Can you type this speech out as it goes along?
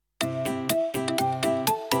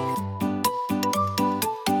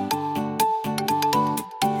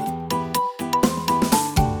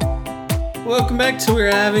welcome back to We're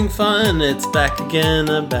Having Fun. It's back again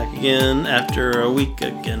after a week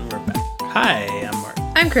again. We're back. Hi, I'm Mark.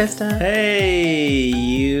 I'm Krista. Hey,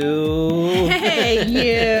 you. Hey,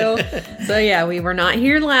 you. So yeah, we were not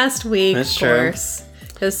here last week, That's of true. course.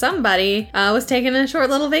 Because somebody was taking a short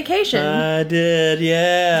little vacation. I did,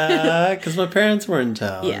 yeah, because my parents were in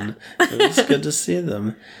town. Yeah. It was good to see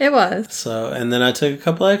them. It was. So, and then I took a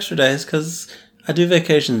couple extra days because I do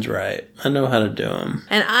vacations right. I know how to do them.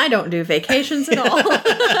 And I don't do vacations at all.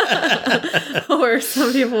 Or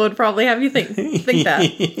some people would probably have you think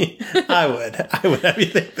that. I would have you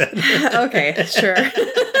think that. Okay, sure.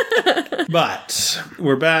 But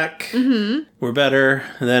we're back. Mm-hmm. We're better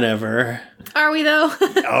than ever. Are we though?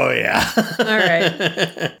 Oh yeah. All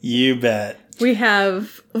right. You bet. We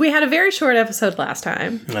had a very short episode last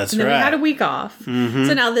time. That's and then right. we had a week off. Mm-hmm.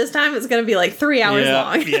 So now this time it's going to be like 3 hours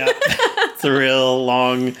long. Yeah. It's a real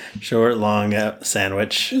long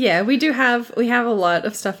sandwich. Yeah, we have a lot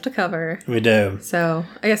of stuff to cover. We do. So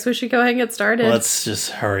I guess we should go ahead and get started. Let's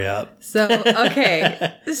just hurry up. So,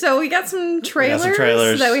 okay. So we got some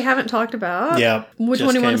trailers that we haven't talked about. Yep. Which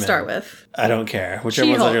one do you want to start with? I don't care. Whichever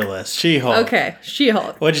one's on your list. She-Hulk. Okay.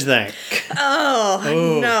 She-Hulk. What'd you think? Oh,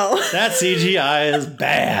 Ooh, no. That CGI is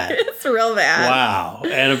bad. It's real bad. Wow.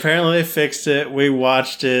 And apparently they fixed it. We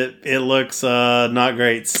watched it. It looks not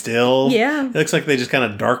great still. Yeah. It looks like they just kind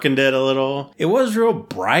of darkened it a little. It was real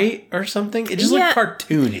bright or something. It just looked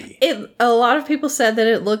cartoony. A lot of people said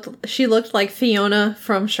that she looked like Fiona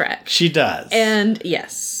from Shrek. She does. And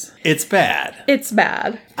yes. It's bad. It's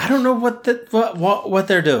bad. I don't know what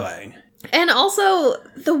they're doing. And also,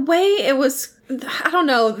 the way it was, I don't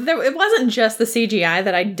know, it wasn't just the CGI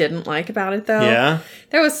that I didn't like about it, though. Yeah?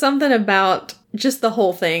 There was something about just the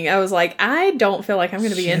whole thing. I was like, I don't feel like I'm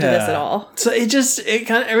going to be into this at all. So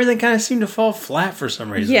everything kind of seemed to fall flat for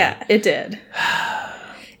some reason. Yeah, it did.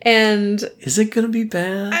 And is it going to be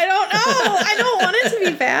bad? I don't know. I don't want it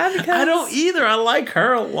to be bad because I don't either. I like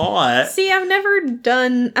her a lot. See, I've never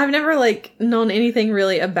known anything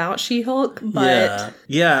really about She-Hulk, but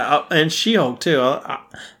yeah, and She-Hulk too.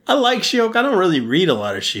 I like She-Hulk. I don't really read a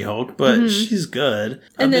lot of She-Hulk, but she's good.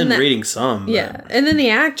 I've been reading some. But. Yeah, and then the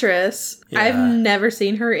actress, I've never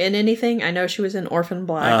seen her in anything. I know she was in Orphan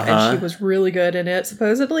Black, and she was really good in it,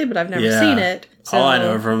 supposedly, but I've never seen it. So. All I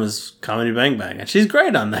know her from is Comedy Bang Bang, and she's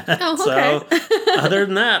great on that. Oh, okay. So, other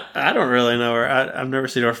than that, I don't really know her. I've never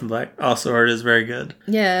seen Orphan Black. Also heard is very good.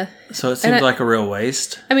 Yeah. So it seems like a real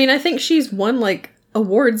waste. I mean, I think she's won,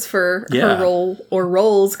 awards for her role, or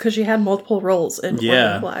roles, because she had multiple roles in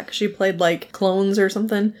Orphan Black. She played, clones or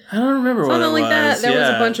something. I don't remember what it was. Something like that. There was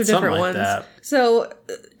a bunch of different ones. That. So,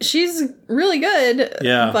 she's really good.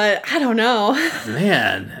 Yeah. But I don't know.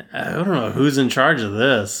 Man, I don't know who's in charge of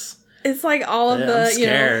this. It's like all of I'm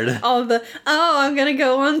scared. I'm gonna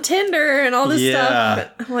go on Tinder and all this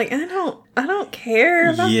stuff. But I'm like, I don't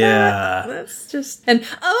care about that. That's just, and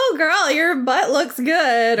girl, your butt looks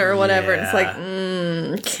good or whatever. Yeah. It's like,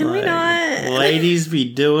 can we not? Ladies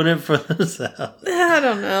be doing it for themselves. I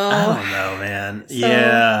don't know. I don't know, man. So,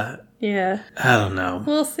 yeah. I don't know.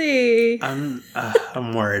 We'll see. I'm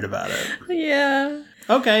worried about it. Yeah.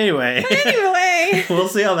 Okay, anyway. We'll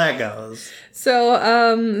see how that goes.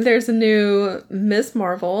 So, there's a new Ms.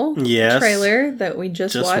 Marvel trailer that we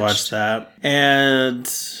just watched. Just watched that.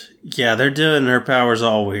 And, yeah, they're doing her powers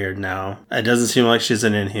all weird now. It doesn't seem like she's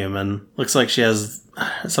an Inhuman. Looks like she has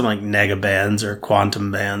some, nega bands or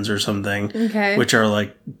quantum bands or something. Okay. Which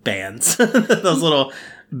are, bands. Those little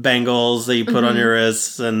bangles that you put on your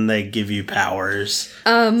wrists and they give you powers.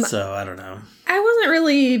 So, I don't know. I wasn't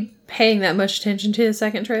really paying that much attention to the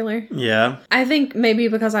second trailer. Yeah. I think maybe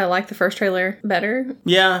because I liked the first trailer better.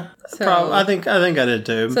 Yeah. So, I think I did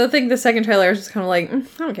too. So I think the second trailer is just kind of like, I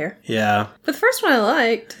don't care. Yeah. But the first one I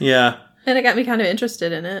liked. Yeah. And it got me kind of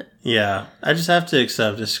interested in it. Yeah. I just have to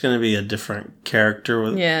accept it's going to be a different character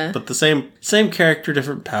but the same character,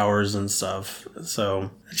 different powers and stuff.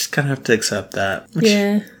 So I just kind of have to accept that. Which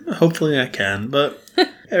hopefully I can, but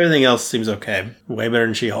everything else seems okay. Way better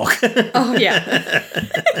than She-Hulk. Oh, yeah.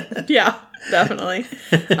 Yeah, definitely.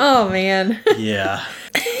 Oh, man. Yeah.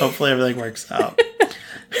 Hopefully everything works out.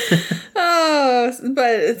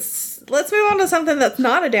 Let's move on to something that's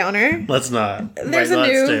not a downer. Let's not. There's a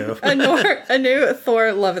new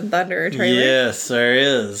Thor Love and Thunder trailer. Yes, there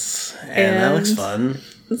is. And that looks fun.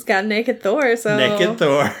 It's got Naked Thor, so... Naked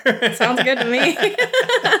Thor. Sounds good to me.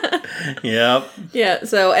 Yep. Yeah,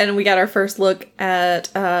 so, and we got our first look at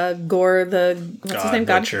Gore what's his name?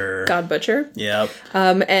 Butcher. God Butcher. Yep.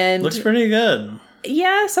 And... Looks pretty good.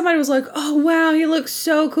 Yeah, somebody was like, oh, wow, he looks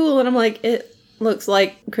so cool. And I'm like, it looks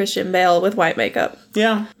like Christian Bale with white makeup.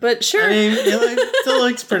 Yeah. But sure. I mean, it still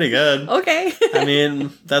looks pretty good. Okay. I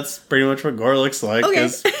mean, that's pretty much what Gore looks like,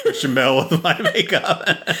 is Christian Bale with white makeup.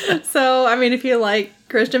 So, I mean, if you like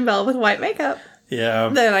Christian Bale with white makeup,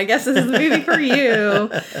 then I guess this is the movie for you.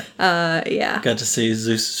 Yeah. Got to see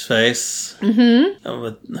Zeus's face. Mm-hmm.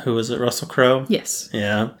 With, who was it? Russell Crowe? Yes.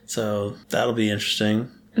 Yeah. So that'll be interesting.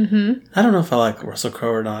 Mm-hmm. I don't know if I like Russell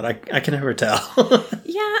Crowe or not. I can never tell.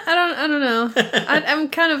 Yeah, I don't know. I'm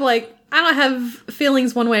kind of like, I don't have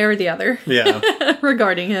feelings one way or the other. Yeah.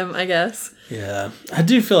 Regarding him, I guess. Yeah. I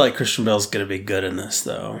do feel like Christian Bale's going to be good in this,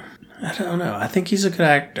 though. I don't know. I think he's a good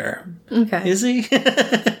actor. Okay. Is he?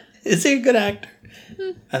 Is he a good actor?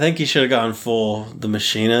 I think he should have gone full The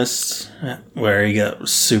Machinist, where he got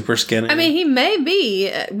super skinny. I mean, he may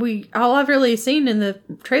be. All I've really seen in the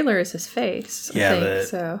trailer is his face. Yeah, I think, but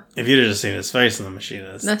so. If you'd have just seen his face in The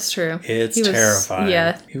Machinist, that's true. It's terrifying.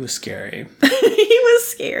 Yeah, he was scary. He was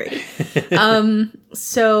scary.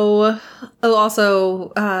 So,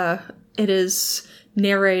 it is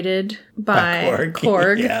narrated by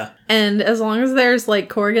Korg. Yeah. And as long as there's like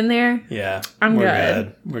Korg in there, I'm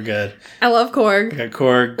good. We're good. I love Korg. We got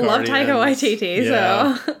Korg. Love Taika Waititi,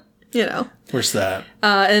 so you know. Where's that?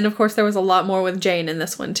 And of course there was a lot more with Jane in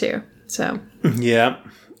this one too. So yeah.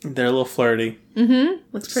 They're a little flirty. Mm-hmm.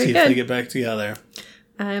 Looks pretty good. See if they get back together.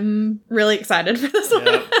 I'm really excited for this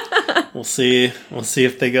one. We'll see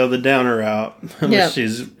if they go the downer route.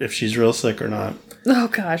 If she's real sick or not. Oh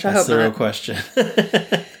gosh, I hope not. That's the real question.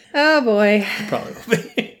 Oh boy. Probably will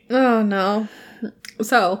be. Oh no.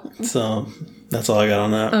 So that's all I got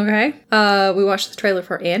on that. Okay. We watched the trailer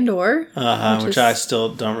for Andor. Which I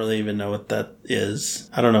still don't really even know what that is.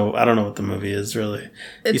 I don't know what the movie is really.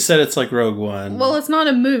 You said it's like Rogue One. Well, it's not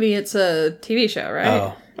a movie, it's a TV show, right?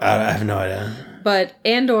 Oh. I have no idea. But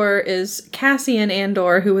Andor is Cassian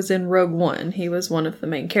Andor, who was in Rogue One. He was one of the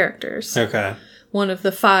main characters. Okay. One of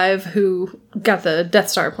the 5 who got the Death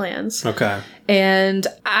Star plans. Okay. And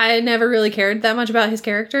I never really cared that much about his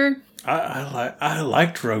character. I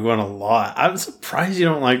liked Rogue One a lot. I'm surprised you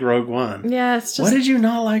don't like Rogue One. Yeah, it's just... What did you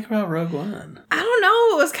not like about Rogue One? I don't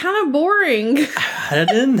know. It was kind of boring. I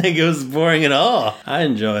didn't think it was boring at all. I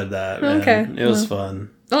enjoyed that, man. Okay. It was fun.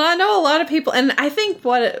 Well, I know a lot of people, and I think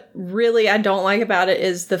what really I don't like about it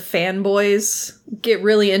is the fanboys get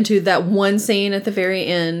really into that one scene at the very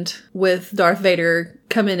end with Darth Vader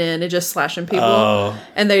coming in and just slashing people. Oh.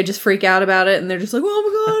 And they just freak out about it, and they're just like, oh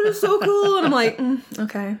my god, it's so cool. And I'm like,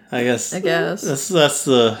 okay. I guess. I guess that's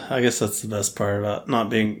the best part about not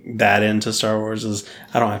being that into Star Wars is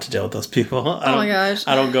I don't have to deal with those people. Oh my gosh.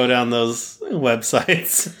 I don't go down those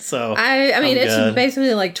websites. So I mean, it's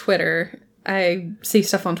basically like Twitter. I see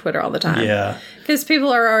stuff on Twitter all the time. Yeah. Because people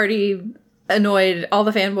are already annoyed. All the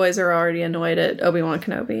fanboys are already annoyed at Obi-Wan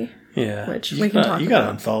Kenobi. Yeah. Which we can talk about. You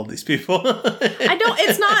gotta unfollow these people. I don't,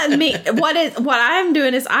 it's not me. What I'm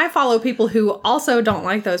doing is I follow people who also don't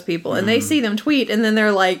like those people. And they see them tweet and then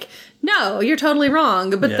they're like, no, you're totally wrong.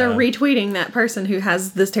 But they're retweeting that person who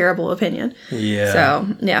has this terrible opinion. Yeah. So,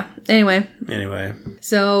 yeah. Anyway.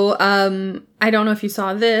 So, I don't know if you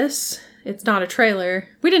saw this. It's not a trailer.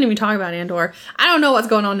 We didn't even talk about Andor. I don't know what's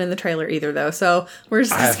going on in the trailer either, though. So we're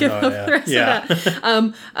just gonna skip over the rest of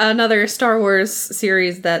that. Another Star Wars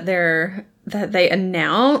series that they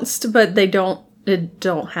announced, but they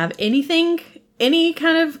don't have any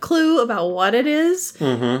kind of clue about what it is,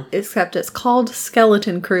 except it's called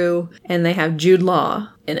Skeleton Crew, and they have Jude Law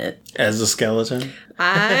in it as a skeleton.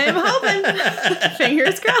 I'm hoping.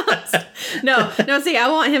 Fingers crossed. No. See, I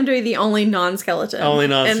want him to be the only non-skeleton. Only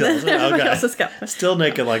non-skeleton. And then everybody else is skeleton. Still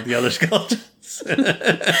naked like the other skeletons.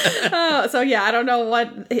 So yeah, I don't know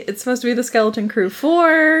what it's supposed to be the Skeleton Crew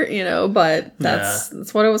for, but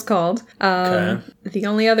that's what it was called. The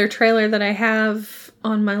only other trailer that I have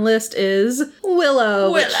on my list is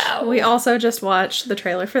Willow. We also just watched the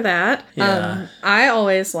trailer for that. Yeah. I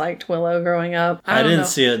always liked Willow growing up. I didn't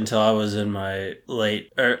see it until I was in my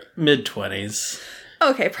mid-20s.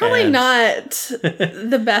 Okay, probably not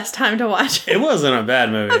the best time to watch it. It wasn't a bad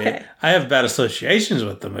movie. Okay. I have bad associations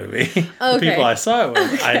with the movie. The people I saw it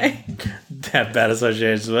with, I have bad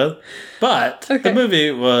associations with. But the movie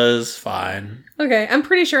was fine. Okay, I'm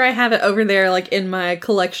pretty sure I have it over there, like, in my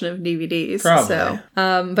collection of DVDs. Probably.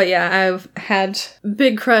 So, but yeah, I've had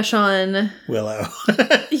big crush on... Willow.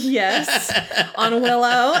 Yes. On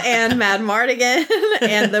Willow and Mad Mardigan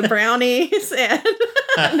and the Brownies and...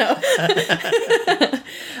 No.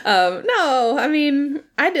 No, I mean,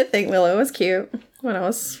 I did think Willow was cute. when I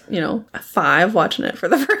was, 5 watching it for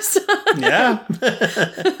the first time. Yeah.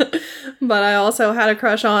 But I also had a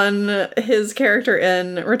crush on his character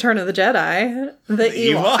in Return of the Jedi, the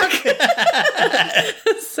Ewok.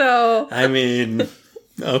 So. I mean,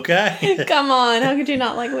 okay. Come on, how could you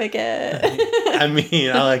not like Wicket? I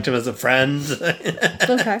mean, I liked him as a friend.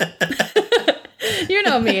 Okay. You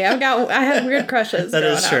know me. I have weird crushes. That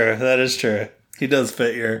is true. That is true. He does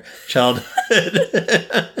fit your childhood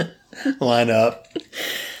lineup.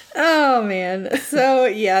 Oh, man. So,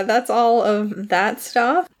 yeah, that's all of that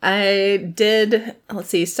stuff. I did, let's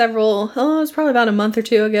see, it was probably about a month or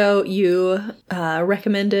two ago, you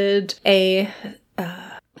recommended a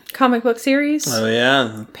comic book series. Oh,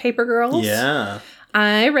 yeah. Paper Girls. Yeah.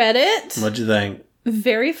 I read it. What'd you think?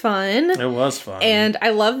 Very fun. It was fun. And I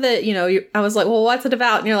love that, I was like, well, what's it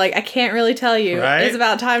about? And you're like, I can't really tell you. Right? It's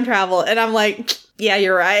about time travel. And I'm like, yeah,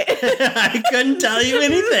 you're right. I couldn't tell you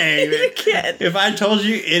anything. You can't. If I told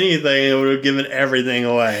you anything, it would have given everything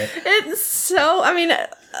away. It's so,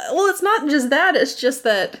 well, it's not just that. It's just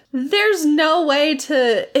that there's no way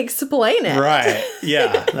to explain it. Right.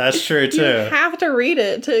 Yeah, that's true, too. You have to read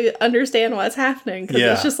it to understand what's happening. Because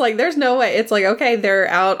it's just like, there's no way. It's like, okay, they're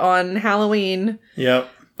out on Halloween. Yep.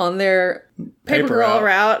 On their paper girl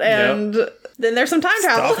route. And then there's some time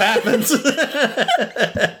travel. Stuff happens.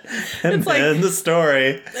 And it's like, the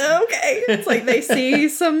story. Okay. It's like they see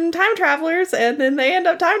some time travelers and then they end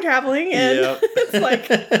up time traveling. And it's like...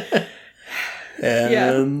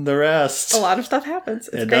 And the rest. A lot of stuff happens.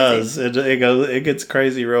 It's crazy. Does. It gets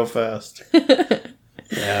crazy real fast.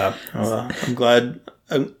 Yeah. Well, I'm glad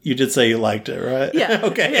you did say you liked it, right? Yeah.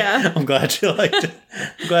 Okay. Yeah. I'm glad you liked it.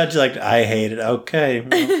 I'm glad you liked it. I hate it. Okay.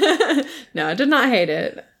 Well. No, I did not hate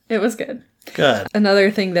it. It was good. Good. Another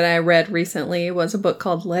thing that I read recently was a book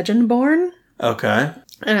called Legendborn. Okay.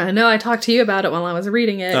 And I know I talked to you about it while I was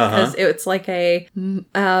reading it, because it's like it's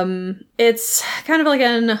kind of like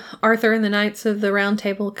an Arthur and the Knights of the Round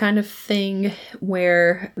Table kind of thing,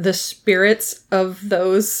 where the spirits of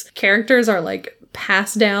those characters are like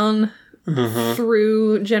passed down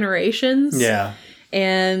through generations. Yeah.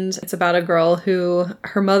 And it's about a girl who,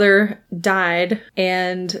 her mother died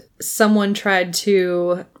and someone tried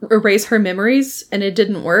to erase her memories and it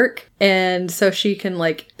didn't work. And so she can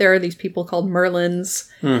there are these people called Merlins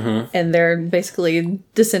and they're basically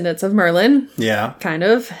descendants of Merlin. Yeah. Kind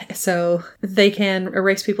of. So they can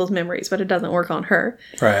erase people's memories, but it doesn't work on her.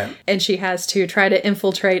 Right. And she has to try to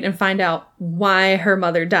infiltrate and find out why her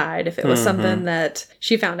mother died, if it was something that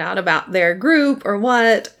she found out about their group or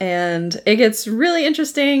what. And it gets really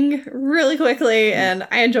interesting really quickly, and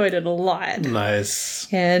I enjoyed it a lot.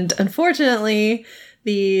 Nice. And unfortunately,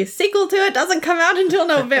 the sequel to it doesn't come out until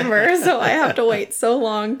November, so I have to wait so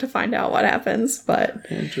long to find out what happens. But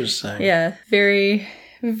interesting. Yeah, very,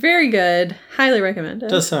 very good. Highly recommended.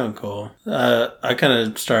 Does sound cool. I kind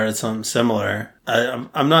of started something similar.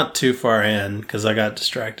 I'm not too far in because I got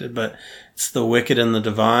distracted, but it's The Wicked and the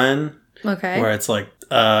Divine. Okay. Where it's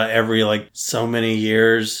every so many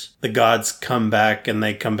years, the gods come back and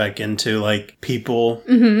they come back into people.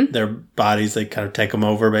 Their bodies, they kind of take them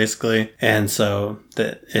over basically. And so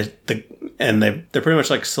they're pretty much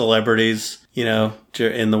like celebrities,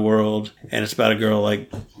 in the world. And it's about a girl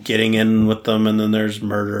getting in with them, and then there's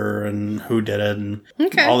murder and who did it, and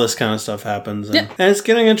all this kind of stuff happens. And it's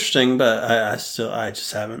getting interesting, but I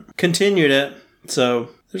just haven't continued it. So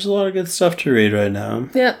there's a lot of good stuff to read right now.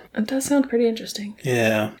 Yeah, it does sound pretty interesting.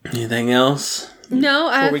 Yeah. Anything else? No,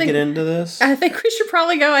 Before we get into this? I think we should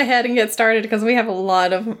probably go ahead and get started because we have a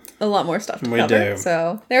lot more stuff to cover. We do.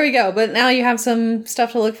 So there we go. But now you have some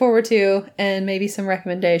stuff to look forward to and maybe some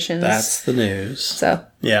recommendations. That's the news. So.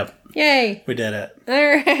 Yep. Yay. We did it. All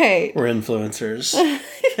right. We're influencers.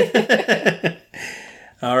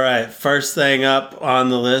 All right. First thing up on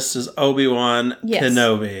the list is Obi-Wan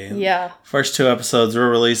Kenobi. Yeah. First 2 episodes were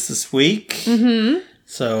released this week.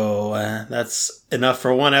 So that's enough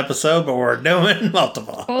for 1 episode, but we're doing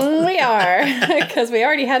multiple. We are, because we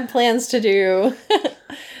already had plans to do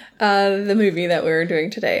the movie that we were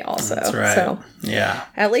doing today also. That's right. So yeah.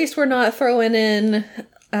 At least we're not throwing in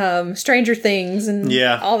Stranger Things and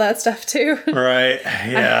all that stuff too. Right.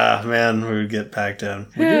 Yeah, man, we would get packed in.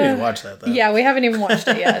 We didn't even watch that though. Yeah, we haven't even watched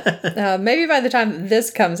it yet. Maybe by the time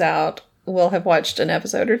this comes out, we'll have watched an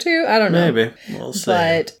episode or two. I don't know. Maybe. We'll see.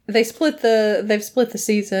 But they've split the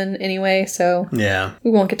season anyway, so yeah,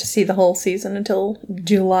 we won't get to see the whole season until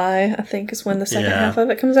July, I think, is when the second half of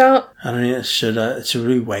it comes out. I don't know. Should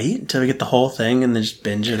we wait until we get the whole thing and then just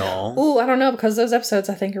binge it all? Ooh, I don't know, because those episodes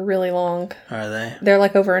I think are really long. Are they? They're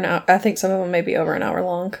like over an hour. I think some of them may be over an hour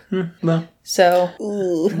long. Well. So,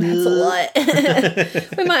 that's a lot.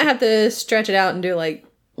 We might have to stretch it out and do like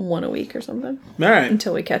one a week or something. All right.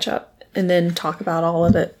 Until we catch up. And then talk about all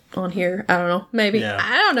of it on here. I don't know. Maybe. Yeah.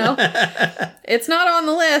 I don't know. It's not on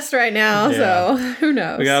the list right now, so who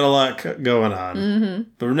knows? We got a lot going on. Mm-hmm.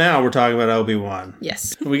 But now we're talking about Obi-Wan.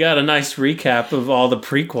 Yes. We got a nice recap of all the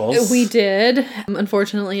prequels. We did.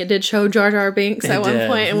 Unfortunately, it did show Jar Jar Binks at one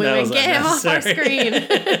point, and we went, get him off our screen.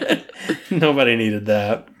 Nobody needed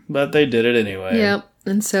that, but they did it anyway. Yep.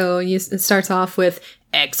 And so it starts off with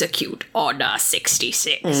Execute Order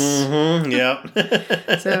 66. Mm-hmm,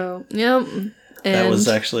 yep. So, yep. And that was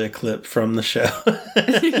actually a clip from the show.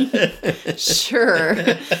 Sure.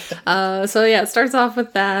 So, yeah, it starts off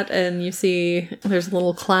with that, and you see there's a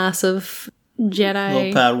little class of Jedi.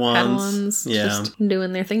 Little Padawans. Just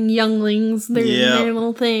doing their thing. Younglings. They're doing their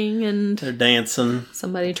little thing, and they're dancing.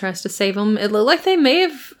 Somebody tries to save them. It looked like they may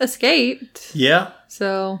have escaped. Yeah.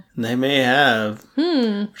 So they may have.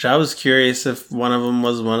 Which I was curious if one of them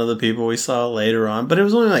was one of the people we saw later on, but it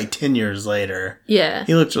was only like 10 years later. Yeah.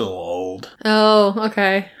 He looked a little old. Oh,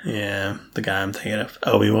 okay. Yeah. The guy I'm thinking of,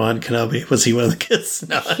 Obi-Wan Kenobi. Was he one of the kids?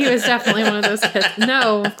 No. He was definitely one of those kids.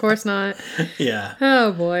 No, of course not. Yeah.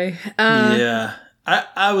 Oh, boy. Yeah.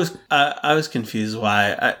 I was confused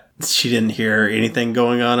why she didn't hear anything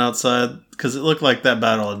going on outside. Because it looked like that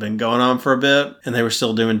battle had been going on for a bit, and they were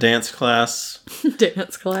still doing dance class.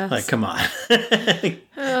 Dance class. Like, come on.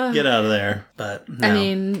 Get out of there. But no. I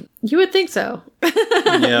mean, you would think so.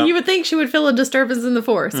 Yep. You would think she would feel a disturbance in the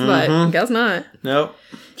Force, but guess not. Nope.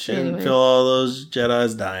 She didn't feel all those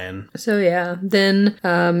Jedis dying. So yeah, then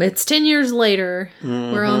it's 10 years later.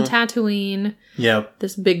 We're on Tatooine. Yep.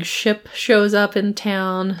 This big ship shows up in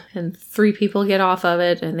town, and 3 people get off of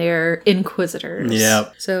it, and they're Inquisitors.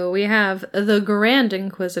 Yep. So we have the Grand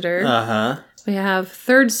Inquisitor. Uh-huh. We have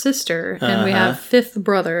third sister, and we have fifth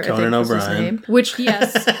brother, Conan I think was his name. Which,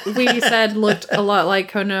 yes, we said looked a lot like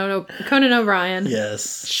Conan O'Brien.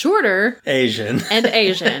 Yes. Shorter. Asian. And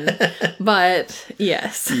Asian. But,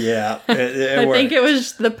 yes. Yeah. I think it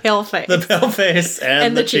was the pale face. The pale face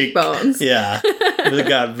and the cheekbones. Yeah. It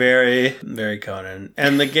got very, very Conan.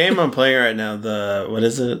 And the game I'm playing right now, what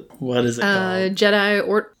is it called? Jedi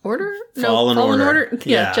Order? Fallen Order.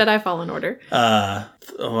 Yeah, Jedi Fallen Order.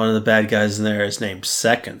 One of the bad guys in there is named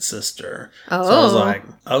Second Sister. Oh. So I was like,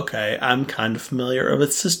 okay, I'm kind of familiar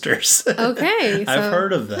with sisters. Okay. I've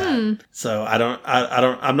heard of that. So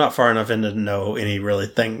I'm not far enough in to know any really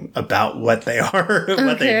thing about what they are,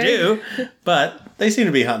 what they do, but they seem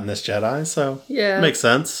to be hunting this Jedi, so it makes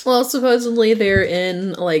sense. Well, supposedly they're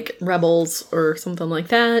in like Rebels or something like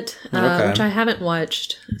that, which I haven't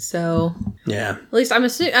watched. So yeah, at least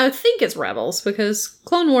I think it's Rebels because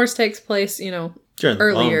Clone Wars takes place,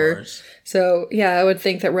 earlier. So yeah, I would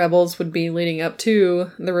think that Rebels would be leading up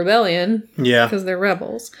to the rebellion. Yeah, because they're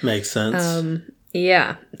rebels. Makes sense.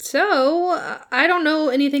 Yeah. So, I don't know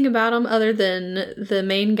anything about him other than the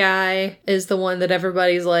main guy is the one that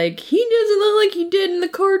everybody's like, he doesn't look like he did in the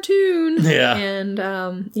cartoon. Yeah.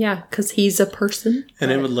 And, because he's a person.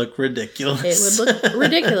 And it would look ridiculous. It would look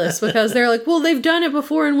ridiculous because they're like, well, they've done it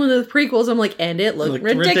before in one of the prequels. I'm like, and it looked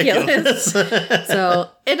ridiculous.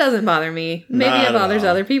 So, it doesn't bother me. Maybe it bothers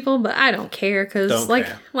other people, but I don't care because, like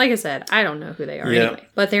I said, I don't know who they are anyway.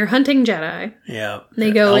 But they're hunting Jedi. Yeah.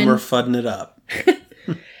 They go Elmer fudding it up.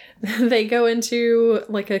 They go into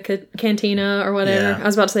like a cantina or whatever. Yeah. I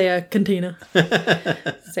was about to say a cantina.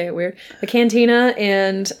 Say it weird. A cantina,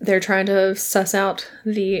 and they're trying to suss out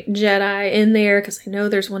the Jedi in there because they know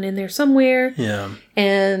there's one in there somewhere. Yeah.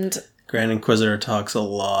 And Grand Inquisitor talks a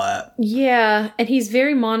lot. Yeah, and he's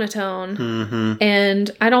very monotone. Mm-hmm.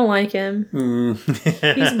 And I don't like him.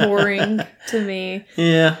 He's boring to me.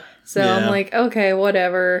 Yeah. So I'm like, okay,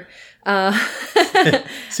 whatever.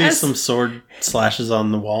 See some sword slashes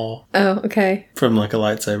on the wall. Oh, okay. From like a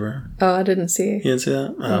lightsaber. Oh, I didn't see. You didn't see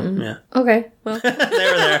that? Oh, yeah. Okay, well. They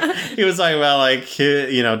were there. He was talking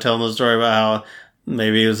about telling the story about how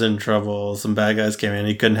maybe he was in trouble. Some bad guys came in.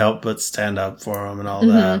 He couldn't help but stand up for him and all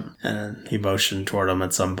that. And he motioned toward him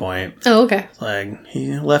at some point. Oh, okay. Like,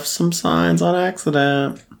 he left some signs on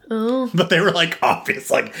accident. Oh. But they were like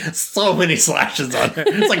obvious, like so many slashes on there.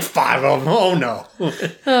 It's like 5 of them. Oh no.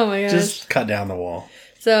 Oh my gosh. Just cut down the wall.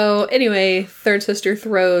 So anyway, third sister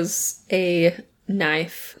throws a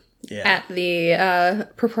knife at the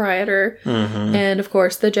proprietor. Mm-hmm. And of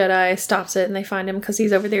course the Jedi stops it and they find him because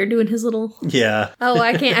he's over there doing his little... Yeah. Oh,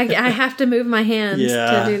 I can't. I have to move my hands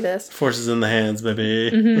to do this. Force is in the hands,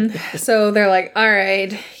 baby. Mm-hmm. So they're like, all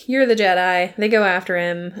right, you're the Jedi. They go after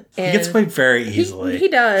him. And he gets away very easily. He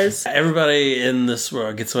does. Everybody in this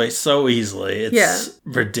world gets away so easily. It's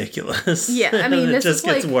ridiculous. Yeah, I mean, it just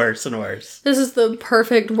gets worse and worse. This is the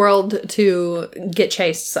perfect world to get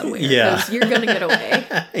chased somewhere. Yeah. You're going to get away.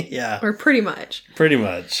 Yeah. Or pretty much. Pretty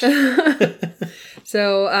much.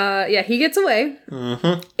 So, he gets away.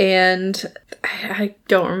 Mm-hmm. And I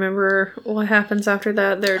don't remember what happens after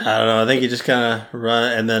that. I don't know. I think he just kind of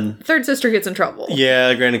run and then... Third sister gets in trouble. Yeah,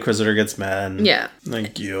 the Grand Inquisitor gets mad. Yeah.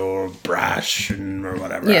 Like, you're brash or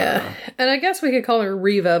whatever. Yeah. And I guess we could call her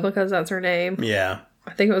Reva because that's her name. Yeah.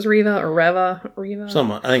 I think it was Reva or Reva.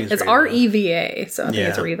 Someone. I think it's Reva, so I think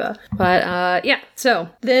it's Reva. But so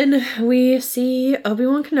then we see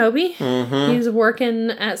Obi-Wan Kenobi. Mm-hmm. He's working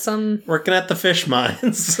at the fish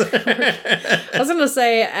mines. I was gonna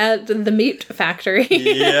say at the meat factory.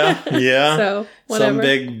 Yeah. So whatever. Some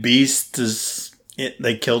big beast is.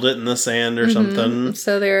 They killed it in the sand or something.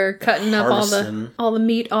 So they're cutting up all the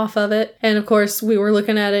meat off of it. And of course, we were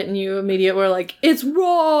looking at it and you immediately were like, it's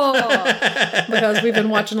raw! Because we've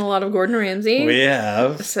been watching a lot of Gordon Ramsay. We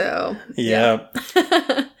have. So, yeah.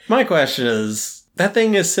 My question is, that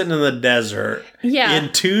thing is sitting in the desert. Yeah.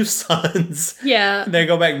 In 2 suns. Yeah. They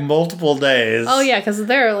go back multiple days. Oh, yeah, because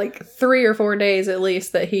there are like 3 or 4 days at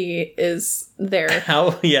least that he is there. How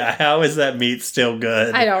is that meat still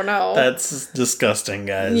good? I don't know. That's disgusting,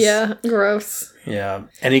 guys. Yeah, gross. Yeah.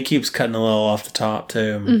 And he keeps cutting a little off the top,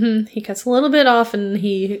 too. Mm-hmm. He cuts a little bit off and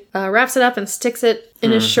he wraps it up and sticks it in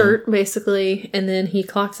his shirt, basically. And then he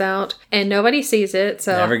clocks out and nobody sees it.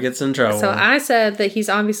 So never gets in trouble. So I said that he's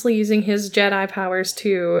obviously using his Jedi powers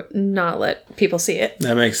to not let people see it.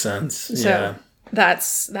 That makes sense. So, yeah.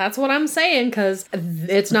 That's what I'm saying, because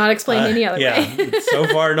it's not explained any other way. So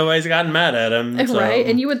far, nobody's gotten mad at him. So. Right,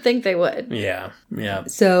 and you would think they would. Yeah.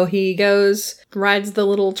 So he rides the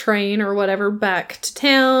little train or whatever back to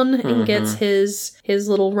town and gets his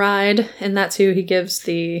little ride, and that's who he gives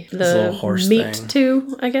the horse meat thing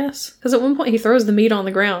to, I guess. Because at one point he throws the meat on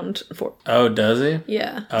the ground for. Oh, does he?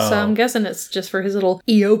 Yeah. Oh. So I'm guessing it's just for his little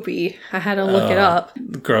Eopie. I had to look it up.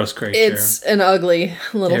 Gross creature. It's an ugly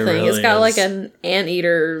little thing. Really it's got is. like an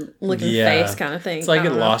anteater looking face kind of thing. It's like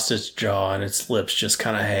it lost its jaw and its lips just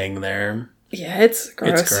kind of hang there. Yeah, it's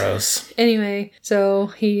gross. Anyway, so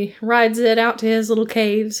he rides it out to his little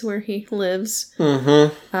caves where he lives.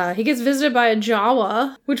 Mm-hmm. He gets visited by a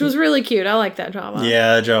Jawa, which was really cute. I like that Jawa.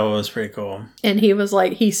 Yeah, the Jawa was pretty cool. And he was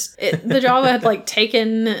like, the Jawa had like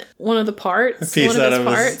taken one of the parts, his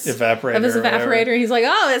evaporator. And he's like,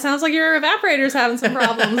 oh, it sounds like your evaporator's having some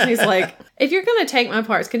problems. And he's like, if you're going to take my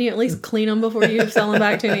parts, can you at least clean them before you sell them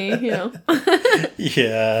back to me? You know?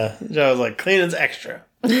 Yeah. Jawa's like, cleaning's extra.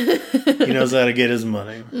 He knows how to get his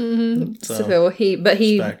money. Mm-hmm. So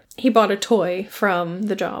he bought a toy from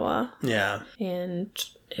the Jawa. Yeah. And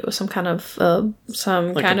it was some kind of a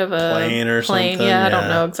plane or something. Yeah, I don't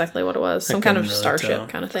know exactly what it was. Some kind of starship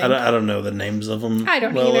kind of thing. I don't know the names of them. I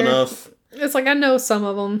don't well either. enough. It's like I know some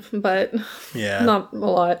of them, but not a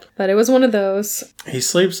lot. But it was one of those. He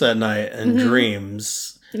sleeps that night and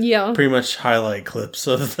dreams. Yeah. Pretty much highlight clips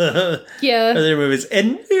of the other movies.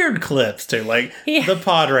 And weird clips, too. Like the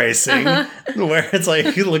pod racing, where it's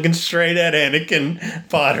like looking straight at Anakin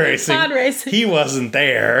pod racing. He wasn't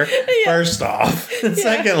there, first off. And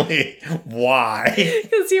secondly, why?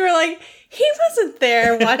 Because you were like, he wasn't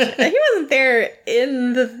there watching. He wasn't there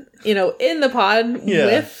in the pod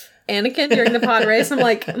with Anakin during the pod race. I'm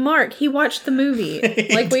like, Mark, he watched the movie.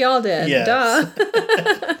 Like we all did. Yes.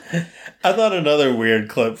 Duh. I thought another weird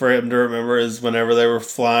clip for him to remember is whenever they were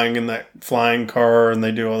flying in that flying car and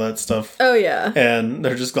they do all that stuff. Oh, yeah. And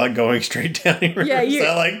they're just like going straight down.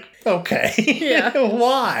 So like, okay. Yeah.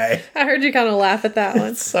 Why? I heard you kind of laugh at that one.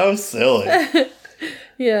 It's so silly.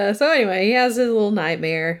 Yeah, so anyway, he has his little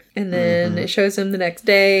nightmare, and then it shows him the next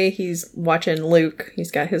day, he's watching Luke.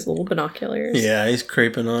 He's got his little binoculars. Yeah, he's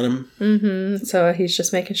creeping on him. Mm-hmm. So he's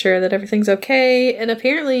just making sure that everything's okay, and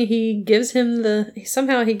apparently he leaves him the...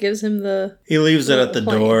 He leaves it at the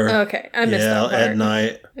door. Okay, I missed that part. At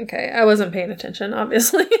night. Okay, I wasn't paying attention,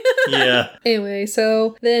 obviously. Yeah. Anyway,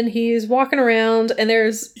 so then he's walking around, and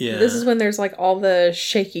this is when there's like all the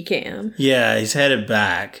shaky cam. Yeah, he's headed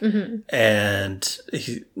back, and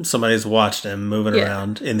somebody's watched him moving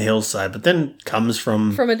around in the hillside, but then comes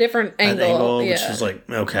from a different angle, which is like,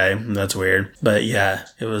 okay, that's weird. But yeah,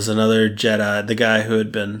 it was another Jedi, the guy who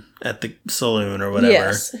had been at the saloon or whatever.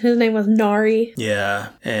 Yes, his name was Nari. Yeah,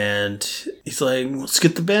 and he's like, let's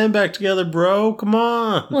get the band back together, bro. Come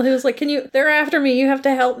on. Well, he was like, they're after me. You have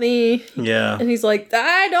to help me. Yeah. And he's like,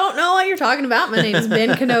 I don't know what you're talking about. My name's Ben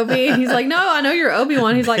Kenobi. And he's like, no, I know you're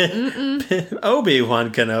Obi-Wan. He's like,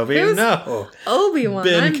 Obi-Wan Kenobi. No. Obi-Wan.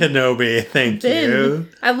 Ben Kenobi. Thank you.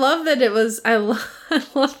 I love that it was, I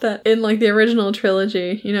love that in like the original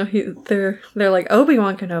trilogy, they're like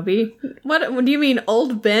Obi-Wan Kenobi. What do you mean,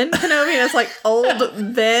 old Ben Kenobi? And it's like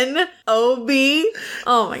old Ben Obi.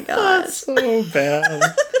 Oh my god, that's so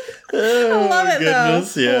bad. I love it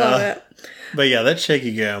goodness, though. Yeah, I love it. But yeah, that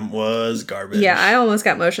shaky cam was garbage. Yeah, I almost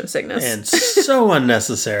got motion sickness and so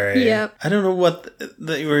unnecessary. Yep. I don't know what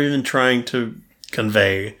that you were even trying to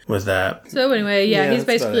convey with that. So anyway, he's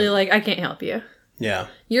basically like, I can't help you. Yeah.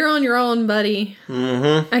 You're on your own, buddy.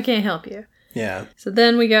 Mm-hmm. I can't help you. Yeah. So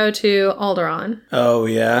then we go to Alderaan. Oh,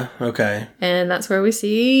 yeah? Okay. And that's where we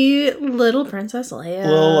see little Princess Leia.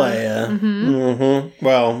 Little Leia. Mm-hmm. Mm-hmm.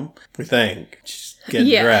 Well, we think. She's getting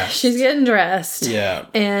dressed. She's getting dressed. Yeah.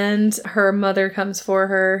 And her mother comes for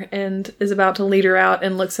her and is about to lead her out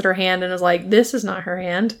and looks at her hand and is like, this is not her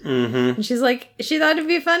hand. Mm-hmm. And she's like, she thought it'd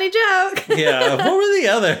be a funny joke. Yeah. What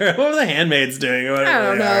were the handmaids doing? Or I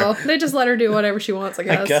don't know. They just let her do whatever she wants, I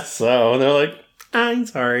guess. I guess so. And they're like, I'm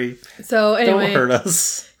sorry. So anyway. Don't hurt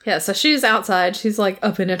us. Yeah, so she's outside. She's like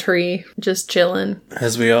up in a tree, just chilling.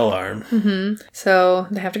 As we all are. Mm-hmm. So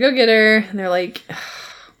they have to go get her. And they're like,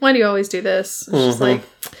 why do you always do this? And she's like,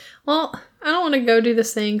 well, I don't want to go do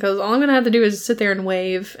this thing because all I'm going to have to do is sit there and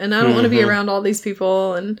wave. And I don't want to be around all these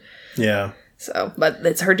people. And yeah. So, but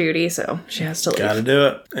it's her duty, so she has to leave. Gotta do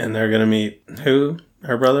it. And they're going to meet who?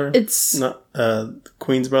 Her brother? It's not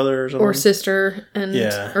Queen's brother or something? Or sister and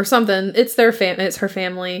or something. It's it's her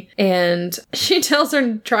family. And she tells her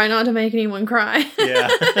to try not to make anyone cry. Yeah.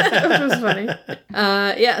 Which was funny.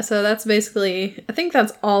 So that's basically, I think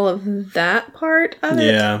that's all of that part of it.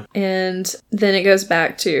 Yeah. And then it goes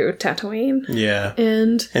back to Tatooine. Yeah.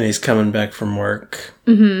 And he's coming back from work.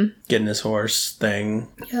 Mm-hmm. Getting his horse thing.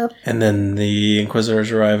 Yep. And then the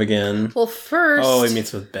Inquisitors arrive again. Well, first... Oh, he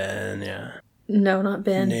meets with Ben, yeah. No, not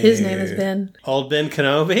Ben. No. His name is Ben. Old Ben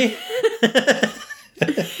Kenobi?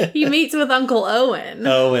 He meets with Uncle Owen.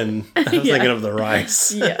 Owen. I was thinking of the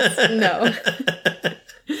rice. Yes. No.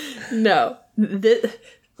 No.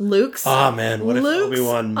 Luke's... Oh, man. What Luke's if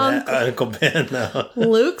Obi-Wan met Uncle Ben? No.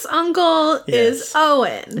 Luke's uncle is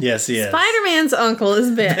Owen. Yes, he is. Spider-Man's uncle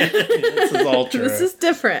is Ben. This is all true. This is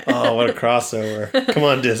different. Oh, what a crossover. Come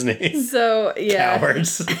on, Disney. So, yeah.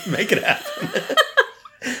 Cowards. Make it happen.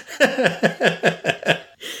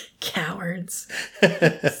 Cowards.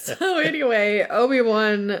 So anyway,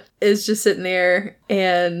 Obi-Wan is just sitting there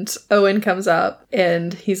and Owen comes up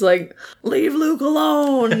and he's like, leave Luke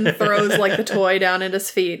alone. Throws like the toy down at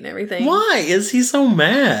his feet and everything. Why is he so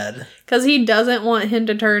mad? Because he doesn't want him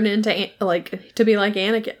to turn into to be like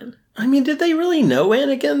Anakin. I mean, did they really know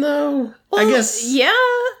Anakin though? Well, I guess. Yeah.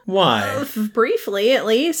 Why? Briefly, at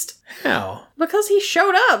least. How? Because he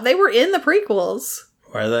showed up. They were in the prequels.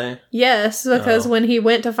 Were they? Yes, because when he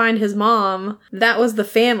went to find his mom, that was the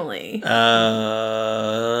family.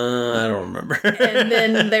 I don't remember. And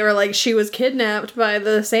then they were like, she was kidnapped by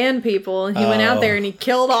the Sand People, and he went out there and he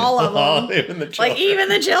killed all of them. Even the children. Like, even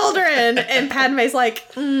the children. And Padme's like,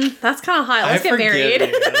 that's kind of hot. Let's get married.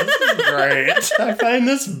 This is great. I find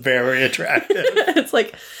this very attractive. It's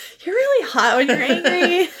like, you're really hot when you're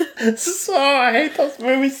angry. I hate those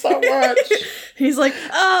movies so much. He's like,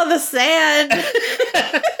 oh, the sand.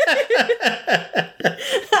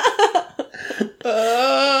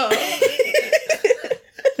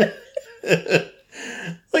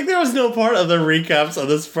 Like, there was no part of the recaps of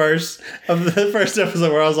the first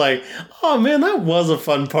episode where I was like, oh man, that was a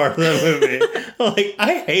fun part of the movie. Like,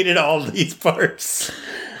 I hated all these parts.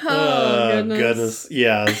 Oh, goodness.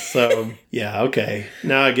 Yeah, so, yeah, okay.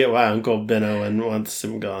 Now I get why Uncle Ben Owen wants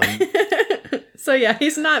him gone. So, yeah,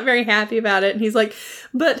 he's not very happy about it. And he's like,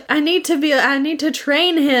 but I need to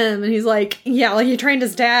train him. And he's like, yeah, like he trained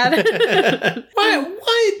his dad.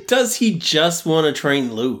 Why does he just want to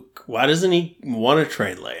train Luke? Why doesn't he want to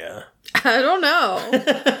train Leia? I don't know.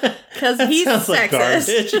 Because he's sexist. Like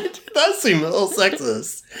garbage. It does seem a little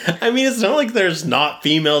sexist. I mean, it's not like there's not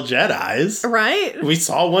female Jedis. Right? We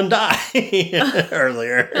saw one die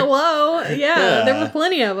earlier. Hello? Yeah, there were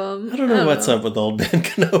plenty of them. I don't know what's up with old Ben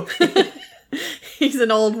Kenobi. He's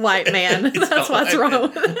an old white man. That's what's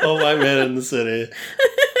wrong. Old white man in the city.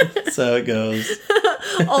 That's how it goes.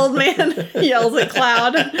 Old man yells at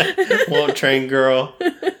Cloud. Won't train girl.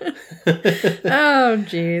 Oh,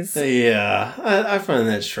 jeez. Yeah, I find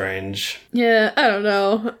that strange. Yeah, I don't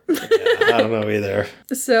know. I don't know either.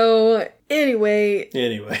 So, anyway.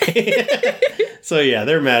 So, yeah,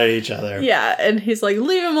 they're mad at each other. Yeah, and he's like,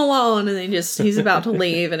 leave him alone. And then he's about to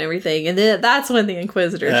leave and everything. And then that's when the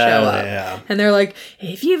Inquisitors show up. Yeah. And they're like,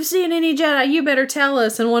 if you've seen any Jedi, you better tell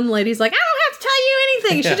us. And one lady's like, I don't have to tell you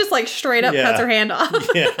anything. She just like straight up cuts her hand off.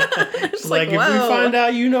 Yeah. She's like, if we find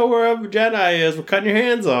out you know where a Jedi is, we're cutting your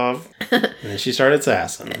hands off. And then she started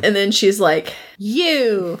sassing. And then she's like,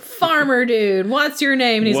 you, farmer dude, what's your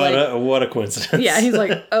name? And he's what a coincidence. Yeah, he's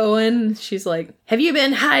like, Owen. She's like, have you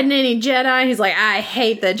been hiding any Jedi? And he's like, I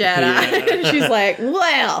hate the Jedi. Yeah. And she's like,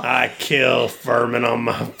 well. I kill vermin on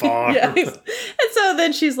my farm. Yeah. And so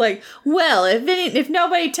then she's like, well, if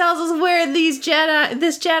nobody tells us where this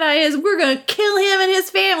Jedi is, we're going to kill him and his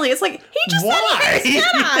family. It's like, he just said he hates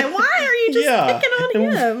Jedi. Why are you just picking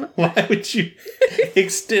on him? Why would you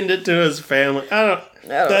extend it to his family? I don't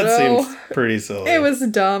know. Seems pretty silly. It was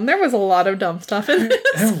dumb. There was a lot of dumb stuff in this.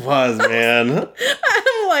 It was, man.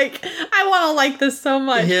 I'm like, I want to like this so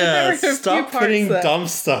much. Yeah, stop putting dumb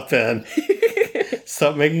stuff in.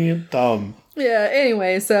 Stop making it dumb. Yeah,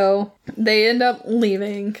 anyway, so they end up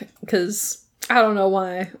leaving because I don't know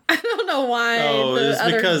why. Oh, it's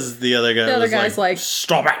because the other guy's like,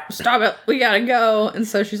 stop it, we gotta go. And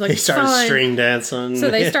so she's like, he started string dancing. So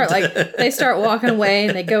they start walking away,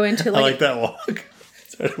 and they go into like, I like that walk.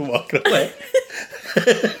 Started walking away.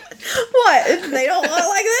 What? They don't walk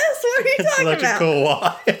like this? What are you talking about? Such a cool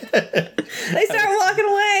walk. They start walking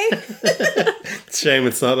away. Shame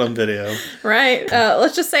it's not on video. Right.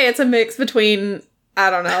 Let's just say it's a mix between,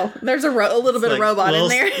 I don't know. There's a little bit of robot in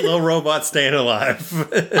there. Little robot staying alive.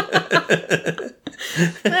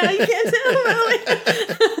 No, you can't tell.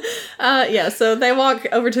 Yeah, so they walk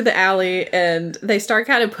over to the alley and they start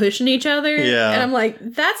kind of pushing each other. Yeah. And I'm like,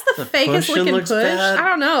 that's the fakest looking push. Bad. I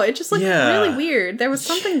don't know. It just looked really weird. There was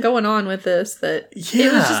something going on with this that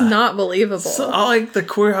it was just not believable. So, like, the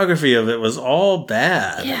choreography of it was all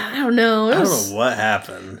bad. Yeah, I don't know. I don't know what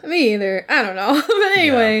happened. Me either. I don't know. But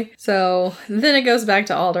anyway, so then it goes back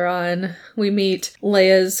to Alderaan. We meet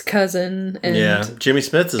Leia's cousin. And Jimmy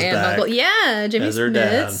Smits is back. Uncle. Yeah, Jimmy Smits.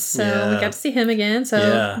 Dad. So we got to see him again.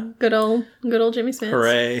 So good old Jimmy Smits.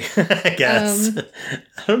 Hooray. I guess.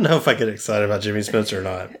 I don't know if I get excited about Jimmy Smits or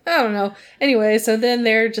not. I don't know. Anyway, so then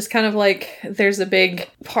they're just kind of like, there's a big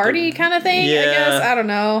party kind of thing, I guess. I don't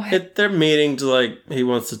know. They're meeting to like, he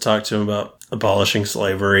wants to talk to him about abolishing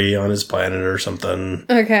slavery on his planet or something.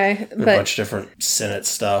 Okay. A bunch of different Senate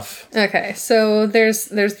stuff. Okay. So there's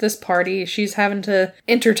this party. She's having to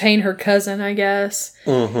entertain her cousin, I guess.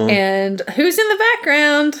 Mm-hmm. And who's in the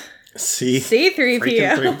background? C-3PO.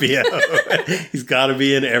 He's got to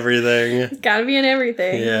be in everything. He's got to be in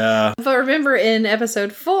everything. Yeah. But remember in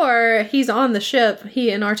episode 4, he's on the ship.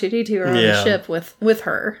 He and R2-D2 are on the ship with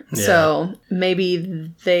her. Yeah. So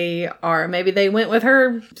maybe they went with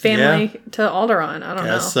her family to Alderaan. I don't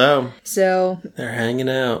know. So they're hanging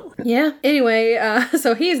out. Yeah. Anyway,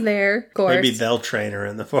 so he's there, of course. Maybe they'll train her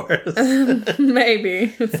in the forest.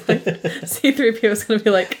 Maybe. It's like C-3PO is going to be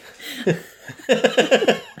like...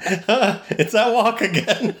 It's that walk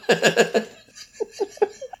again.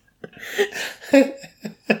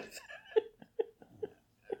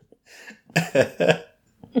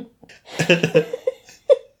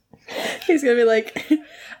 He's gonna be like,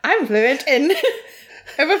 I'm fluent in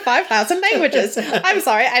over 5,000 languages. I'm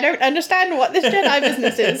sorry, I don't understand what this Jedi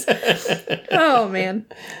business is. Oh, man.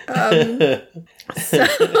 So,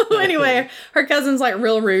 anyway, her cousin's, like,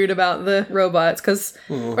 real rude about the robots, because...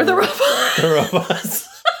 Mm-hmm. Or the robots. The robots.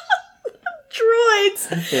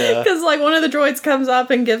 Droids. Yeah. Because, like, one of the droids comes up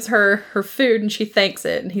and gives her food, and she thanks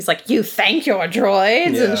it. And he's like, you thank your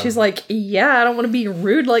droids? Yeah. And she's like, yeah, I don't want to be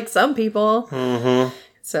rude like some people. Mm-hmm.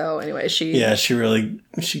 So anyway, she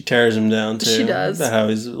tears him down too. She does. About how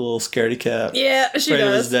he's a little scaredy cat. Yeah, she does.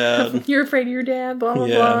 Of his dad. You're afraid of your dad, blah, blah,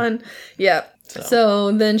 blah. And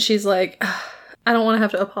so then she's like, I don't want to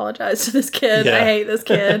have to apologize to this kid. Yeah. I hate this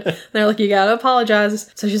kid. And they're like, you gotta apologize.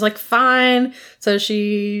 So she's like, fine. So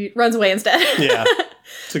she runs away instead. Yeah.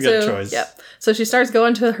 It's a good choice. Yep. So she starts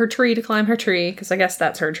going to her tree to climb her tree, because I guess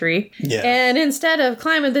that's her tree. Yeah. And instead of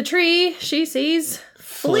climbing the tree, she sees...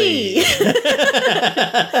 Flea.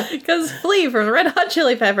 Because Flea from the Red Hot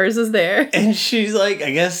Chili Peppers is there. And she's like,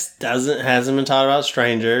 I guess hasn't been taught about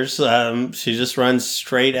strangers. She just runs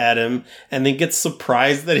straight at him and then gets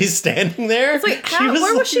surprised that he's standing there. It's like,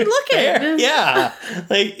 where was she looking? There. Yeah.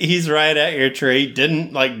 Like, he's right at your tree.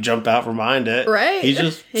 Didn't, like, jump out from behind it. Right. He's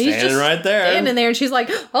just standing right there. Standing there, and she's like,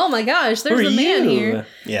 oh my gosh, there's a man here.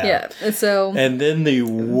 Yeah. So. And then the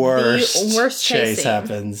worst chase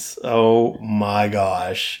happens. Oh my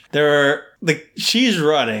gosh. She's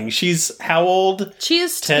running. She's how old? She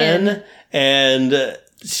is 10. And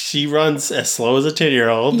she runs as slow as a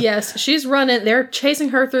 10-year-old. Yes, she's running. They're chasing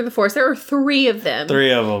her through the forest. There are 3 of them.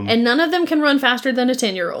 3 of them. And none of them can run faster than a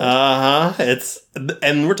 10-year-old.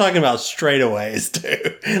 And we're talking about straightaways,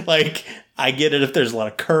 too. Like, I get it if there's a lot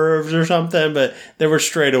of curves or something, but there were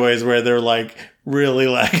straightaways where they're, like, really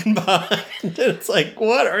lagging behind. And it's like,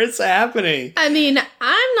 what is happening? I mean,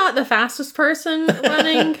 I'm not the fastest person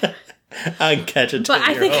running. I can catch a 10-year-old. But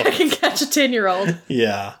I think I can catch a 10-year-old.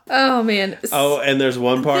 Yeah. Oh, man. Oh, and there's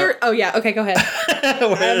one part. Oh, yeah. Okay, go ahead.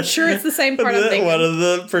 I'm sure it's the same part I'm thinking. One of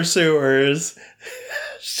the pursuers,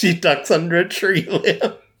 she ducks under a tree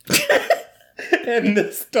limb. And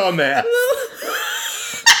this dumbass.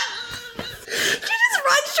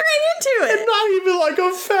 Into it. And not even like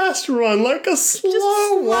a fast run, like a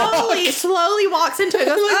slow walk. Slowly walks into it.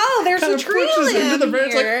 Goes, oh, there's a tree limb here.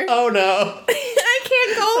 It's like, oh no. I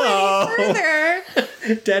can't go any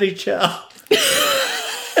further. Daddy chow.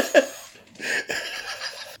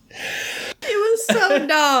 It was so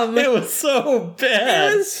dumb. It was so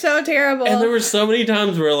bad. It was so terrible. And there were so many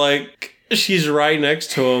times where like she's right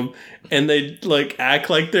next to him. And they, like, act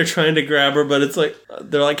like they're trying to grab her, but it's like,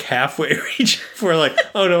 they're, like, halfway reaching for, like,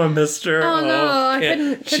 oh, no, I missed her. Oh, no, I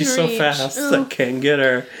couldn't she's reach. so fast, I can't get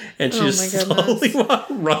her. And she just slowly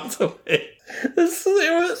runs away. It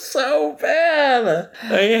was so bad.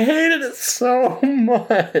 I hated it so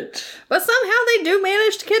much. But somehow they do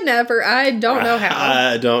manage to kidnap her. I don't know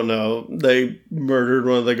how. I don't know. They murdered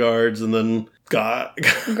one of the guards and then grabbed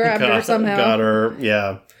her somehow. Got her,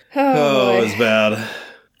 yeah. Oh, it was bad.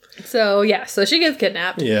 So, yeah, so she gets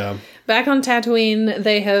kidnapped. Yeah. Back on Tatooine,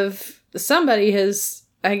 somebody has,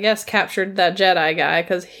 I guess, captured that Jedi guy,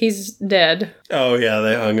 because he's dead. Oh, yeah,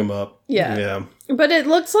 they hung him up. Yeah. Yeah. But it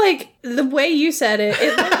looks like, the way you said it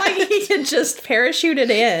looked like he had just parachuted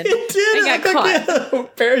in. It did. And got caught. A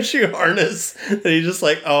parachute harness. And he just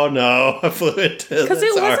like, oh no, I flew into this. Because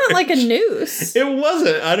it wasn't like a noose. It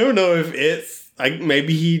wasn't. I don't know if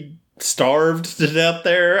maybe he starved to death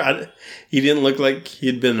there. He didn't look like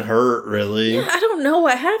he'd been hurt, really. Yeah, I don't know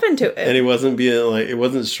what happened to it. And he wasn't it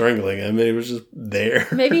wasn't strangling him. It was just there.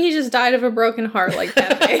 Maybe he just died of a broken heart like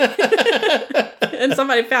that. And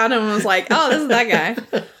somebody found him and was like, oh, this is that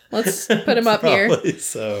guy. Let's put him up here.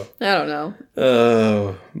 So. I don't know.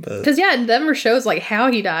 Oh. Because, yeah, it never shows, like,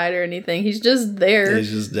 how he died or anything. He's just there. He's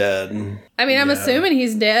just dead. I mean, I'm assuming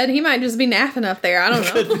he's dead. He might just be napping up there. I don't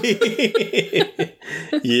know. Could be.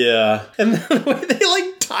 Yeah. And the way they,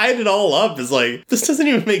 like, tied it all up is like, this doesn't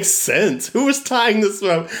even make sense. Who was tying this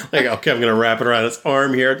up? Like, okay, I'm going to wrap it around his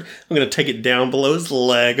arm here. I'm going to take it down below his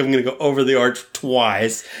leg. I'm going to go over the arch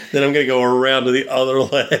twice. Then I'm going to go around to the other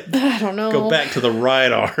leg. I don't know. Go back to the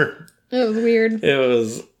right arm. It was weird. It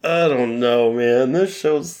was, I don't know, man. This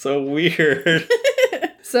show's so weird.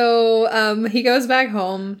 So, he goes back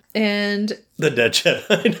home, and... The dead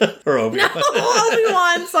Jedi. Or Obi-Wan. No,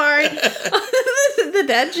 Obi-Wan, sorry. The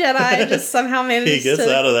dead Jedi just somehow manages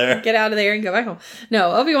to get out of there and go back home.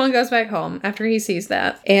 No, Obi-Wan goes back home after he sees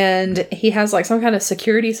that. And he has, like, some kind of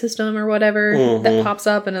security system or whatever that pops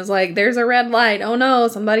up and is like, there's a red light. Oh, no,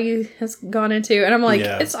 somebody has gone into... And I'm like,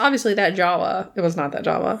 It's obviously that Jawa. It was not that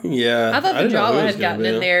Jawa. Yeah. I thought the Jawa had gotten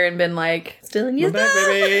in there and been like, stealing your stuff. Back,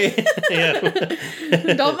 baby.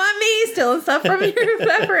 Yeah. Don't mind me stealing stuff from your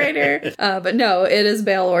evaporator. But no, it is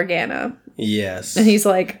Bail Organa. Yes. And he's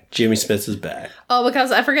like... Jimmy Smits is back. Oh, because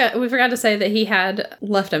we forgot to say that he had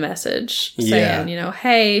left a message saying,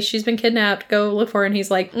 hey, she's been kidnapped, go look for her. And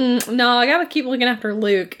he's like, no, I gotta keep looking after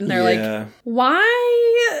Luke. And they're like,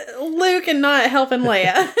 why Luke and not helping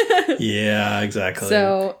Leia? Yeah, exactly.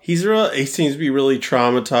 So he seems to be really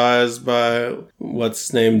traumatized by what's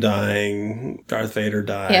his name dying, Darth Vader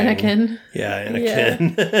dying. Anakin. Yeah,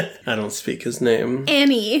 Anakin. Yeah. I don't speak his name.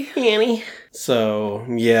 Annie. So,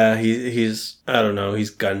 yeah, he's, I don't know, he's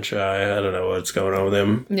gun shy. I don't know what's going on with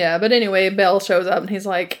him. Yeah, but anyway, Bell shows up and he's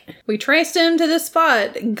like, we traced him to this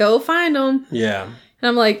spot. Go find him. Yeah. And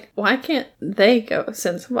I'm like, why can't they go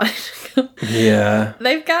send somebody to go? Yeah.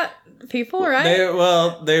 They've got people, right?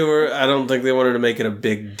 They were. I don't think they wanted to make it a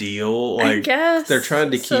big deal. Like, I guess they're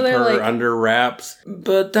trying to keep her under wraps.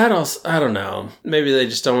 But that also, I don't know. Maybe they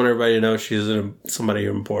just don't want everybody to know she's somebody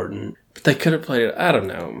important. But they could have played it. I don't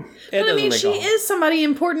know. But I mean, she is somebody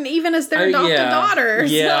important, even as their adopted daughter.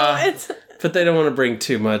 Yeah. So but they don't want to bring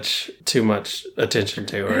too much attention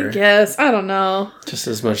to her. I guess. I don't know. Just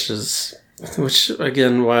as much as. Which,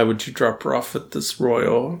 again, why would you drop her off at the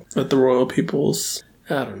royal people's?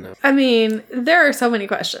 I don't know. I mean, there are so many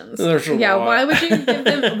questions. There's a lot. Why would you give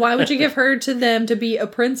them? Why would you give her to them to be a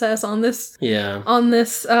princess on this? Yeah. On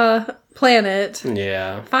this planet.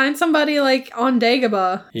 Yeah. Find somebody like on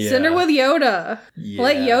Dagobah. Yeah. Send her with Yoda. Yeah.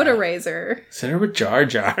 Let Yoda raise her. Send her with Jar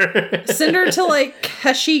Jar. Send her to like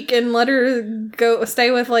Kashyyyk and let her go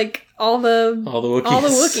stay with like all the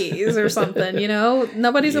Wookiees or something. You know,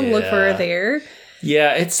 nobody's gonna look for her there.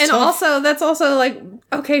 Yeah, it's and tough. Also that's also like,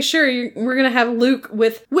 okay, sure, we're gonna have Luke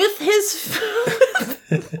with his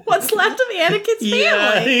what's left of Anakin's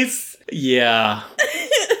family. Yeah.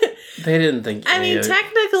 They didn't think. I mean,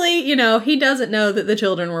 technically, you know, he doesn't know that the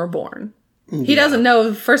children were born. He doesn't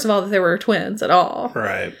know, first of all, that they were twins at all.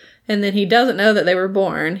 Right. And then he doesn't know that they were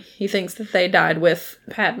born. He thinks that they died with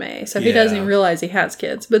Padme. So he doesn't even realize he has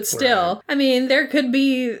kids. But still, I mean, there could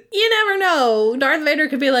be, you never know. Darth Vader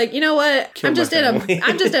could be like, you know what? I'm just in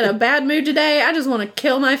a bad mood today. I just want to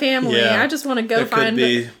kill my family. Yeah. I just want to go find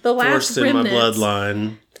the last remnants. In my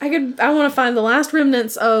bloodline. I want to find the last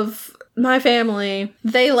remnants of my family.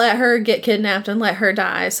 They let her get kidnapped and let her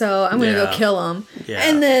die, so I'm gonna go kill them. Yeah.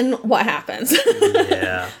 And then what happens?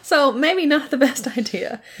 Yeah. So maybe not the best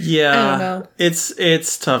idea. Yeah. I don't know.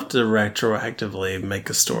 It's tough to retroactively make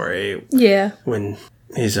a story. Yeah. When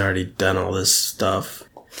he's already done all this stuff.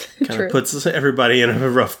 Kind of puts everybody in a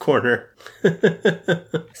rough corner.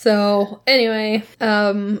 So, anyway,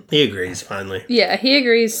 he agrees, finally. Yeah, he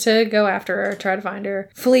agrees to go after her, try to find her.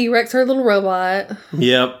 Flea wrecks her little robot.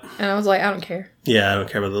 Yep. And I was like, I don't care. Yeah, I don't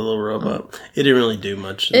care about the little robot. It didn't really do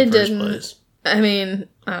much in the first place. I mean,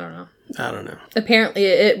 I don't know. Apparently,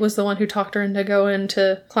 it was the one who talked her into going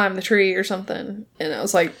to climb the tree or something. And I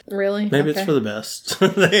was like, really? Maybe it's for the best.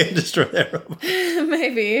 They destroy that robot.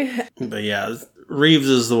 Maybe. But yeah, Reeves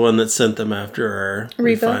is the one that sent them after her.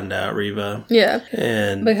 Reva. We find out, Reva. Yeah.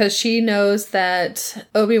 And because she knows that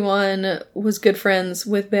Obi-Wan was good friends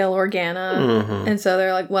with Bail Organa. Mm-hmm. And so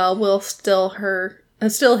they're like, well, we'll still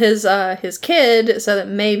his kid, so that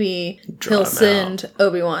maybe he'll send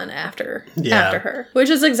Obi-Wan after her. Which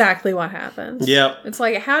is exactly what happens. Yep. It's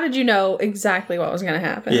like, how did you know exactly what was going to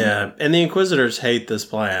happen? Yeah, and the Inquisitors hate this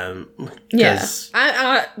plan. Yeah.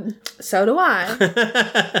 So do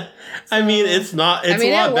I. I mean, it's a lot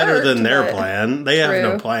better than their plan. They have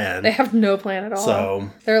no plan. They have no plan at all. So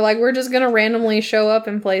they're like, we're just going to randomly show up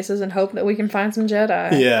in places and hope that we can find some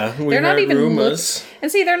Jedi. Yeah. They're not even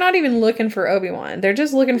they're not even looking for Obi-Wan. They're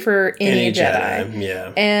just looking for any Jedi.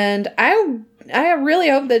 Yeah. And I really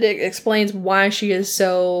hope that it explains why she is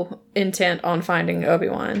so intent on finding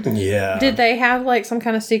Obi-Wan. Yeah. Did they have like some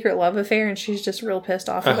kind of secret love affair and she's just real pissed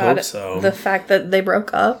off about it? So. The fact that they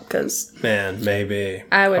broke up? Because maybe.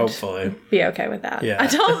 I would hopefully be okay with that. Yeah. I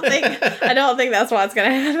don't think that's what's going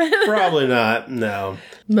to happen. Probably not. No.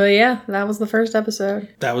 But yeah, that was the first episode.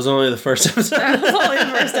 That was only the first episode.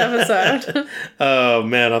 Oh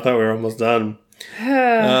man, I thought we were almost done. All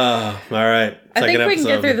right. I think we can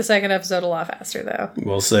get through the second episode a lot faster, though.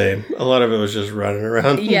 We'll see. A lot of it was just running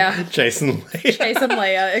around. Yeah. Chasing Leia. Chasing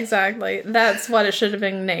Leia, exactly. That's what it should have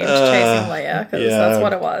been named, Chasing Leia, because that's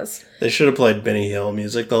what it was. They should have played Benny Hill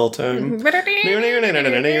music the whole time.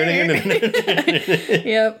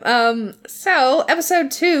 Yep. So, episode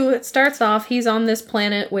 2, it starts off, he's on this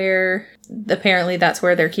planet where apparently that's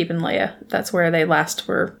where they're keeping Leia. That's where they last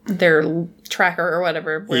were, their tracker or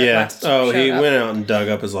whatever. He went out and dug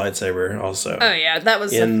up his lightsaber also. Oh, yeah. That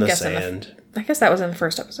was in the sand. I guess that was in the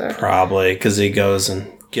first episode. Probably, because he goes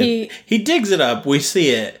and he digs it up. We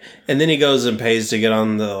see it, and then he goes and pays to get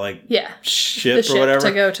on the ship or whatever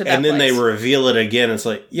to go to that and then place. They reveal it again. It's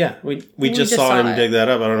like, we just saw him dig that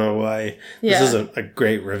up. I don't know why this isn't a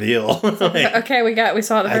great reveal. Okay, we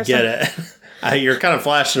saw it the first time. I get it. You're kind of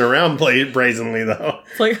flashing around brazenly, though.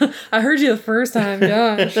 It's like, I heard you the first time,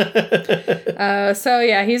 gosh. So,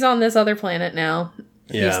 yeah, he's on this other planet now.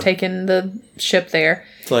 Yeah. He's taken the ship there.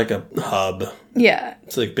 It's like a hub. Yeah.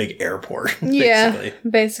 It's like big airport,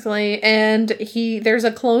 basically. And there's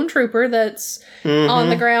a clone trooper that's on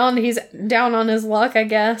the ground. He's down on his luck, I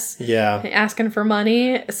guess. Yeah. Asking for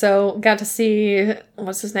money. So got to see,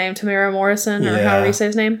 what's his name? Tamara Morrison, or however you say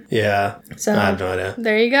his name. Yeah. So I have no idea.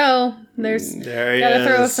 There you go. There he gotta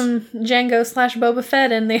throw some Jango / Boba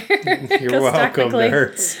Fett in there. You're welcome,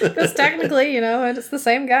 nerds. Because technically, it's the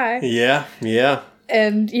same guy. Yeah, yeah.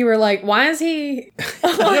 And you were like, why is he...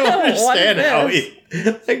 I don't understand how he...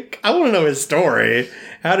 I want to know his story.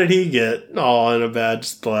 How did he get all in a bad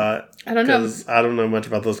spot? I don't know. Because I don't know much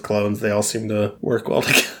about those clones. They all seem to work well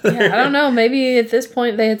together. Yeah, I don't know. Maybe at this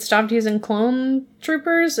point they had stopped using clone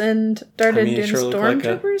troopers and started doing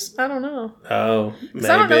stormtroopers. I don't know. Oh, maybe.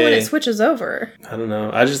 I don't know when it switches over. I don't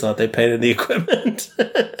know. I just thought they painted the equipment.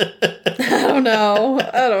 I don't know.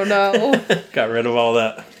 Got rid of all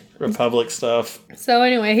that Republic stuff. So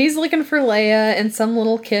anyway, he's looking for Leia, and some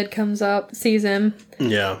little kid comes up, sees him,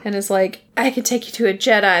 and is like, I could take you to a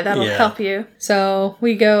Jedi, that'll help you. So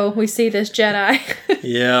we see this Jedi.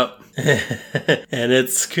 Yep. And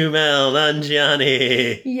it's Kumail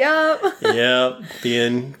Nanjiani. Yep.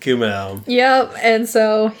 Being Kumail. Yep. And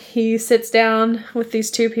so he sits down with these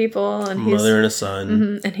two people, and he's mother and a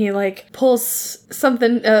son. And he pulls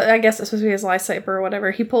something. I guess it's supposed to be his lightsaber or whatever.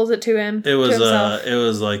 He pulls it to him. It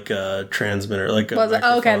was like a transmitter, like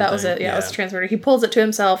a okay, that was it. Yeah, it was a transmitter. He pulls it to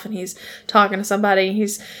himself, and he's talking to somebody.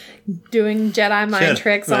 He's doing Jedi mind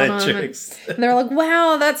tricks on them. And they're like,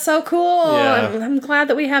 wow, that's so cool. Yeah. I'm glad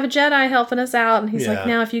that we have a Jedi helping us out. And he's like,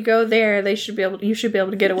 now if you go there, you should be able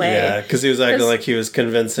to get away. Yeah, because he was acting like he was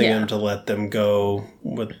convincing him to let them go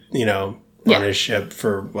with, on his ship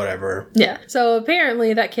for whatever. Yeah. So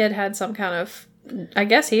apparently that kid had some kind of, I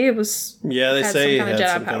guess he was. Yeah, they say he had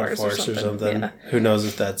some kind of force or something. Yeah. Who knows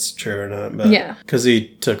if that's true or not? But because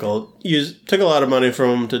he took a lot of money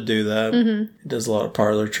from him to do that. Mm-hmm. He does a lot of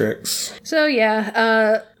parlor tricks. So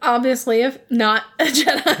obviously, if not a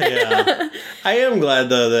Jedi. Yeah, I am glad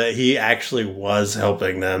though that he actually was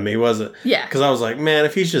helping them. He wasn't. Yeah, because I was like, man,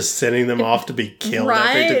 if he's just sending them off to be killed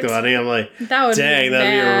after he took the money, I'm like, that'd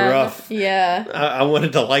be rough. Yeah, I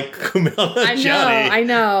wanted to like Kumail Nanjiani. I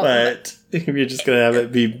know, but. If you're just going to have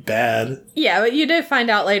it be bad. Yeah, but you did find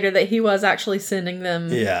out later that he was actually sending them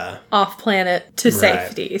off planet to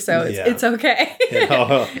safety. So it's okay.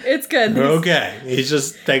 It's good. Okay. He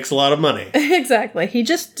just takes a lot of money. Exactly. He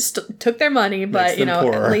just took their money, but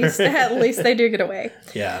at least they do get away.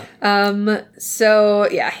 Yeah. So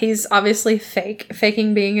he's obviously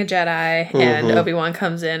faking being a Jedi, and Obi-Wan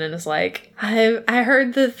comes in and is like, I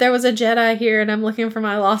heard that there was a Jedi here and I'm looking for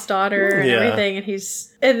my lost daughter and everything,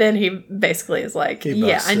 and then he basically is like,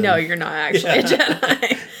 I know you're not actually a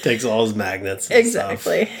Jedi. Takes all his magnets and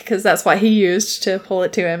exactly, because that's what he used to pull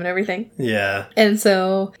it to him and everything. Yeah. And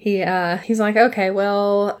so he's like, okay,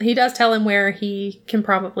 well, he does tell him where he can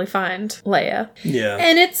probably find Leia. Yeah.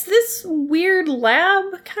 And it's this weird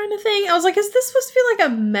lab kind of thing. I was like, is this supposed to be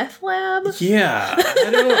like a meth lab? Yeah. I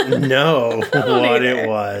don't know what it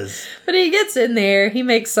was. But he gets in there, he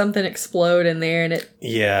makes something explode in there, and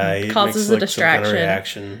it causes a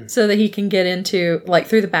distraction so that he can get into,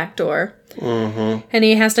 through the back door. Mm-hmm. And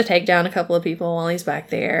he has to take down a couple of people while he's back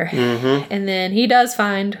there. Mm-hmm. And then he does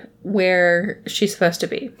find where she's supposed to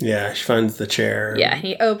be. Yeah, she finds the chair. Yeah,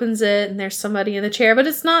 he opens it and there's somebody in the chair, but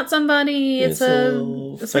it's not somebody. It's like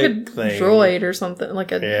a thing. Droid or something,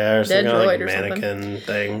 like a dead droid or mannequin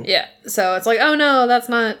thing. Yeah, so it's like, oh no, that's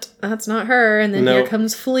not her. And then here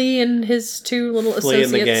comes Flea and his two little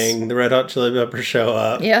associates. Flea and the gang, the Red Hot Chili Peppers show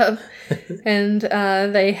up. Yeah. And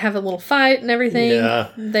they have a little fight and everything. Yeah.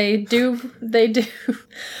 They do.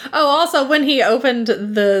 Oh, also, when he opened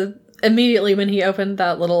immediately when he opened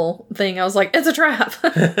that little thing, I was like, it's a trap.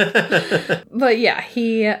 But yeah,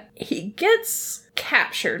 he gets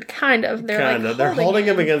captured, kind of. They're holding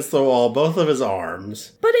him against the wall, both of his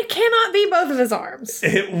arms. But it cannot be both of his arms.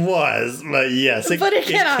 It was, but yes, it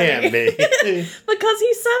can't be. Because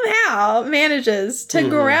he somehow manages to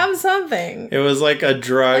grab something. It was like a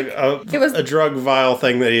drug, a drug vial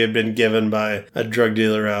thing that he had been given by a drug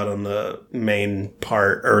dealer out on the main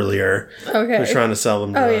part earlier. Okay. He was trying to sell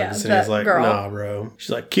them drugs. Oh, yeah, and he's like, nah, bro.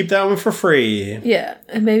 She's like, keep that one for free. Yeah,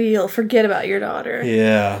 and maybe you'll forget about your daughter.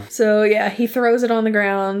 Yeah. So yeah, he throws throws it on the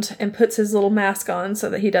ground and puts his little mask on so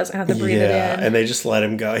that he doesn't have to breathe it in. And they just let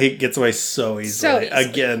him go. He gets away so easily.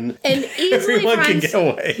 Again, and everyone can get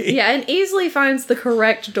away. Yeah, and easily finds the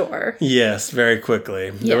correct door. Yes, very quickly.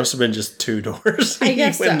 Yeah. There must have been just 2 doors. I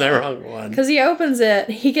guess he went in the wrong one. Because he opens it,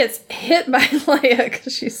 he gets hit by Leia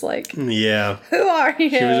because she's like, yeah. Who are you?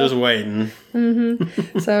 She was just waiting.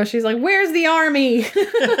 Mm-hmm. So she's like, where's the army?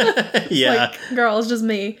 Yeah. Like, girl, it's just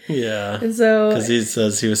me. Yeah. And so... Because he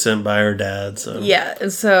says he was sent by her dad, so... Yeah,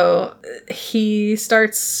 and so he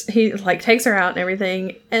like, takes her out and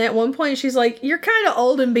everything, and at one point she's like, you're kind of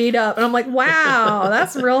old and beat up, and I'm like, wow,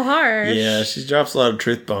 that's real harsh. Yeah, she drops a lot of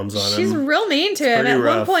truth bombs on him. She's real mean to him. At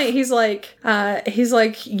one point, he's like,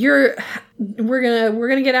 we're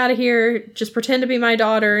gonna get out of here. Just pretend to be my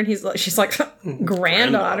daughter. And she's like,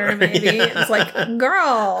 granddaughter, maybe. It's like,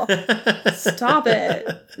 girl, stop it.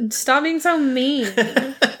 Stop being so mean.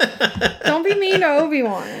 Don't be mean to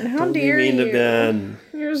Obi-Wan. How dare you? Don't be mean to Ben.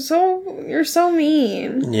 You're so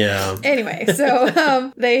mean. Yeah. Anyway,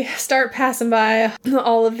 so they start passing by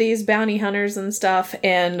all of these bounty hunters and stuff,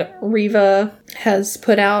 and Reva has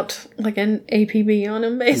put out like an APB on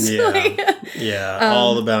him, basically. Yeah,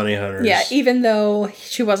 all the bounty hunters. Yeah, even though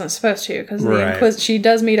she wasn't supposed to, because she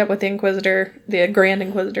does meet up with the Inquisitor, the Grand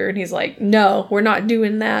Inquisitor, and he's like, "No, we're not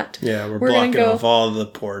doing that. Yeah, we're blocking off all the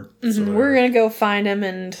ports. Mm-hmm, we're gonna go find him,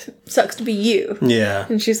 and sucks to be you." Yeah,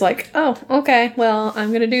 and she's like, "Oh, okay. Well,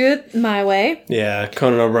 I'm gonna do it my way." Yeah,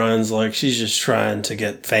 Conan O'Brien's like, she's just trying to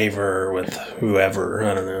get favor with whoever.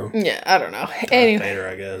 I don't know. Yeah, I don't know. Anyway, Vader,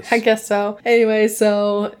 I guess. I guess so. Anyway,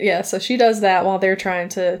 so she does that while they're trying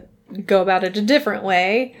to go about it a different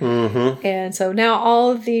way. Mm-hmm. And so now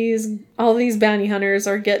all of these bounty hunters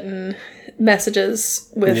are getting messages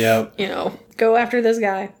with, go after this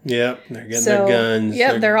guy. Yep, they're getting their guns.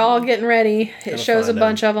 Yep, they're all getting ready. It shows a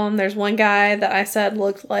bunch of them. There's one guy that I said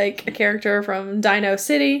looked like a character from Dino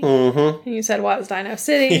City. Mm-hmm. And you said, what was Dino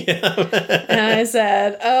City? Yeah. And I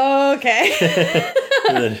said, okay.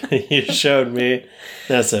 And then you showed me,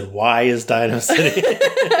 and I said, why is Dino City?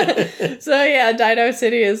 So yeah, Dino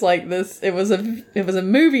City is like this. It was a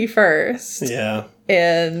movie first. Yeah.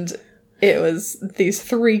 And it was these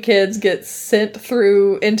 3 kids get sent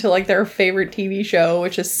through into like their favorite TV show,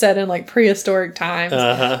 which is set in like prehistoric times.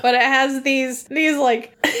 Uh-huh. But it has these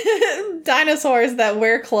like dinosaurs that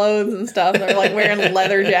wear clothes and stuff. They're like wearing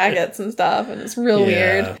leather jackets and stuff, and it's real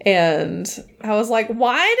weird. And I was like,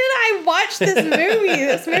 why did I watch this movie?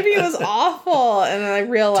 This movie was awful. And then I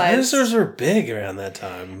realized dinosaurs were big around that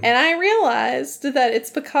time. And I realized that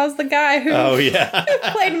it's because the guy who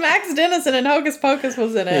played Max Dennison in Hocus Pocus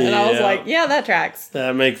was in it. And I was like, yeah, that tracks.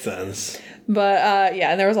 That makes sense. But,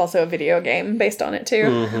 and there was also a video game based on it,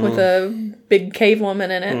 too, with a big cave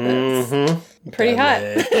woman in it. That's pretty hot.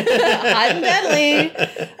 Hot and deadly.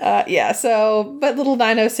 But little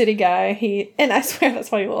Dino City guy, and I swear that's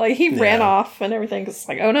funny, like, he ran off and everything, because it's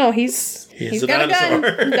like, oh no, he's got dinosaur.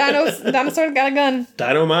 A gun. Dinosaur's got a gun.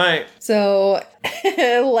 Dynamite. So,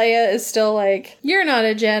 Leia is still like, you're not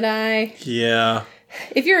a Jedi. Yeah.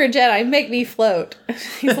 If you're a Jedi, make me float.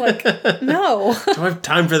 He's like, no. Don't have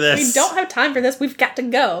time for this. We don't have time for this. We've got to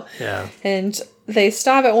go. Yeah. And they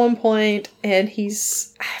stop at one point, and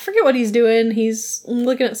I forget what he's doing. He's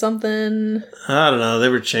looking at something. I don't know. They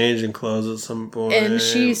were changing clothes at some point. And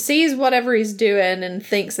she sees whatever he's doing and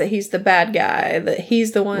thinks that he's the bad guy, that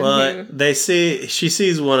he's the one who... She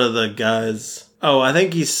sees one of the guys... Oh, I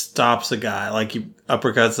think he stops a guy. Like, he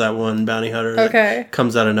uppercuts that one bounty hunter that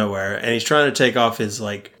comes out of nowhere. And he's trying to take off his,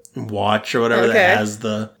 like, watch or whatever that has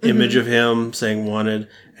the image of him saying wanted.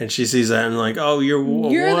 And she sees that and like, oh, you're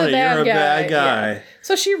wanted. You're a bad guy. Yeah.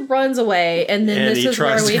 So she runs away. And then this is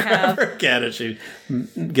where we have... Again, and she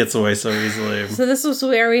gets away so easily. So this is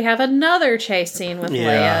where we have another chase scene with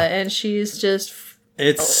Leia. And she's just...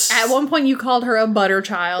 At one point, you called her a butter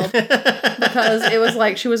child because it was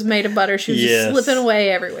like she was made of butter. She was just slipping away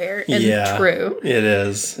everywhere. And true. It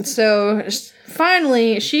is. So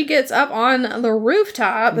finally, she gets up on the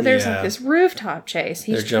rooftop. But there's like this rooftop chase.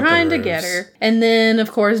 He's trying to get her. And then,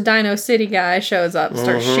 of course, Dino City guy shows up and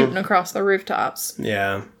starts shooting across the rooftops.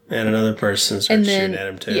 Yeah. And another person starts shooting at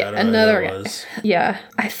him too. Yeah, another guy. Yeah.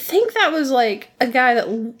 I think that was like a guy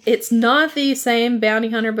that... It's not the same bounty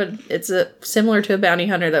hunter, but it's similar to a bounty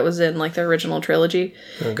hunter that was in like the original trilogy.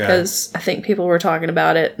 Okay. Because I think people were talking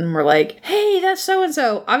about it and were like, hey, that's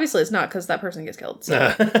so-and-so. Obviously it's not because that person gets killed.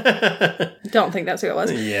 So don't think that's who it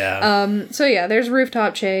was. Yeah. So yeah, there's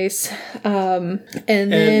rooftop chase. And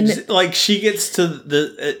then... Like she gets to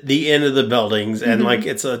the end of the buildings and like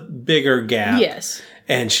it's a bigger gap. Yes.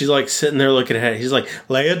 And she's like sitting there looking at it. He's like,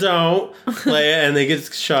 Leia, don't. Leia. And they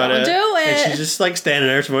get shot don't at. Do it. And she's just like standing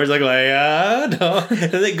there. She's like, Leia, don't.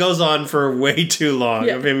 And it goes on for way too long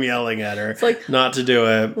of him yelling at her. It's like, not to do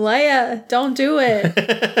it. Leia, don't do it.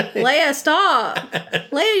 Leia, stop.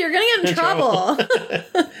 Leia, you're going to get in trouble.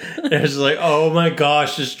 And it's like, oh my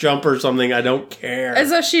gosh, just jump or something. I don't care. And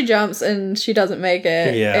so she jumps and she doesn't make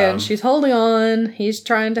it. Yeah. And she's holding on. He's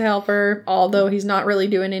trying to help her, although he's not really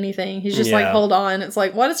doing anything. He's just like, hold on. It's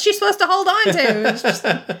like, what is she supposed to hold on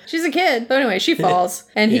to? She's a kid. But anyway, she falls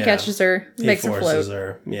and he catches her, makes her float.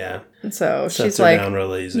 Her. Yeah. And so she's like, down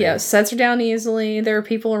really easy. Yeah, sets her down easily. There are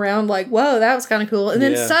people around like, whoa, that was kind of cool. And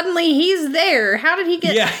then suddenly he's there. How did he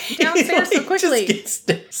get downstairs so quickly? Just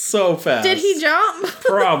gets so fast. Did he jump?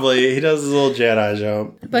 Probably. He does his little Jedi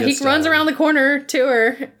jump. But he runs around the corner to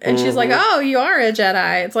her and she's like, oh, you are a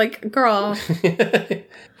Jedi. It's like, girl.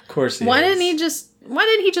 Of course he Why didn't he just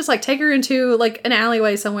like take her into like an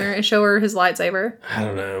alleyway somewhere and show her his lightsaber? I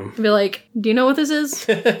don't know. Be like, do you know what this is?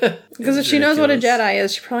 Because if she knows what a Jedi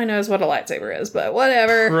is, she probably knows what a lightsaber is, but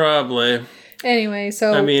whatever. Probably. Anyway,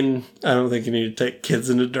 so... I mean, I don't think you need to take kids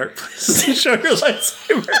into dark places and show your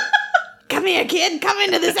lightsaber. Come here, kid. Come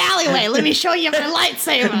into this alleyway. Let me show you my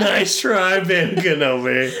lightsaber. Nice try, Ben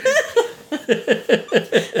Kenobi.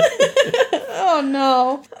 Oh,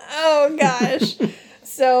 no. Oh, gosh.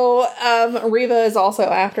 So, Reva is also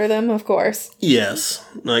after them, of course. Yes,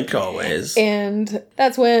 like always. And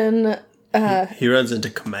that's when... he runs into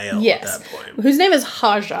Kumail at that point. Whose name is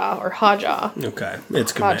Haja, or Haja. Okay,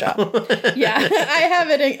 it's Kumail. Yeah, I have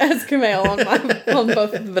it as Kumail on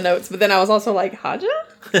both of the notes, but then I was also like,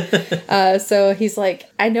 Haja? So he's like,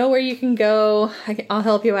 I know where you can go. I'll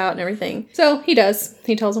help you out and everything. So he does.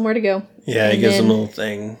 He tells him where to go. Yeah, he gives him a little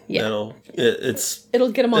thing. Yeah.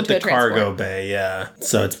 It'll get him onto the cargo bay, yeah.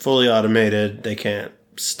 So it's fully automated. They can't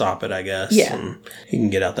stop it, I guess. Yeah. And he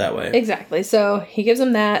can get out that way. Exactly. So he gives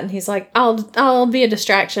him that and he's like, I'll be a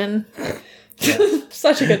distraction.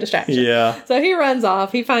 Such a good distraction. Yeah. So he runs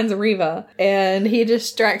off. He finds Reva and he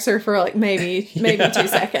distracts her for like maybe 2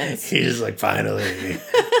 seconds. He's just like, finally,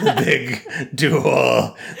 the big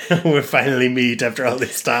duel. We finally meet after all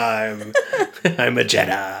this time. I'm a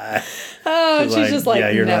Jedi. Oh, she's just like,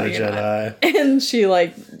 yeah, you're no, not a Jedi. Not. And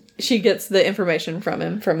she gets the information from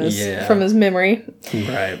him, from his memory.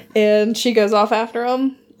 Right. And she goes off after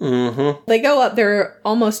him. Mm-hmm. They go up there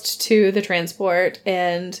almost to the transport,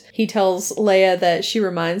 and he tells Leia that she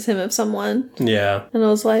reminds him of someone. Yeah. And I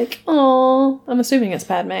was like, oh, I'm assuming it's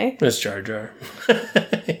Padme. It's Jar Jar.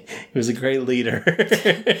 He was a great leader.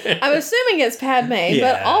 I'm assuming it's Padme,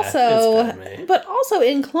 but also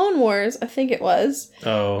in Clone Wars, I think it was.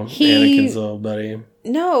 Oh, Anakin's little buddy.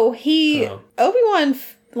 No, Obi-Wan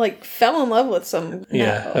fell in love with some.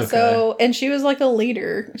 Yeah. Okay. So, and she was like a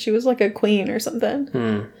leader. She was like a queen or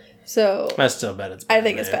something. So I still bet it's Padme. I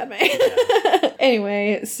think it's Padme. Yeah.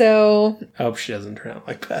 Anyway, so I hope she doesn't turn out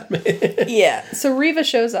like Padme. Yeah. So Reva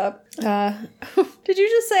shows up. Did you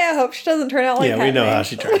just say I hope she doesn't turn out like Padme? Yeah, we know how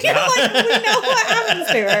she turns out. We know what happens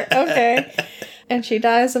to her. Okay. And she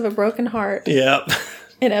dies of a broken heart. Yep.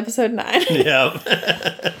 In episode 9. Yep.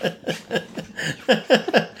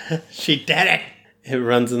 She did it. It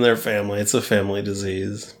runs in their family. It's a family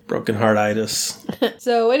disease. Broken heartitis.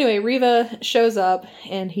 So anyway, Reva shows up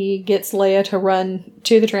and he gets Leia to run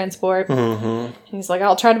to the transport. Mm-hmm. He's like,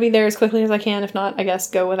 I'll try to be there as quickly as I can. If not, I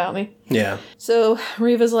guess go without me. Yeah. So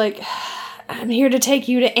Reva's like, I'm here to take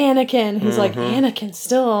you to Anakin. He's like, Anakin's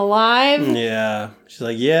still alive? Yeah. She's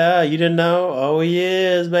like, yeah, you didn't know? Oh, he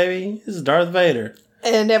is, baby. This is Darth Vader.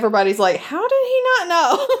 And everybody's like, how did he not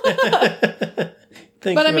know?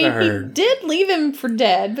 But I mean, he did leave him for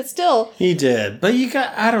dead, but still. He did. But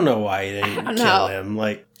I don't know why he didn't kill him.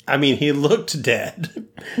 I mean, he looked dead.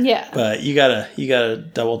 Yeah. But you gotta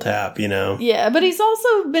double tap, you know? Yeah, but he's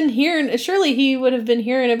also been hearing, surely he would have been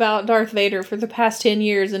hearing about Darth Vader for the past 10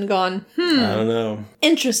 years and gone, I don't know.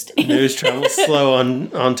 Interesting. News travels slow on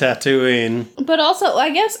Tatooine. But also, I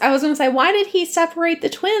guess I was going to say, why did he separate the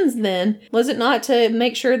twins then? Was it not to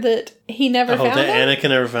make sure that he never found them? Anakin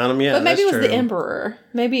never found them? Yeah, but maybe it was the Emperor.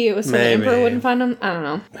 Maybe it was so the Emperor wouldn't find them. I don't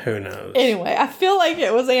know. Who knows? Anyway, I feel like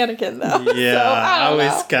it was Anakin, though.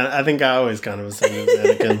 Yeah, so, I think I always kind of assumed it was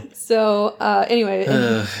Anakin. So, anyway,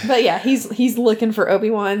 but yeah, he's looking for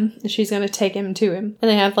Obi-Wan. She's going to take him to him. And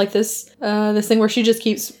they have this thing where she just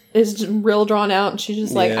is real drawn out, and she's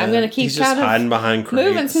just like, I'm going to keep kind of hiding behind crates.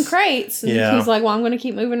 Moving some crates. And he's like, well, I'm going to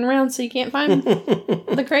keep moving around so you can't find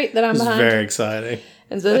the crate that I'm behind. It's very exciting.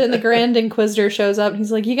 And so then the Grand Inquisitor shows up, and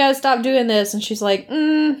he's like, you got to stop doing this. And she's like,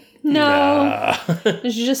 no. Nah.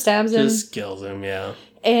 And she just stabs him. Just kills him, yeah.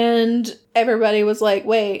 And everybody was like,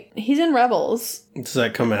 wait, he's in Rebels. Does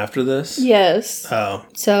that come after this? Yes. Oh.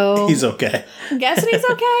 So... he's okay. I'm guessing he's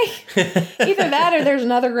okay. Either that or there's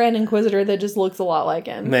another Grand Inquisitor that just looks a lot like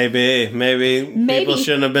him. Maybe. People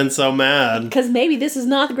shouldn't have been so mad. Because maybe this is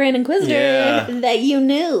not the Grand Inquisitor that you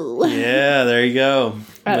knew. Yeah, there you go.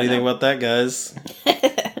 What do you think about that, guys?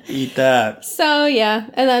 Eat that. So, yeah.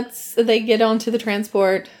 And they get onto the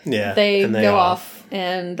transport. Yeah. They go off.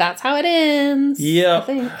 And that's how it ends. Yep.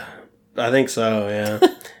 I think so, yeah.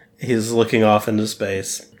 He's looking off into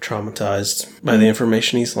space, traumatized by the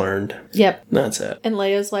information he's learned. Yep. That's it. And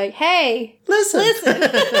Leia's like, hey, listen.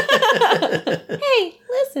 Hey,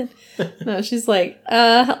 listen. No, she's like,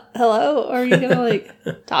 hello? Are you gonna like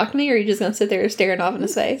talk to me, or are you just gonna sit there staring off into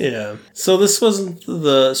space? Yeah. So this wasn't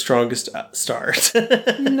the strongest start.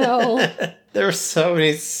 No. There were so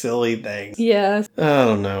many silly things. Yeah. I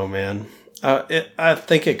don't know, man. I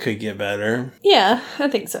think it could get better. Yeah, I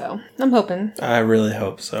think so. I'm hoping. I really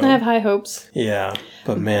hope so. I have high hopes. Yeah.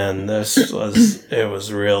 But man, it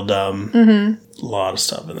was real dumb. Mm-hmm. A lot of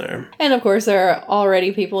stuff in there. And of course, there are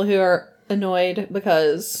already people who are annoyed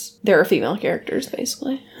because there are female characters,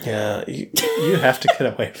 basically. Yeah, you have to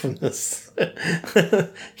get away from this.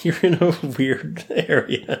 You're in a weird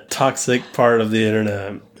area. Toxic part of the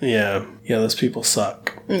internet. Yeah, those people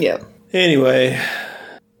suck. Yep. Anyway...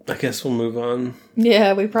 I guess we'll move on.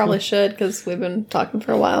 Yeah, we probably should because we've been talking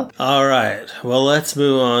for a while. All right. Well, let's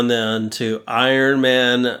move on then to Iron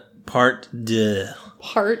Man Part 2.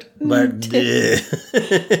 Part 2. I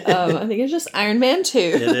think it's just Iron Man 2.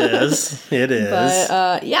 It is.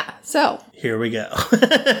 But, yeah, so. Here we go.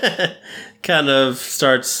 Kind of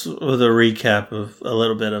starts with a recap of a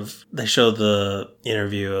little bit of... They show the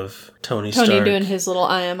interview of Tony Stark. Tony doing his little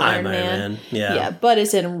I am Iron Man. Yeah. Yeah, but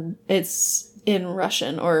it's in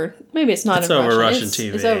Russian, or maybe it's not. It's over Russian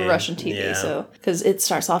TV. It's over Russian TV, yeah. So because it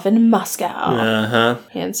starts off in Moscow,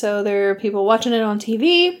 and so there are people watching it on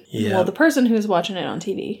TV. Yeah. Well, the person who's watching it on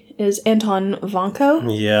TV is Anton Vanko.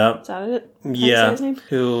 Yeah. Is that it? Yeah. His name?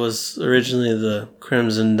 Who was originally the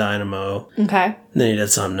Crimson Dynamo. Okay. Then he did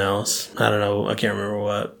something else. I don't know. I can't remember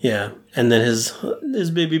what. Yeah. And then his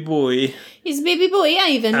baby boy. His baby boy,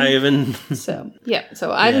 Ivan. So, yeah.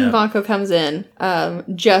 So, Ivan Vanko comes in,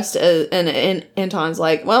 just as, and Anton's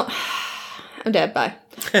like, well, I'm dead, bye.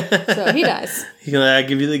 So, he dies. He's gonna, I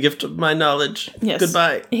give you the gift of my knowledge. Yes.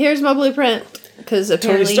 Goodbye. Here's my blueprint. Because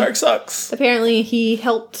apparently... Tony Stark sucks. Apparently, he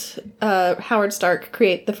helped Howard Stark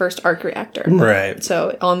create the first arc reactor. Right.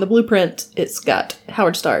 So, on the blueprint, it's got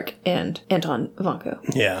Howard Stark and Anton Vanko.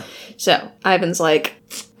 Yeah. So, Ivan's like,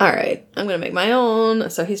 all right, I'm going to make my own.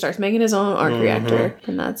 So, he starts making his own arc reactor.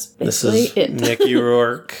 And that's basically it. Mickey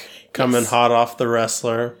Rourke coming hot off The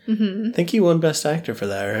Wrestler. Mm-hmm. I think he won Best Actor for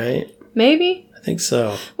that, right? Maybe. I think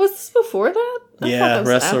so. Was this before that?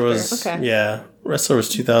 Wrestler was... Okay. Yeah. Wrestler was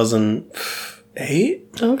 2008?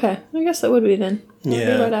 Okay. I guess that would be then.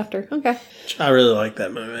 Yeah. Right after. Okay. I really like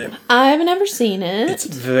that movie. I've never seen it. It's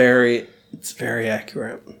very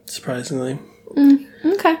accurate, surprisingly.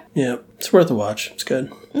 Okay. Yeah. It's worth a watch. It's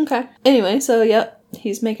good. Okay. Anyway, so, yep.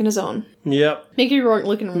 He's making his own. Yep. Mickey Rourke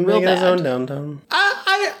looking real bad. Making his own downtown.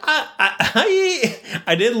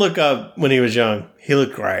 I did look up when he was young. He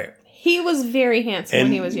looked great. He was very handsome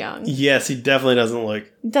when he was young. Yes, he definitely doesn't look...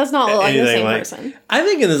 Does not look like the same person. I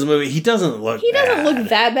think in this movie, he doesn't look He doesn't look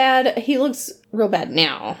that bad. He looks real bad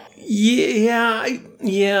now. Yeah. But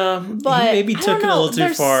he maybe took it a little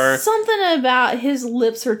too far. There's something about his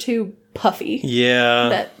lips are too puffy. Yeah.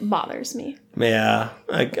 That bothers me. Yeah,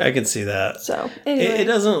 I can see that. So, anyway. It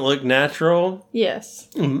doesn't look natural. Yes.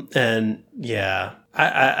 And, yeah,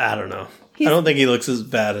 I don't know. I don't think he looks as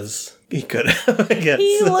bad as... He could have, I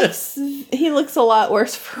guess. He looks a lot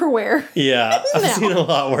worse for wear. Yeah, I've seen a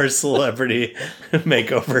lot worse celebrity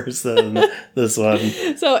makeovers than this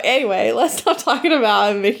one. So anyway, let's stop talking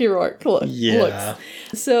about Mickey Rourke looks.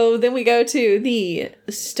 So then we go to the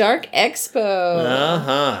Stark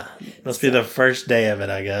Expo. Must be the first day of it,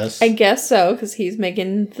 I guess. I guess so, because he's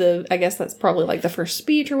making I guess that's probably like the first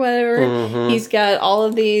speech or whatever. Mm-hmm. He's got all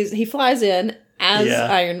of these, he flies in as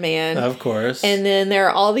Iron Man. Of course. And then there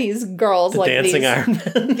are all these girls, like dancing Iron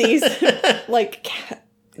Man. These, like,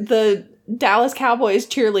 the Dallas Cowboys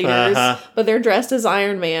cheerleaders, but they're dressed as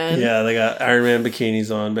Iron Man. Yeah, they got Iron Man bikinis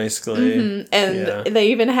on, basically. Mm-hmm. And they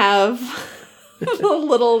even have the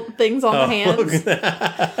little things on the hands.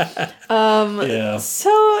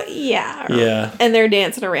 So, yeah. And they're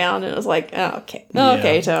dancing around, and it was like, oh, okay.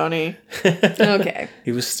 Okay, Tony. Okay.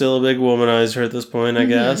 He was still a big womanizer at this point, I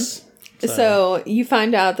guess. So you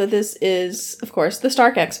find out that this is, of course, the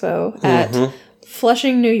Stark Expo at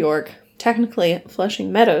Flushing, New York. Technically,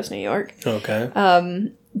 Flushing Meadows, New York. Okay.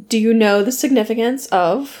 Do you know the significance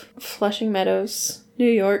of Flushing Meadows, New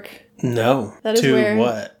York? No. That is where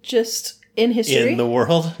what? Just in history. In the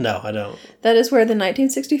world? No, I don't. That is where the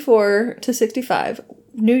 1964 to 65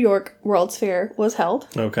 New York World's Fair was held.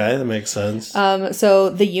 Okay, that makes sense. So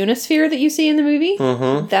the Unisphere that you see in the movie,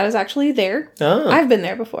 that is actually there. Oh. I've been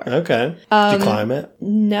there before. Okay. Did you climb it?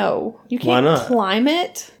 No. You can't climb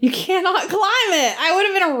it. You cannot climb it. I would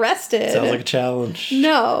have been arrested. Sounds like a challenge.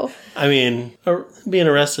 No. I mean, being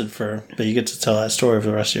arrested but you get to tell that story for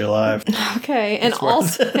the rest of your life. Okay. And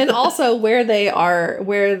also where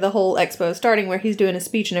the whole expo is starting, where he's doing a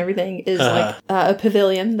speech and everything, is like a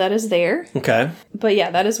pavilion that is there. Okay. But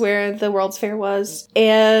yeah, that is where the World's Fair was.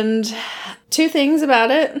 And 2 things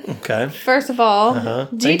about it. Okay. First of all,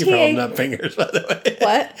 GTA... Thank you for holding up fingers, by the way.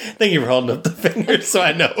 What? Thank you for holding up the fingers so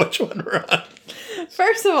I know which one we're on.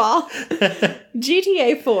 First of all,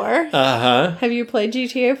 GTA 4. Have you played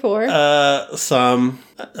GTA 4? Some.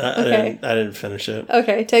 Okay. I didn't finish it.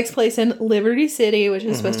 Okay. It takes place in Liberty City, which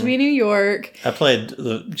is supposed to be New York. I played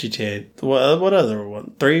the GTA. What other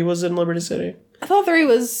one? 3 was in Liberty City? I thought 3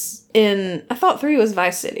 was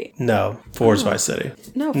Vice City. No, 4 is Vice City.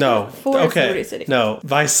 No, 4 is Liberty City. No,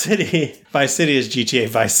 Vice City. Vice City is GTA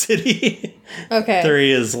Vice City. Okay.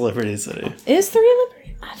 3 is Liberty City. Is 3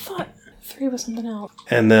 Liberty? I thought 3 was something else.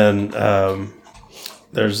 And then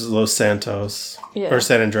there's Los Santos. Yeah. Or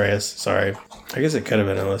San Andreas, sorry. I guess it could have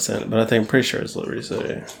been in Los Santos, but pretty sure it's Liberty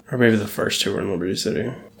City. Or maybe the first 2 were in Liberty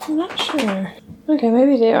City. I'm not sure. Okay,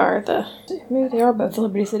 maybe they are both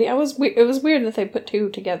Liberty City. It was weird that they put 2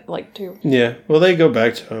 together, like 2. Yeah, well, they go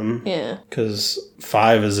back to them. Yeah. Because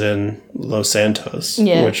 5 is in Los Santos.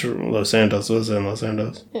 Yeah. Which Los Santos was in Los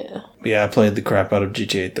Santos. Yeah. But yeah, I played the crap out of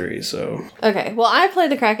GTA 3, so... Okay, well, I played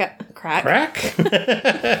the Crack?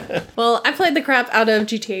 Well, I played the crap out of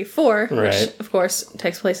GTA 4, which, of course,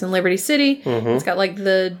 takes place in Liberty City. It's got, like,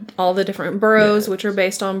 all the different boroughs, which are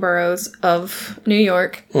based on boroughs of New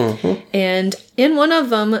York. And in one of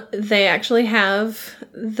them, they actually have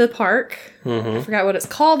the park. I forgot what it's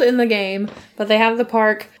called in the game, but they have the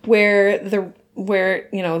park where the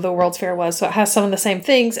World's Fair was. So it has some of the same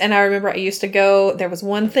things. And I remember I used to go, there was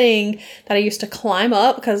one thing that I used to climb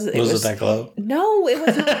up because it was... Was it that globe? No, it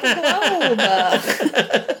was not the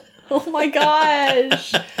globe. Oh my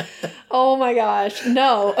gosh. Oh my gosh.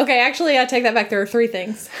 No. Okay, actually, I take that back. There are 3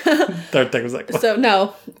 things. Third thing was that globe. So,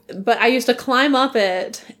 no. But I used to climb up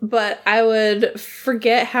it, but I would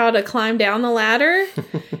forget how to climb down the ladder.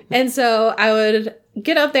 And so I would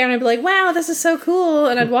get up there and I'd be like, wow, this is so cool.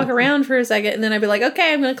 And I'd walk around for a second and then I'd be like,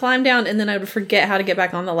 okay, I'm going to climb down. And then I would forget how to get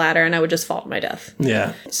back on the ladder and I would just fall to my death.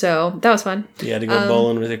 Yeah. So that was fun. You had to go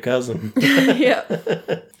bowling with your cousin. Yeah.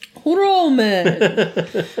 Roman.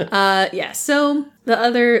 Yeah. So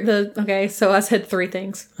so I said 3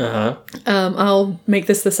 things. I'll make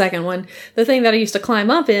this the second one. The thing that I used to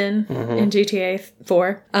climb up in GTA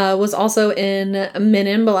 4 was also in Men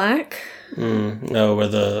in Black. Oh, where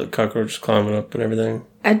the cockroach is climbing up and everything.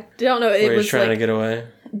 I don't know. Where he's trying to get away.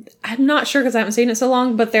 I'm not sure because I haven't seen it so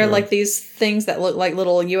long, but they're like these things that look like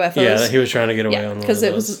little UFOs. Yeah, he was trying to get away on because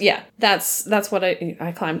it was that's what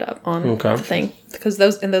I climbed up on the thing because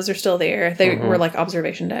those are still there. They were like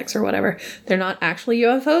observation decks or whatever. They're not actually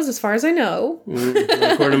UFOs as far as I know.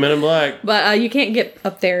 According to Men in Black, but you can't get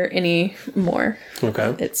up there anymore.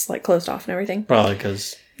 Okay, it's like closed off and everything. Probably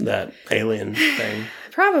because that alien thing.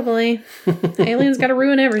 Probably, aliens got to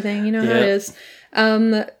ruin everything. You know how it is.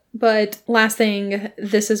 But last thing,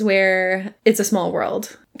 this is where It's a Small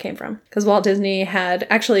World came from. Because Walt Disney had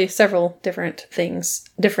actually several different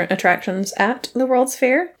attractions at the World's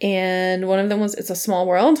Fair. And one of them was It's a Small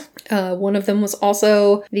World. One of them was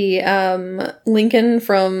also the Lincoln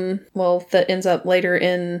that ends up later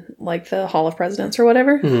in like the Hall of Presidents or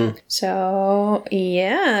whatever. So,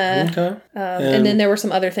 yeah. Okay. And then there were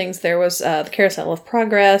some other things. There was the Carousel of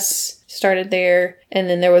Progress started there. And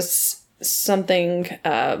then there was something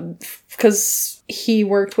because he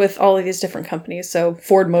worked with all of these different companies. So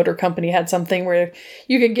Ford Motor Company had something where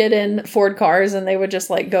you could get in Ford cars and they would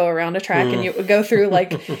just like go around a track and you would go through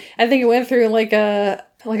like I think it went through like a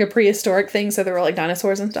prehistoric thing, so there were like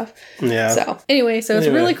dinosaurs and stuff. Yeah. So anyway, it's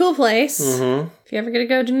a really cool place. If you ever get to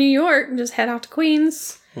go to New York, just head out to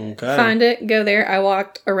Queens. Okay. Find it, go there. I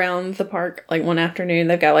walked around the park like one afternoon.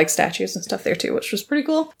 They've got like statues and stuff there too, which was pretty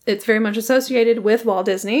cool. It's very much associated with Walt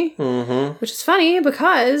Disney, which is funny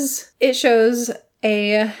because it shows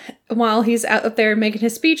while he's out up there making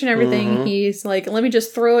his speech and everything, he's like, let me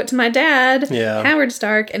just throw it to my dad, Howard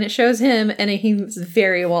Stark, and it shows him, and he's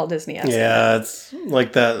very Walt Disney-esque. Yeah, it's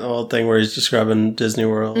like that old thing where he's describing Disney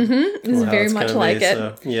World. It's very much like it.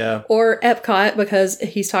 So, yeah. Or Epcot, because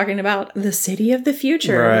he's talking about the city of the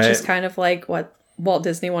future, which is kind of like what Walt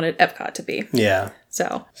Disney wanted Epcot to be. Yeah.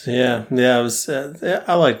 So yeah, it was.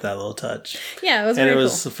 I liked that little touch. Yeah, it was. And it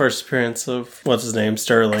was the first appearance of what's his name,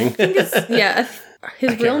 Sterling.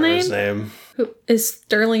 His real name. His name. Who is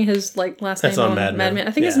Sterling? His last name on Mad Men.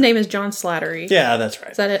 I think his name is John Slattery. Yeah, that's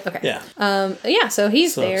right. Is that it? Okay. Yeah. So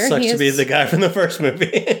he's there. Sucks to be the guy from the first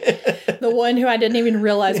movie. The one who I didn't even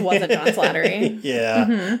realize wasn't John Slattery.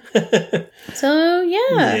 Yeah. So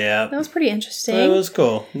yeah, that was pretty interesting. It was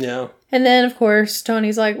cool. Yeah. And then, of course,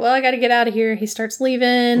 Tony's like, well, I got to get out of here. He starts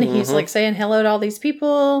leaving. He's like saying hello to all these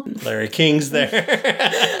people. Larry King's there.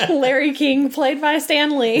 Larry King, played by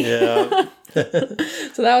Stan Lee. Yeah.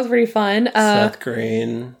 So that was pretty fun. Seth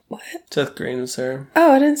Green. What? Seth Green was there.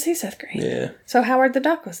 Oh, I didn't see Seth Green. Yeah. So Howard the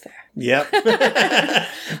Duck was there. Yep.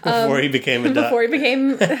 Before he became a duck. Before he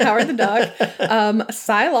became Howard the Duck.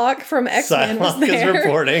 Psylocke from X-Men was there. Psylocke is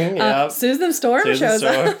reporting. Yep. Susan Storm shows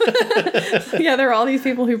up. Yeah, there are all these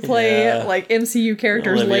people who play like MCU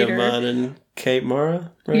characters Olivia later. Munn and Kate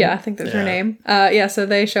Mara. Right? Yeah, I think that's her name. So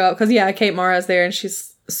they show up because Kate Mara's there and she's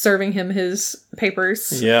serving him his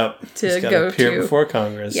papers. Yep. To go appear before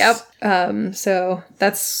Congress. Yep. So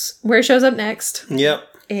that's where it shows up next. Yep.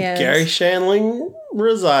 And Gary Shandling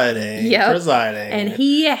presiding. And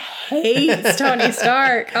he hates Tony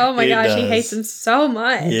Stark. Oh my gosh, he hates him so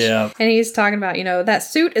much. Yeah. And he's talking about, that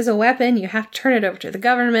suit is a weapon. You have to turn it over to the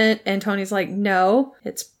government. And Tony's like, no,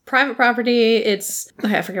 it's private property.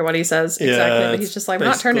 I forget what he says exactly, but he's just like, I'm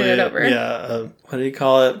not turning it over. Yeah. What do you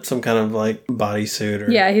call it? Some kind of like bodysuit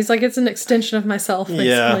or... Yeah, he's like, it's an extension of myself,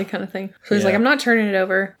 basically, kind of thing. So he's like, I'm not turning it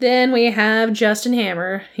over. Then we have Justin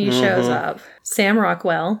Hammer. He shows up. Sam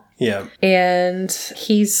Rockwell. Yeah. And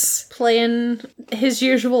he's playing his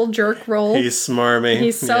usual jerk role. He's smarmy.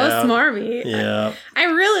 He's so smarmy. Yeah. I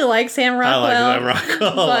really like Sam Rockwell. I like Sam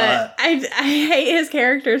Rockwell but I hate his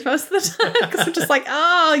characters most of the time because I'm just like,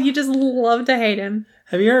 oh, you just love to hate him.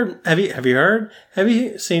 Have you heard? Have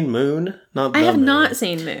you seen Moon? I have not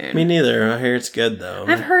seen Moon. Me neither. I hear it's good though.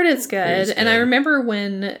 I've heard it's good. And I remember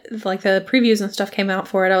when like the previews and stuff came out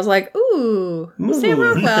for it, I was like, ooh, Moon. Sam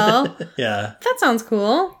Rockwell. Yeah. That sounds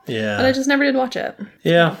cool. Yeah. But I just never did watch it.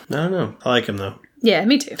 Yeah. I don't know. I like him though. Yeah,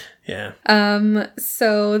 me too. Yeah.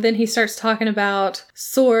 So then he starts talking about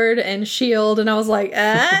sword and shield, and I was like,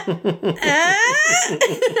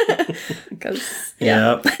 because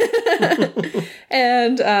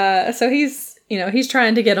and so he's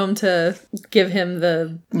trying to get him to give him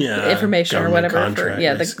the information or whatever contract,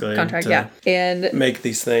 the contract, and make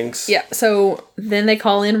these things. Yeah. So then they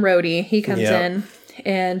call in Rhodey. He comes in,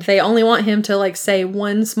 and they only want him to like say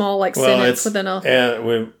one small sentence within a. And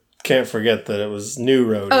we can't forget that it was new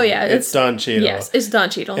Rhodey. Oh yeah, it's Don Cheadle. Yes, it's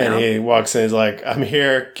Don Cheadle. And now. He walks in. He's like, "I'm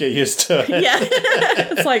here. Get used to it." Yeah,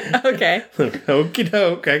 it's like okay, okie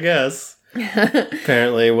doke, I guess.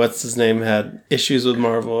 Apparently, what's his name had issues with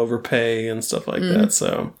Marvel over pay and stuff like that.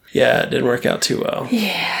 So yeah, it didn't work out too well.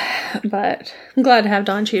 Yeah, but I'm glad to have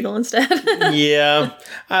Don Cheadle instead. Yeah,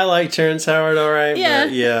 I like Terrence Howard. All right.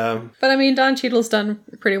 Yeah, but I mean, Don Cheadle's done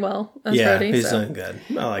pretty well as Rhodey. He's done good.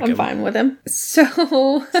 I'm him. Fine with him.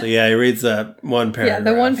 So yeah, he reads that one paragraph. Yeah,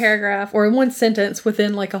 the one paragraph or one sentence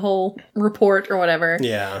within like a whole report or whatever.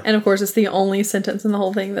 Yeah, and of course, it's the only sentence in the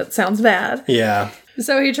whole thing that sounds bad. Yeah.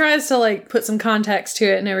 So he tries to like put some context to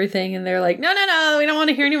it and everything, and they're like, no, we don't want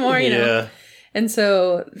to hear anymore, you know. And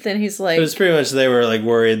so then he's like... It was pretty much they were like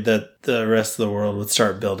worried that the rest of the world would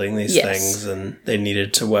start building these things, and they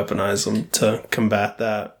needed to weaponize them to combat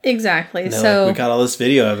that. Exactly. And so like, we got all this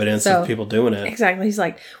video evidence of people doing it. Exactly. He's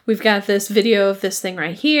like, we've got this video of this thing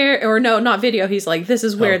right here. Or no, not video. He's like, this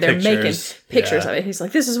is where they're making pictures of it. He's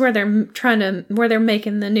like, this is where they're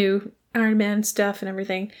making the new Iron Man stuff and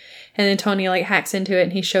everything. And then Tony like hacks into it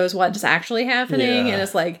and he shows what's actually happening, and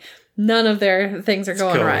it's like none of their things are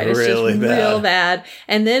going right. It's really just real bad.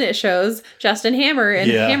 And then it shows Justin Hammer and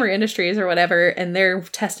Hammer Industries or whatever, and they're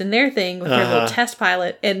testing their thing with their little test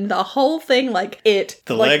pilot, and the whole thing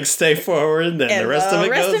the legs stay forward, and then the rest of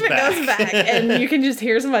it goes back. And you can just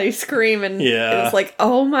hear somebody scream, and it's like,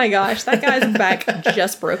 oh my gosh, that guy's back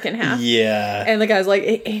just broke in half. Yeah. And the guy's like,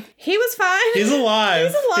 he was fine. He's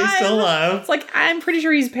alive. He's still alive. It's like, I'm pretty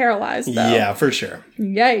sure he's paralyzed though. Yeah, for sure.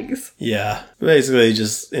 Yikes. Yeah. Basically, he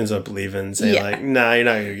just ends up leaving, saying like, nah, you're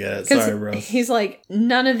not going to get it. Sorry, bro. He's like,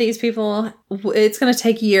 none of these people, it's going to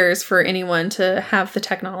take years for anyone to have the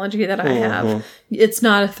technology that I have. It's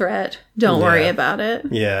not a threat. Don't worry about it.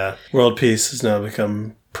 Yeah. World peace has now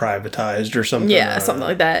become privatized or something. Yeah, something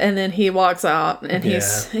like that. And then he walks out and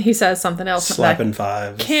he says something else. Slapping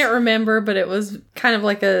fives. Can't remember, but it was kind of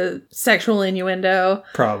like a sexual innuendo.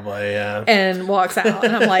 Probably, yeah. And walks out.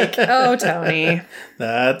 And I'm like, oh, Tony.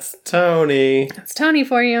 That's Tony. That's Tony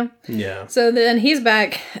for you. Yeah. So then he's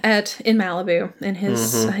back in Malibu in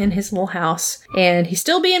his little house. And he's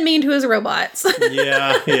still being mean to his robots.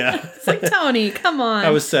 Yeah. It's like, Tony, come on. I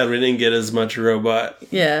was sad we didn't get as much robot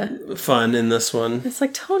fun in this one. It's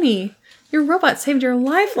like, Tony, your robot saved your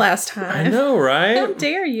life last time. I know, right? How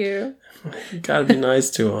dare you? You gotta be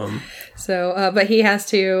nice to him. So, but he has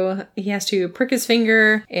to prick his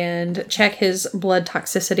finger and check his blood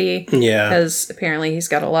toxicity. Yeah, because apparently he's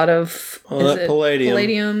got a lot of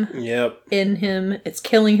palladium. Yep. In him, it's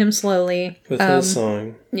killing him slowly with his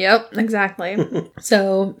song. Yep, exactly.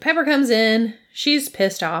 So Pepper comes in. She's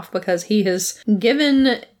pissed off because he has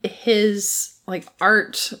given his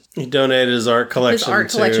art. He donated his art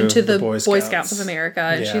collection to the Boy Scouts of America.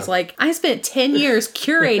 And she's like, I spent 10 years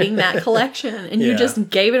curating that collection and you just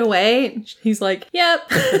gave it away. He's like, yep.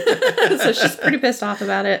 So she's pretty pissed off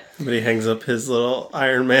about it. But he hangs up his little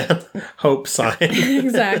Iron Man hope sign.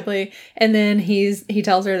 Exactly. And then he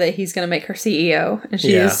tells her that he's going to make her CEO. And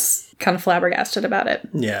she's kind of flabbergasted about it.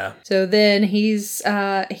 Yeah. So then he's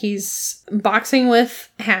boxing with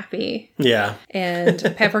Happy. Yeah. And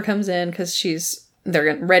Pepper comes in because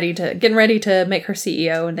they're getting ready to make her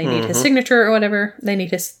CEO and they need his signature or whatever. They need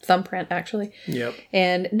his thumbprint actually. Yep.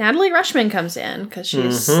 And Natalie Rushman comes in because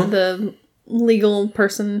she's the legal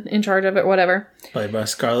person in charge of it, whatever. Played by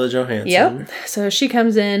Scarlett Johansson. Yep. So she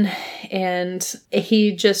comes in and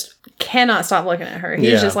he just cannot stop looking at her.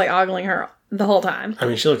 He's just ogling her the whole time. I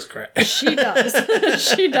mean, she looks great. She does.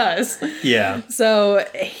 She does. Yeah. So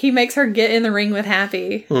he makes her get in the ring with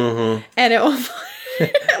Happy. And at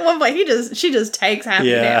one point, she just takes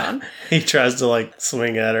Happy down. He tries to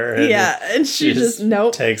swing at her. And and she just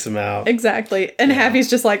nope. Takes him out. Exactly. And Happy's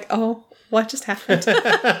just like, oh, what just happened?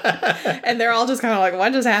 And they're all just kind of like,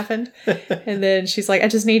 what just happened? And then she's like, I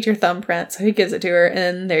just need your thumbprint. So he gives it to her.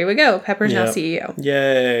 And there we go. Pepper's now CEO.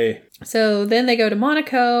 Yay. So then they go to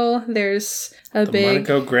Monaco. There's the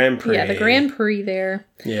Monaco Grand Prix. Yeah, the Grand Prix there.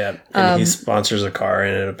 Yeah. And he sponsors a car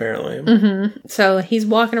in it, apparently. So he's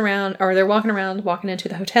walking into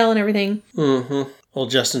the hotel and everything. Well,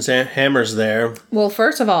 Justin Hammer's there. Well,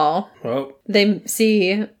 first of all, they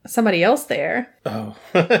see somebody else there. Oh.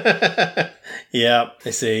 Yep.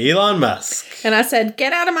 They see Elon Musk. And I said,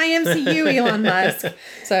 get out of my MCU, Elon Musk.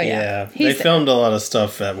 So, yeah. They filmed a lot of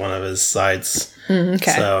stuff at one of his sites.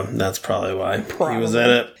 Okay. So that's probably why he was in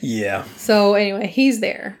it. Yeah. So anyway, he's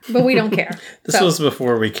there, but we don't care. This was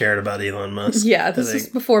before we cared about Elon Musk. Yeah, this was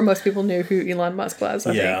before most people knew who Elon Musk was,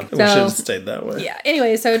 I think. We should have stayed that way. Yeah.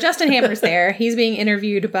 Anyway, so Justin Hammer's there. He's being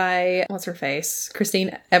interviewed by, what's her face?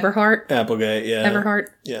 Christine Everhart? Applegate, yeah. Everhart?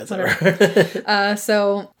 Yeah, it's Everhart.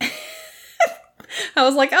 So I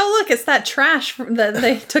was like, oh, look, it's that trash that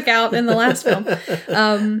they took out in the last film.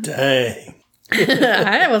 Dang.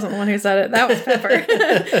 I wasn't the one who said it. That was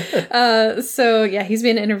Pepper. So yeah, he's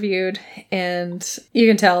being interviewed and you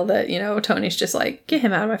can tell that, Tony's just like, get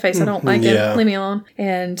him out of my face. I don't like him. Leave me alone.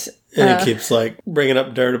 And he keeps bringing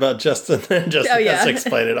up dirt about Justin and Justin has to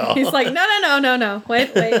explain it all. He's like, no.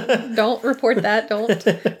 Wait. Don't report that. Don't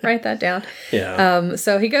write that down. Yeah.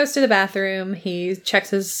 So he goes to the bathroom. He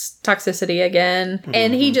checks his toxicity again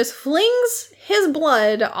and he just flings his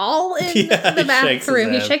blood all in the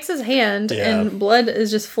bathroom. He shakes his hand and blood is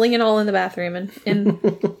just flinging all in the bathroom and in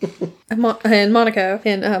Monaco,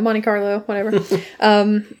 in Monte Carlo, whatever.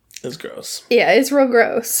 It's gross. Yeah, it's real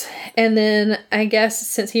gross. And then I guess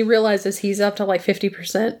since he realizes he's up to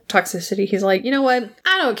 50% toxicity, he's like, you know what?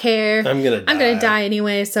 I don't care. I'm gonna die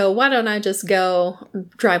anyway, so why don't I just go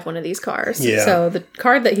drive one of these cars? Yeah. So the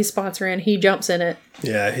car that he's sponsoring, he jumps in it.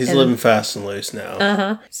 Yeah, he's living fast and loose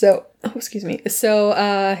now. So, excuse me.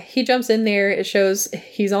 So he jumps in there. It shows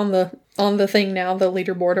he's on the thing now, the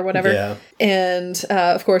leaderboard or whatever. Yeah. And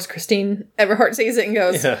of course, Christine Everhart sees it and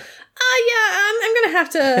goes, I'm going to have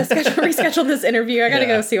to reschedule this interview. I got to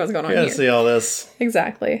go see what's going on here. See all this.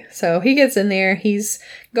 Exactly. So he gets in there. He's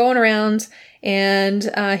going around And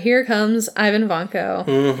here comes Ivan Vanko.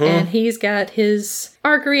 And he's got his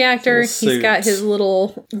arc reactor. He's got his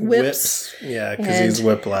little whips. Yeah, because he's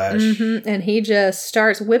Whiplash. And he just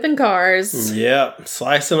starts whipping cars. Yep,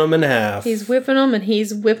 slicing them in half. He's whipping them, and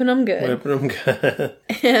he's whipping them good.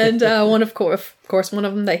 And of course, one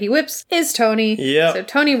of them that he whips is Tony. Yeah. So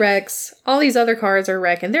Tony wrecks. All these other cars are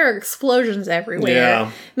wrecking. There are explosions everywhere.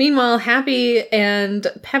 Yeah. Meanwhile, Happy and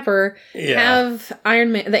Pepper have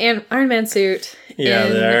Iron Man suit. Yeah,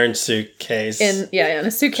 the iron suitcase. In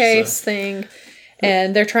a suitcase thing.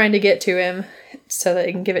 And they're trying to get to him so that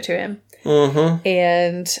they can give it to him.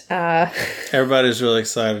 And everybody's really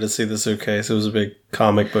excited to see the suitcase. It was a big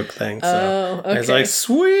comic book thing. So okay. It's like,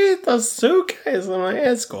 sweet, the suitcase. I'm like,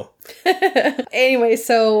 it's cool. Anyway,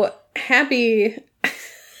 so Happy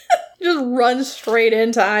just runs straight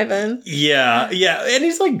into Ivan. Yeah. And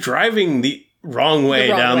he's like driving the wrong way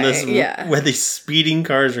this where these speeding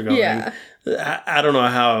cars are going. Yeah. I don't know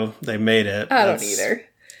how they made it. I don't either.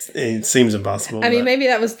 It seems impossible. I mean, maybe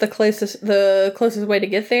that was the closest way to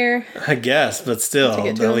get there. I guess, but still,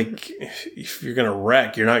 like, if you're gonna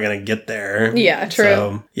wreck, you're not gonna get there. Yeah, true.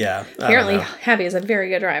 So, yeah. Apparently, Happy is a very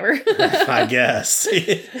good driver. I guess.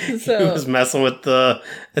 He was messing with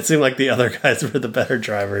it seemed like the other guys were the better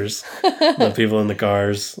drivers. The people in the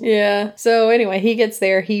cars. Yeah. So anyway, he gets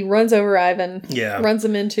there. He runs over Ivan. Yeah. Slams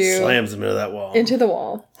him into that wall. Into the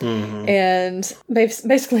wall. And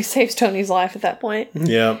basically saves Tony's life at that point.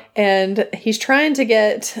 Yeah. And he's trying to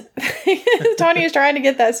get Tony is trying to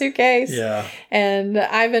get that suitcase. Yeah. And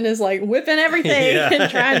Ivan is like whipping everything and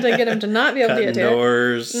trying to get him to not be able to get to it.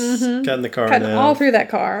 Doors, cutting the car Cutting all through that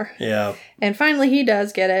car. Yeah. And finally he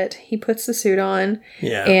does get it. He puts the suit on.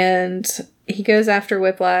 Yeah. And he goes after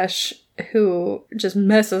Whiplash, who just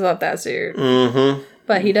messes up that suit.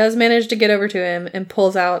 But he does manage to get over to him and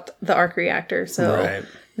pulls out the arc reactor. So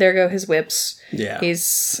there go his whips. Yeah.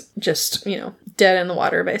 He's just, dead in the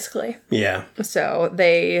water, basically. Yeah. So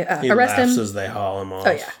they arrest him. As they haul him off.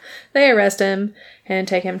 Oh, yeah. They arrest him and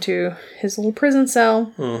take him to his little prison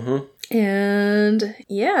cell. And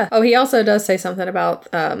yeah. Oh, he also does say something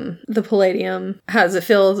about the palladium. How does it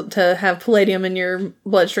feel to have palladium in your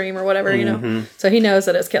bloodstream or whatever, So he knows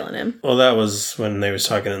that it's killing him. Well, that was when they was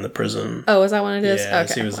talking in the prison. Oh, was that when it is? Yeah,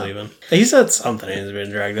 okay, he was leaving. He said something. He was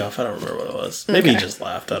being dragged off. I don't remember what it was. Maybe he just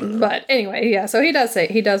laughed. I don't know. But anyway, yeah. So he does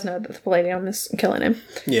know that the palladium is killing him.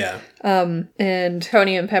 Yeah. And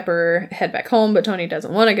Tony and Pepper head back home, but Tony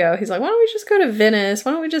doesn't want to go. He's like, why don't we just go to Venice?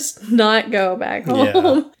 Why don't we just not go back home?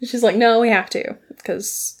 Yeah. And she's like, no, we have to,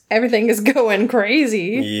 because everything is going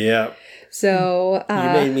crazy. Yep. So, you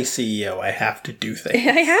made me CEO. I have to do things.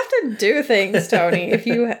 I have to do things, Tony. If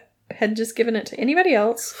you had just given it to anybody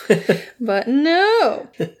else. But no.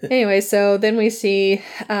 Anyway, so then we see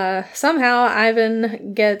somehow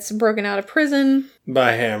Ivan gets broken out of prison.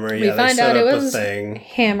 By Hammer, yeah. We find out it was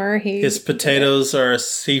Hammer. His potatoes are a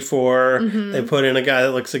C4. They put in a guy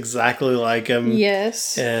that looks exactly like him.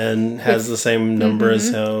 Yes. And has the same number as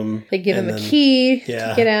him. They give him a key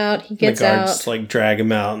to get out. He gets out. The guards drag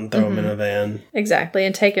him out and throw him in a van. Exactly.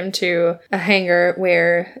 And take him to a hangar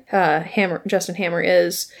where Justin Hammer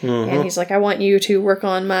is. And he's like, I want you to work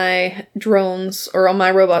on my drones or on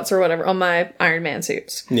my robots or whatever, on my Iron Man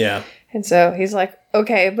suits. Yeah. And so he's like,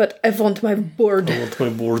 okay, but I want my board. I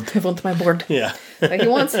want my board. Yeah. But he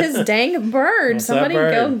wants his dang bird. Somebody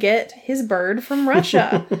go get his bird from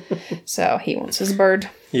Russia. So he wants his bird.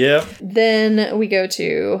 Yep. Then we go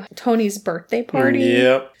to Tony's birthday party.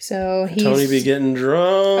 Yep. So Tony be getting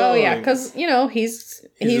drunk. Oh yeah, because he's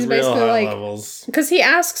basically like, because he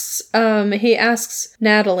asks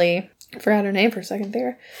Natalie. I forgot her name for a second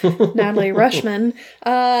there. Natalie Rushman.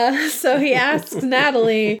 So he asks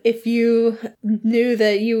Natalie, if you knew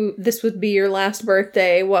that this would be your last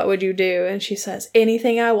birthday, what would you do? And she says,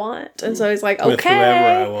 anything I want. And so he's like,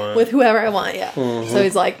 okay. With whoever I want, yeah. So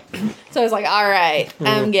he's like, all right,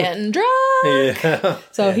 I'm getting drunk. Yeah.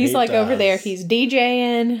 So he's over there, he's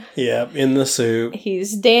DJing. Yep, in the suit.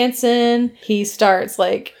 He's dancing. He starts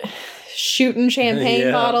shooting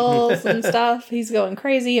champagne bottles and stuff. He's going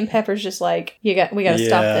crazy, and Pepper's just like, we gotta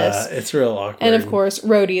stop this. It's real awkward. And of course,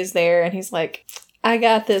 Rhodey is there, and he's like, I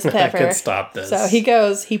got this, Pepper. I can stop this. So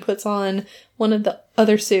he puts on one of the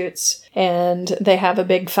other suits, and they have a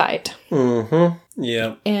big fight. Mm-hmm.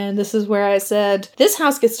 Yeah. And this is where I said, this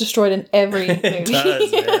house gets destroyed in every movie. It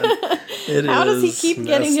does, man. How does he keep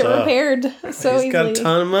getting it repaired so easily? He's got a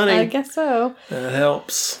ton of money. I guess so. That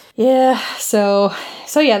helps. Yeah, so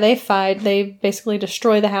yeah, they fight. They basically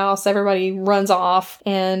destroy the house. Everybody runs off,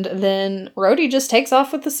 and then Rhodey just takes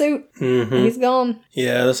off with the suit. Mm-hmm. He's gone.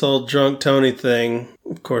 Yeah, this whole drunk Tony thing,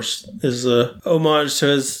 of course, is a homage to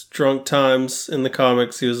his drunk times in the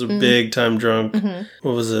comics. He was a big time drunk. Mm-hmm.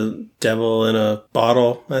 What was it? Devil in a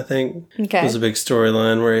Bottle, I think. Okay. It was a big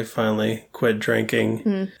storyline where he finally quit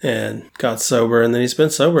drinking and got sober, and then he's been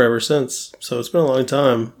sober ever since. So it's been a long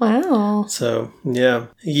time. Wow. So, yeah.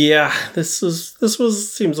 Yeah, this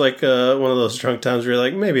seems like one of those drunk times where you're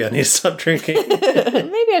like, maybe I need to stop drinking.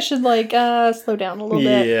 Maybe I should slow down a little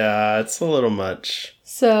bit. Yeah, it's a little much.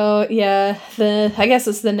 So yeah, I guess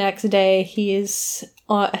it's the next day. He's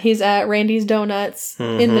at Randy's Donuts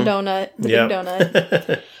in the big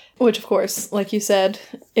donut, which of course, like you said,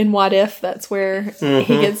 in What If, that's where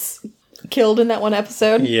he gets killed in that one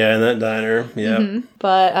episode. Yeah, in that diner. Yeah. Mm-hmm.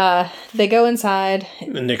 But they go inside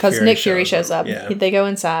because Nick Fury shows up. Yeah. They go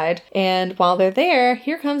inside, and while they're there,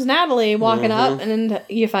 here comes Natalie walking up, and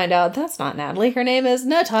you find out that's not Natalie. Her name is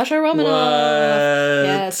Natasha Romanoff. What?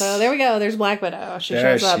 Yeah, so there we go. There's Black Widow. She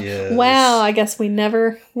shows up. She is. Wow, I guess we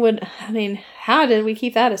never would. I mean, how did we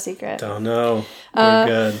keep that a secret? Don't know. We're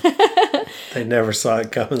good. They never saw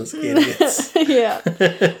it coming, idiots. Yeah.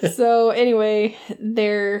 So anyway,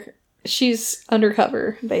 she's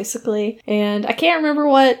undercover, basically. And I can't remember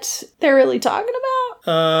what they're really talking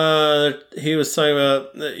about. He was talking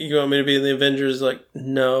about, you want me to be in the Avengers? Like,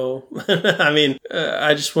 no. I mean,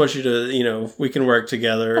 I just want you to, we can work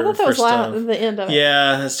together. I thought that was the end of it.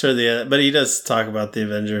 Yeah, that's toward the end. But he does talk about the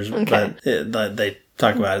Avengers. Okay. But they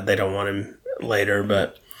talk about it. They don't want him later,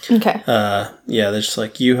 but... Okay. Yeah, they're just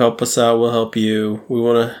like, you help us out, we'll help you. We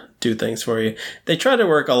want to do things for you. They try to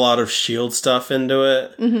work a lot of S.H.I.E.L.D. stuff into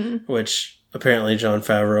it, which apparently Jon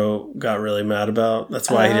Favreau got really mad about. That's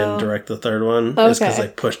why he didn't direct the third one. Okay. It's because they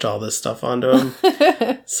pushed all this stuff onto him.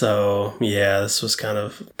 So, yeah, this was kind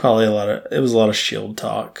of probably a lot of S.H.I.E.L.D.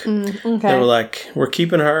 talk. Okay. They were like, we're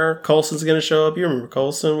keeping her. Coulson's going to show up. You remember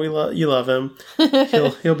Coulson? You love him.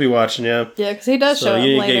 He'll be watching you. Yeah, because he does show up later. So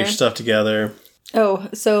you need to get your stuff together. Oh,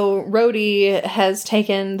 so Rhodey has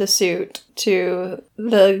taken the suit to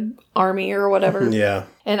the army or whatever. Yeah.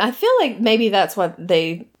 And I feel like maybe that's what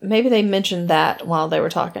they mentioned that while they were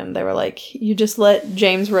talking. They were like, you just let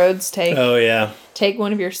James Rhodes take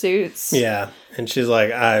one of your suits. Yeah. And she's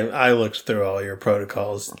like, I looked through all your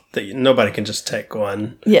protocols. That nobody can just take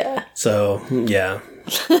one. Yeah. So, yeah.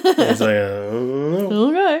 It's like,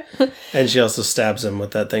 okay. And she also stabs him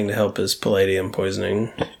with that thing to help his palladium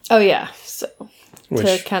poisoning. Oh, yeah. So...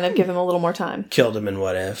 to kind of give him a little more time. Killed him in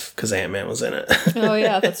What If, because Ant-Man was in it. Oh,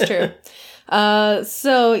 yeah, that's true.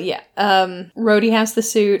 Rhodey has the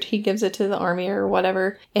suit. He gives it to the army or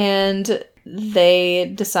whatever. And they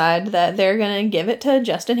decide that they're going to give it to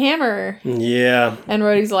Justin Hammer. Yeah. And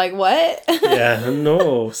Rhodey's like, what? Yeah,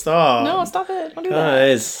 no, stop. No, stop it. Don't do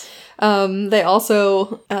that. They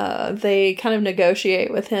also, they kind of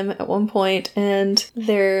negotiate with him at one point, and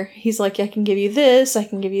he's like, I can give you this, I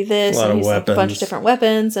can give you this, and he's like a bunch of different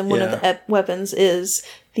weapons, and one of the weapons is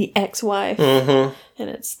the ex-wife, and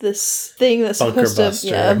it's this thing that's supposed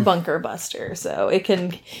to, bunker buster, so it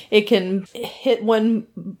can hit one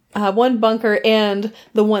bunker and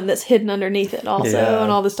the one that's hidden underneath it also,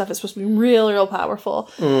 and all this stuff is supposed to be real powerful.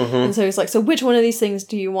 And so he's like, so which one of these things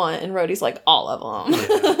do you want? And Rhodey's like, all of them.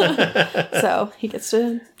 So he gets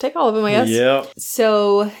to take all of them, I guess. Yep.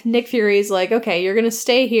 So Nick Fury's like, okay, you're gonna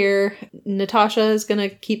stay here. Natasha is gonna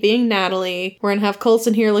keep being Natalie. We're gonna have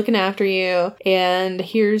Coulson here looking after you, and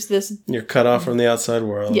here's this. You're cut off from the outside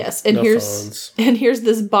world. Yes, and here's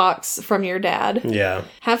this box from your dad. Yeah.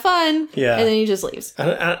 Have fun. Yeah. And then he just leaves.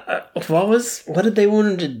 What did they want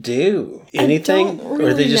him to do? Anything?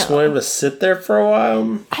 Or they just wanted him to sit there for a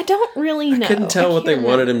while? I don't really know. I couldn't tell what they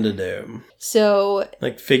wanted him to do. So...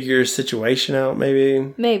 like figure your situation out,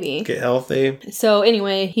 maybe? Maybe. Get healthy. So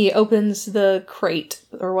anyway, he opens the crate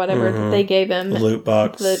or whatever that they gave him. The loot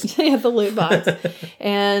box. The loot box.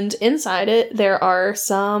 And inside it, there are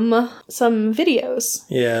some videos.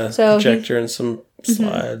 Yeah, so projector and some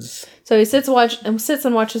slides. So he sits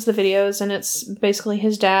and watches the videos, and it's basically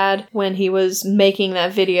his dad when he was making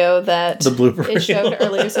that video that the blooper it showed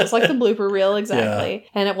earlier. So it's like the blooper reel, exactly. Yeah.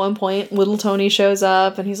 And at one point, little Tony shows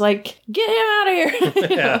up, and he's like, "Get him out of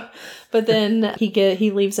here!" Yeah. But then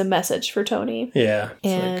he leaves a message for Tony. Yeah.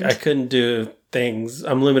 And like, I couldn't do things.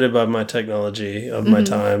 I'm limited by my technology of my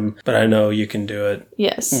time, but I know you can do it.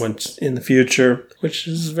 Yes. Once in the future, which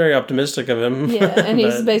is very optimistic of him. Yeah, and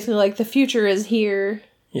he's basically like, the future is here.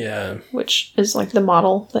 Yeah. Which is like the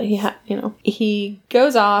model that he had, He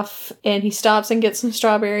goes off and he stops and gets some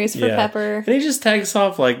strawberries for Pepper. And he just takes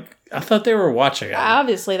off like, I thought they were watching him.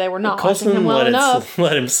 Obviously, they were not watching him well enough.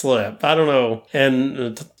 Let him slip. I don't know.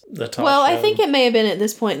 And I think it may have been at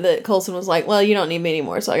this point that Coulson was like, "Well, you don't need me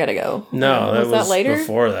anymore, so I gotta go." No, was that later?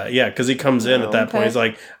 Before that. Yeah, because he comes in at that point. He's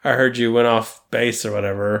like, "I heard you went off base or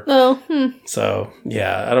whatever." Oh, So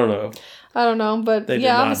yeah, I don't know. But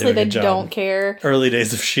obviously they don't care. Early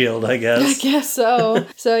days of S.H.I.E.L.D., I guess. I guess so.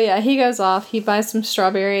 So yeah, he goes off. He buys some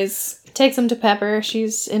strawberries. Takes them to Pepper.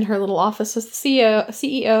 She's in her little office with the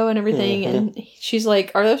CEO and everything, and she's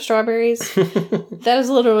like, "Are those strawberries?" That is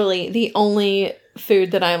literally the only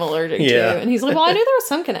food that I'm allergic to. And he's like, "Well, I knew there was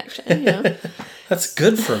some connection." That's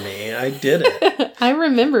good for me. I did it. I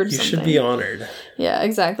remembered something. You should be honored. Yeah,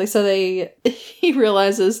 exactly. So he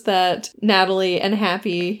realizes that Natalie and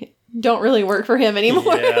Happy don't really work for him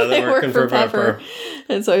anymore. Yeah, they work for Pepper.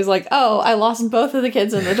 And so he's like, "Oh, I lost both of the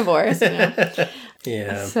kids in the divorce."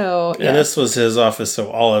 Yeah. So and this was his office,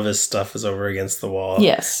 so all of his stuff is over against the wall.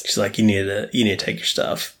 Yes. She's like, you need to take your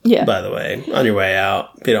stuff. Yeah. By the way, on your way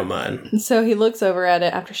out, if you don't mind. So he looks over at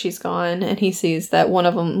it after she's gone, and he sees that one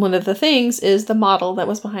of the things is the model that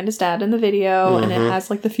was behind his dad in the video, and it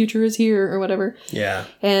has like the future is here or whatever. Yeah.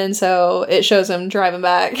 And so it shows him driving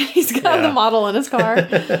back. He's got the model in his car,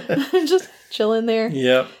 just chilling there.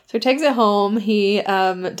 Yep. So he takes it home. He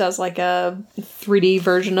does like a 3D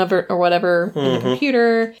version of it or whatever in the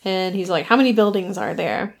computer. And he's like, "How many buildings are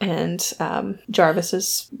there?" And Jarvis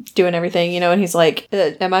is doing everything, and he's like,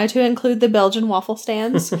 "Am I to include the Belgian waffle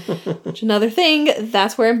stands?" Which another thing,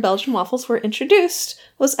 that's where Belgian waffles were introduced,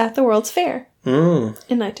 was at the World's Fair. In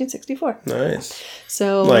 1964. Nice.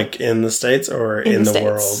 So, like in the States or in the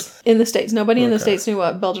world? In the States. Nobody in the States knew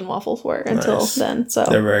what Belgian waffles were until then. So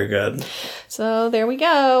they're very good. So there we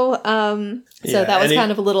go. So that was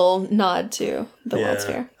kind of a little nod to the World's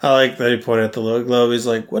Fair. I like that he pointed at the little globe. He's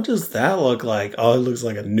like, "What does that look like?" "Oh, it looks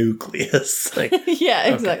like a nucleus." Like,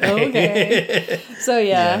 yeah, exactly. Okay. So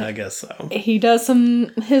yeah, I guess so. He does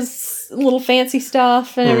his little fancy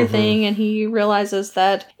stuff and everything, and he realizes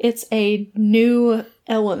that it's a new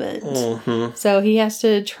element. So he has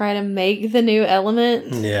to try to make the new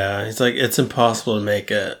element. Yeah, he's like, it's impossible to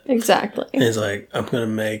make it. Exactly. And he's like, I'm going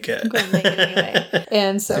to make it. I'm going to make it anyway.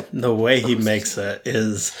 And so the way he makes it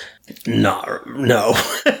is no.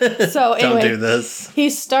 So anyway, don't do this. He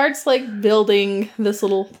starts like building this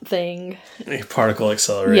little thing. A particle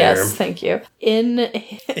accelerator. Yes, thank you.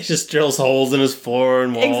 He just drills holes in his floor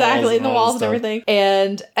and walls. Exactly, in the walls and everything.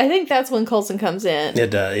 And I think that's when Coulson comes in.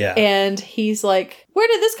 It does, yeah. And he's like, "Where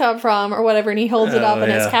did this come from?" or whatever. And he holds it up, and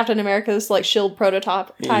it's Captain America's like shield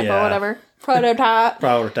prototype or whatever. Prototype.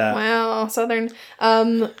 Wow, Southern.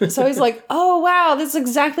 So he's like, "Oh wow, this is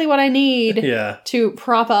exactly what I need to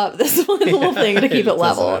prop up this little thing to keep it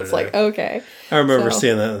level." It's like, okay. I remember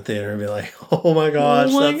seeing that in the theater and be like, "Oh my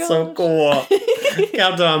gosh, that's so cool."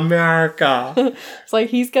 Captain America. It's like,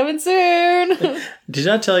 he's coming soon. Did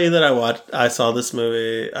I tell you that I saw this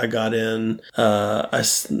movie, I got in, I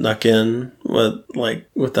snuck in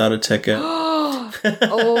without a ticket. Oh.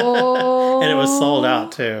 And it was sold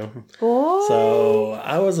out too. Boy. So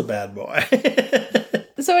I was a bad boy.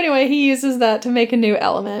 So anyway, he uses that to make a new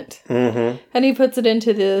element, and he puts it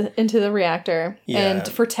into the reactor and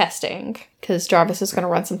for testing, because Jarvis is going to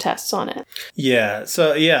run some tests on it. Yeah.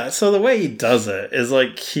 So the way he does it is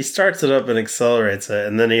like he starts it up and accelerates it,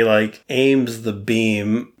 and then he like aims the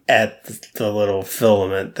beam at the little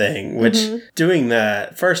filament thing, which doing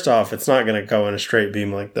that, first off, it's not going to go in a straight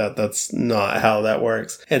beam like that. That's not how that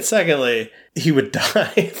works. And secondly, he would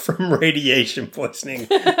die from radiation poisoning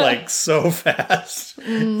like so fast.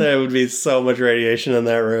 There would be so much radiation in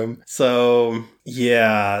that room. So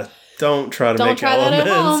yeah, don't try to make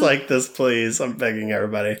elements like this, please. I'm begging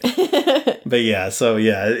everybody. But yeah, so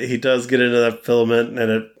yeah, he does get into that filament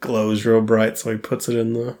and it glows real bright, so he puts it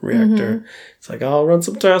in the reactor. It's like, I'll run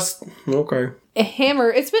some tests. Okay.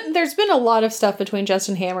 Hammer, there's been a lot of stuff between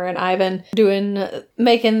Justin Hammer and Ivan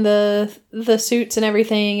making the suits and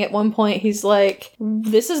everything. At one point he's like,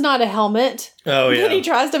 this is not a helmet. Oh yeah. Then he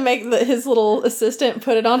tries to make his little assistant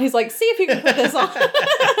put it on. He's like, see if you can put this on.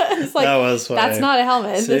 It's like, that was funny. That's not a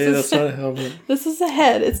helmet. That's not a helmet. This is a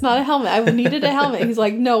head. It's not a helmet. I needed a helmet. He's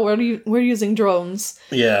like, no, we're using drones.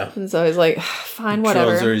 Yeah. And so he's like, fine,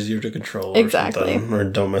 whatever. Drones are easier to control. Exactly. Or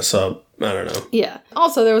don't mess up. I don't know. Yeah.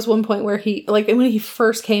 Also, there was one point where when he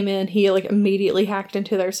first came in, he immediately hacked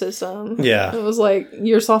into their system. Yeah. It was like,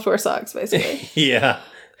 your software sucks, basically. Yeah.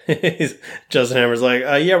 Justin Hammer's like,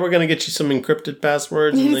 yeah, we're going to get you some encrypted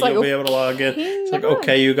passwords and then you'll be able to log in. It's like,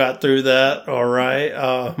 okay, you got through that. All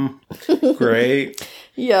right. Great.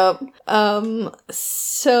 Yep.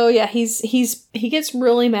 So yeah, he gets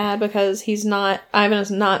really mad because Ivan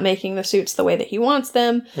is not making the suits the way that he wants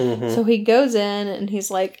them. So he goes in and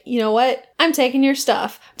he's like, you know what? I'm taking your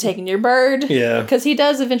stuff. I'm taking your bird. Yeah. Because he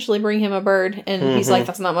does eventually bring him a bird and he's like,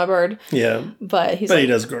 that's not my bird. Yeah. But he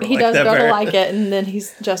does grow to like it. And then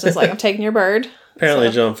Justin's like, I'm taking your bird.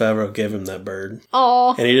 Apparently, Jon Favreau gave him that bird.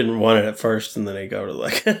 Aww. And he didn't want it at first, and then he got it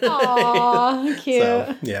Aww, cute.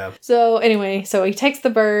 So, yeah. So, anyway, he takes the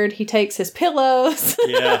bird, he takes his pillows.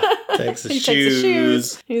 Yeah, takes his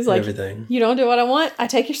shoes. He's like, everything. You don't do what I want, I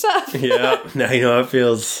take your stuff. Yeah, now you know how it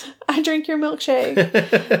feels. I drink your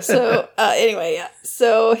milkshake. So, anyway, yeah.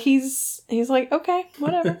 So, he's like, okay,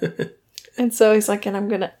 whatever. And so he's like,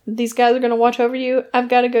 these guys are going to watch over you. I've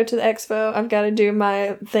got to go to the expo. I've got to do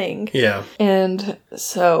my thing. Yeah. And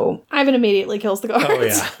so Ivan immediately kills the guards. Oh,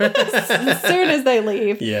 yeah. As soon as they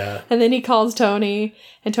leave. Yeah. And then he calls Tony,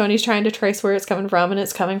 and Tony's trying to trace where it's coming from, and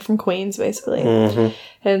it's coming from Queens, basically.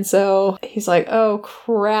 And so he's like, oh,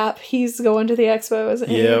 crap. He's going to the expo.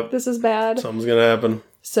 Yep. This is bad. Something's going to happen.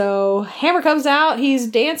 So Hammer comes out. He's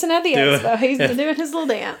dancing at the expo. He's doing his little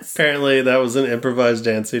dance. Apparently, that was an improvised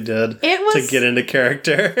dance he did to get into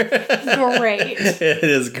character. Great. It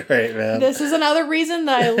is great, man. This is another reason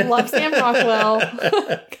that I love Sam Rockwell,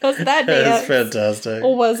 because that dance fantastic.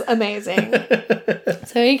 Was amazing.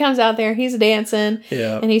 So he comes out there. He's dancing,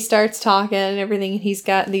 and he starts talking and everything. He's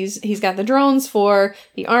got the drones for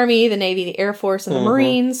the Army, the Navy, the Air Force, and the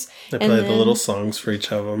Marines. They play the little songs for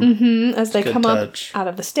each of them. As they come up out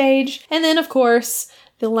of the stage. And then, of course,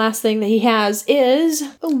 the last thing that he has is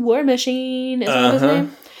a War Machine. Is that his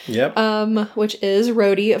name? Yep. Which is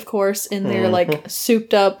Rhodey, of course, in their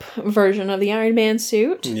souped up version of the Iron Man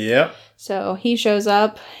suit. Yep. So he shows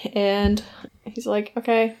up and he's like,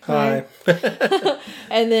 okay, hi.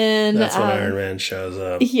 And then that's when Iron Man shows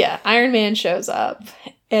up. Yeah, Iron Man shows up.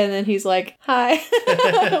 And then he's like, hi.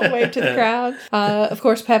 Wave to the crowd. Of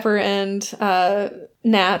course, Pepper and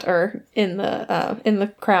Nat are in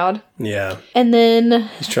the crowd. Yeah. And then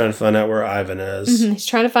he's trying to find out where Ivan is. He's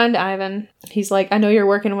trying to find Ivan. He's like, I know you're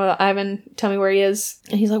working with Ivan. Tell me where he is.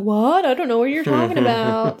 And he's like, what? I don't know what you're talking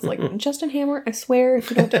about. It's like, Justin Hammer, I swear, if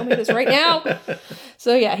you don't tell me this right now.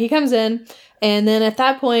 So yeah, he comes in. And then at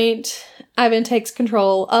that point, Ivan takes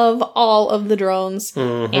control of all of the drones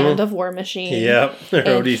and of War Machine. Yep.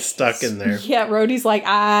 Rhodey's stuck in there. Yeah, Rhodey's like,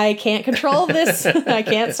 I can't control this. I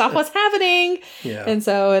can't stop what's happening. Yeah. And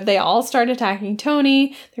so they all start attacking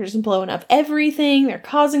Tony. They're just blowing up everything. They're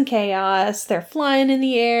causing chaos. They're flying in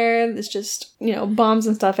the air. There's just, bombs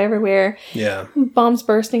and stuff everywhere. Yeah. Bombs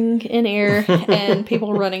bursting in air and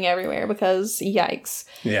people running everywhere because yikes.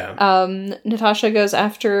 Yeah. Natasha goes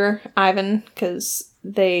after Ivan because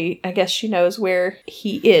I guess she knows where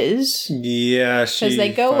he is. Yeah,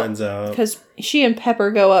 she finds out. Because she and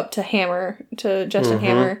Pepper go up to Justin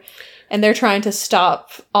Hammer, and they're trying to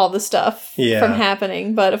stop all the stuff from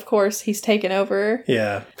happening. But of course, he's taken over.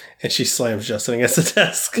 Yeah. And she slams Justin against the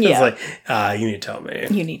desk. Yeah. It's like, you need to tell me.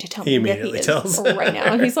 You need to tell me. He immediately tells right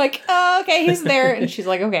now. And he's like, oh, okay, he's there. And she's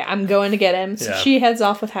like, okay, I'm going to get him. So she heads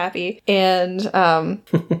off with Happy. And when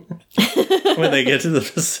they get to the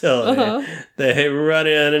facility, they run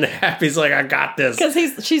in and Happy's like, I got this.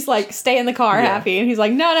 Because she's like, stay in the car, Happy. And he's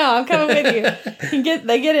like, no, I'm coming with you.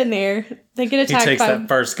 They get in there. They get attacked by... He takes that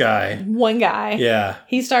first guy. One guy. Yeah.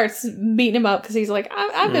 He starts beating him up because he's like,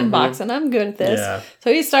 I've been boxing. I'm good at this. Yeah.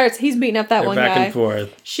 So he's beating up that one guy. Back and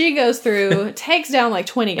forth. She goes through, takes down like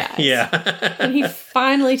 20 guys. Yeah. And he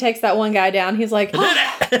finally takes that one guy down. He's like, did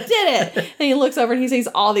it. And he looks over and he sees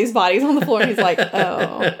all these bodies on the floor. And he's like,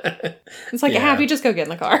 oh. It's like, Happy, just go get in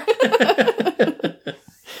the car.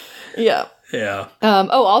 Yeah. Yeah.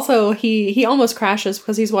 Also, he almost crashes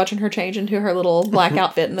because he's watching her change into her little black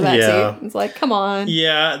outfit in the backseat. It's like, come on.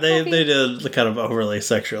 Yeah, they did kind of overly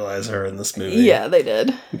sexualize her in this movie. Yeah, they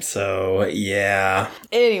did. So, yeah.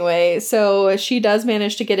 Anyway, so she does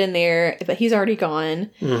manage to get in there, but he's already gone.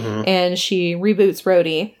 Mm-hmm. And she reboots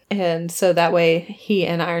Rhodey. And so that way he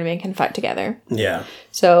and Iron Man can fight together. Yeah.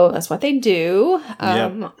 So that's what they do.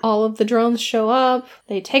 All of the drones show up.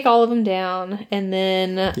 They take all of them down. And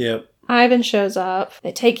then Ivan shows up.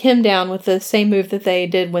 They take him down with the same move that they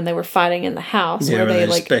did when they were fighting in the house. Yeah, where they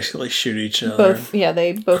like basically shoot each other.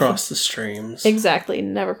 They both cross the streams. Exactly.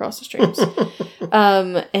 Never cross the streams.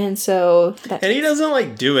 And so... And he doesn't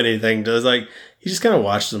like do anything. He just kind of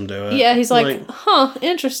watches them do it. Yeah, he's like,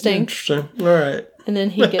 interesting. Interesting. All right. And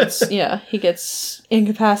then he gets, he gets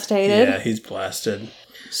incapacitated. Yeah, he's blasted.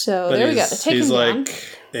 So there we go. Take him down.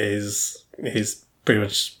 He's pretty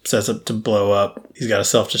much sets up to blow up. He's got a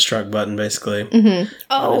self-destruct button, basically.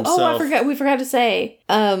 Mm-hmm. We forgot to say,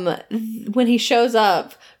 when he shows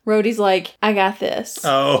up, Rhodey's like, I got this.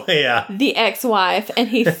 Oh, yeah. The ex-wife. And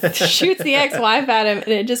he shoots the ex-wife at him, and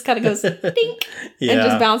it just kind of goes dink. Yeah. And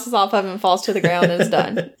just bounces off of him and falls to the ground and is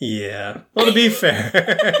done. Yeah. Well, to be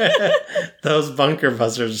fair, those bunker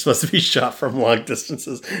busters are supposed to be shot from long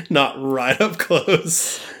distances, not right up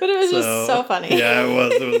close. But it was just so funny. Yeah, it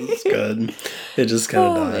was. It was good. It just kind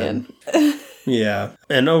of died. Man. Yeah.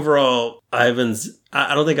 And overall, I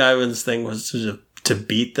don't think Ivan's thing was to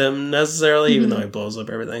beat them necessarily, even though he blows up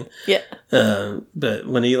everything. Yeah. But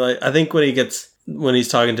when when he's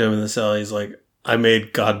talking to him in the cell, he's like, I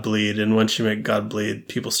made God bleed, and once you make God bleed,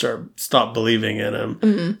 people stop believing in him.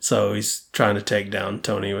 Mm-hmm. So he's trying to take down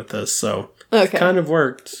Tony with this. So it kind of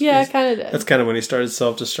worked. Yeah, it kind of did. That's kind of when he started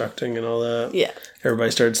self-destructing and all that. Yeah. Everybody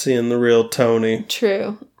started seeing the real Tony.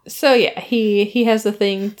 True. So yeah, he has the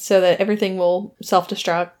thing so that everything will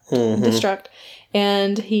self-destruct. Mm-hmm.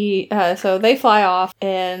 And so they fly off,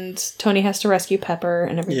 and Tony has to rescue Pepper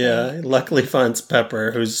and everything. Yeah, he luckily finds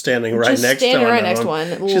Pepper, who's standing right next to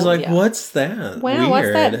one. She's like, what's that? Wow,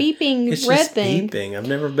 what's that beeping it's red just thing? Beeping. I've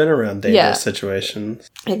never been around dangerous situations.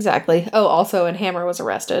 Exactly. Oh, also, and Hammer was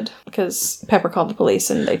arrested because Pepper called the police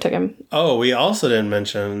and they took him. Oh, we also didn't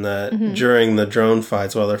mention that during the drone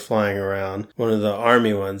fights while they're flying around, one of the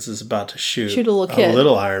army ones is about to shoot a little kid. A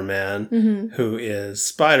little Iron Man, who is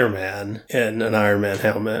Spider-Man in an Iron Man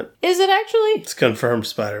helmet. Is it actually? It's confirmed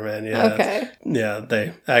Spider-Man, yeah. Okay. Yeah,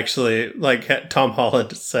 they actually, Tom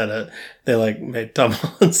Holland said it. They, made Tom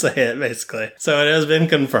Holland say it, basically. So it has been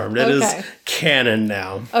confirmed. It is canon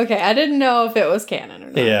now. Okay, I didn't know if it was canon or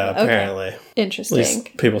not. Yeah, apparently. Okay. Interesting. At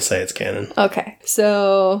least people say it's canon. Okay,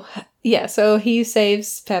 so... Yeah, so he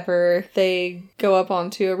saves Pepper. They go up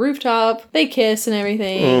onto a rooftop. They kiss and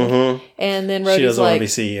everything. Mm-hmm. And then Rhodey's like... She doesn't want to be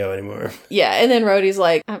CEO anymore. Yeah, and then Rhodey's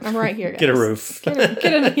like, I'm right here, guys. Get a roof. Get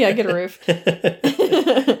a roof.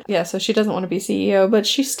 Yeah, so she doesn't want to be CEO, but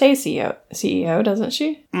she stays CEO, doesn't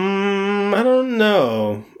she? I don't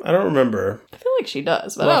know. I don't remember. I feel like she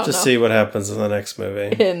does, but we'll have to see what happens in the next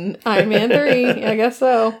movie. In Iron Man 3, I guess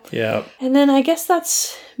so. Yeah. And then I guess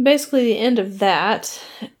that's basically the end of that.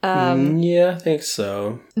 Yeah, I think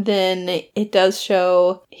so. Then it does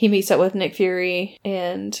show he meets up with Nick Fury,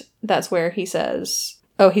 and that's where he says...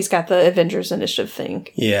 Oh, he's got the Avengers Initiative thing.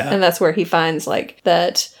 Yeah. And that's where he finds,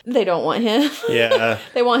 that they don't want him. Yeah.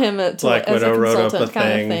 They want him to, as a consultant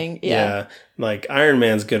kind of thing. Yeah. Iron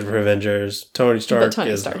Man's good for Avengers. Tony Stark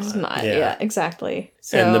is not. Yeah, exactly.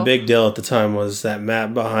 So, and the big deal at the time was that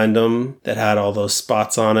map behind him that had all those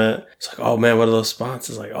spots on it. It's like, oh man, what are those spots?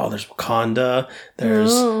 It's like, oh, there's Wakanda.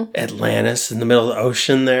 There's Atlantis in the middle of the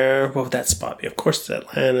ocean there. What would that spot be? Of course it's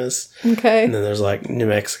Atlantis. Okay. And then there's New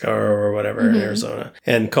Mexico or whatever in Arizona.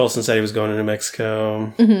 And Coulson said he was going to New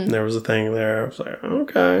Mexico. And there was a thing there. I was like,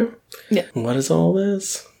 okay. Yeah. What is all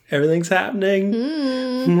this? Everything's happening.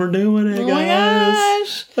 We're doing it,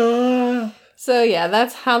 guys. Oh my gosh. So yeah,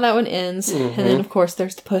 that's how that one ends. And then of course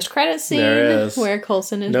there's the post-credits scene where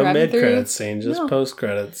Coulson is driving through. No mid-credits scene, just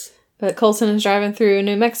post-credits. But Coulson is driving through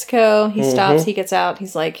New Mexico. He stops, he gets out,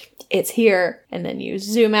 he's like, it's here. And then you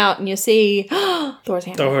zoom out and you see Thor's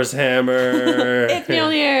hammer. Thor's hammer. It's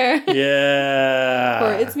Mjolnir. Yeah.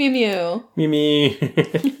 Or it's Mew Mew. Mew Mew.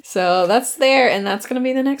 So that's there, and that's going to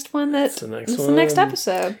be the next one. That's the next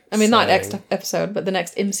episode. I mean, not next episode, but the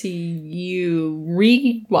next MCU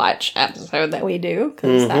rewatch episode that we do,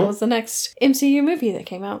 because that was the next MCU movie that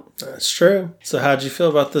came out. That's true. So how'd you feel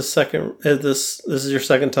about this second... This is your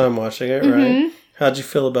second time watching it, right? How'd you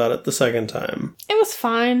feel about it the second time? It was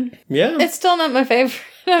fine. Yeah? It's still not my favorite.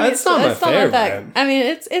 It's not my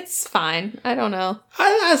favorite. It's fine. I don't know.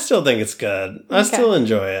 I still think it's good. I still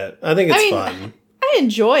enjoy it. I think it's fun. I I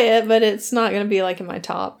enjoy it, but it's not going to be like in my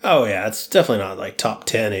top. Oh yeah, it's definitely not like top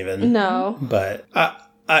 10 even. No. But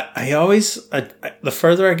I always the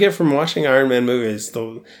further I get from watching Iron Man movies,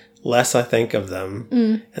 the less I think of them.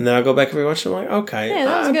 And then I'll go back and rewatch them. I'm like, okay,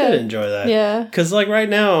 yeah, I did enjoy that. Yeah. Because like right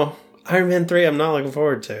now, Iron Man 3, I'm not looking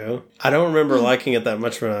forward to. I don't remember liking it that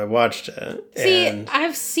much when I watched it. See,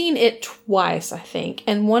 I've seen it twice, I think.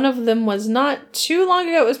 And one of them was not too long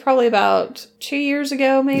ago. It was probably about 2 years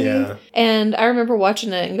ago, maybe. Yeah. And I remember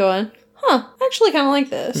watching it and going, I actually kind of like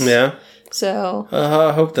this. Yeah. So.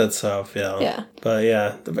 I hope that's so, yeah. Yeah. But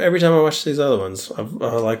yeah, every time I watch these other ones, I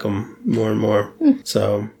like them more and more.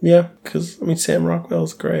 So, yeah. Because, I mean, Sam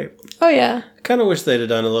Rockwell's great. Oh, yeah. I kind of wish they'd have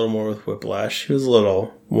done a little more with Whiplash. He was a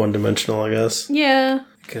little one-dimensional, I guess. Yeah.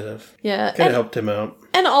 Could have. Yeah. Could have helped him out.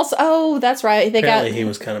 And also, that's right. Apparently he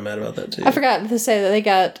was kind of mad about that, too. I forgot to say that they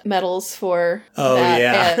got medals for that.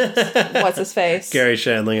 Yeah. And what's his face? Garry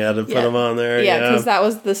Shandling had to put him on there. Yeah, because that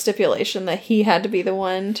was the stipulation that he had to be the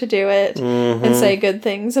one to do it and say good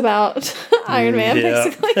things about Iron Man,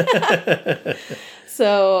 basically.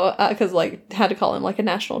 So, because, like, had to call him, like, a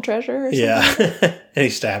national treasure or something. Yeah. And he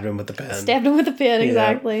stabbed him with the pen. Stabbed him with the pen,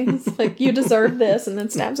 exactly. It's like, you deserve this, and then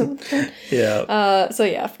stabs him with the pen. Yeah. So,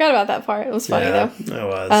 yeah, I forgot about that part. It was funny, though. It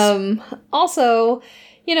was. Also,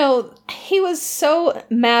 you know, he was so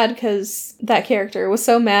mad because that character was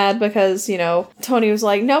so mad because, you know, Tony was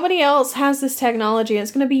like, nobody else has this technology, and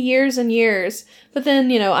it's going to be years and years. But then,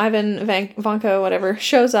 you know, Ivan Vanko, whatever,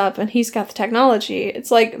 shows up and he's got the technology.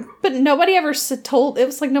 It's like, but nobody ever told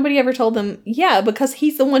them, yeah, because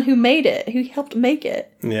he's the one who made it, who helped make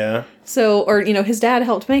it. Yeah. So, or, you know, his dad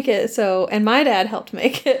helped make it, so, and my dad helped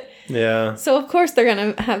make it. Yeah. So, of course, they're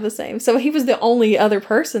going to have the same. So, he was the only other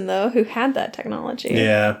person, though, who had that technology.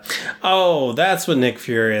 Yeah. Oh, that's what Nick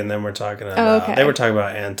Fury and them were talking about. Oh, okay. They were talking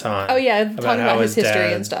about Anton. Oh, yeah, talking about his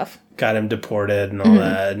history and stuff. Got him deported and all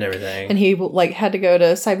that and everything. And he, like, had to go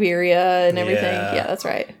to Siberia and everything. Yeah, that's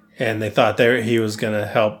right. And they thought he was going to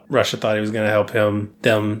help, Russia thought he was going to help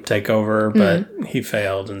them take over, but he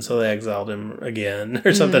failed, and so they exiled him again,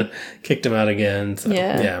 or something, kicked him out again. So,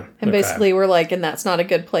 yeah. And basically we're like, and that's not a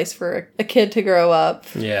good place for a kid to grow up.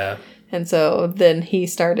 Yeah. And so then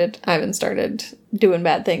Ivan started doing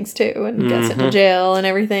bad things too, and got sent to jail and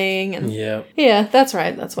everything. And yeah, that's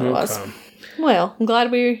right. That's what it was. Well, I'm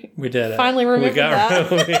glad we did finally remembered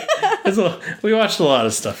that. We watched a lot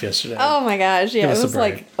of stuff yesterday. Oh my gosh, yeah, it was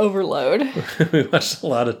like overload. We watched a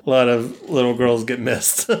lot of little girls get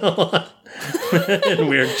missed. In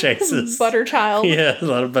weird chases. Butter child. Yeah, a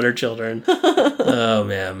lot of butter children. Oh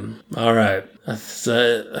man. All right. I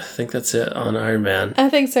think that's it on Iron Man. I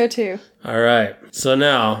think so too. All right. So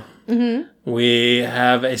now we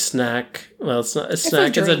have a snack. Well, it's not a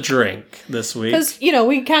snack. It's a drink this week. Because, you know,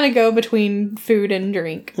 we kind of go between food and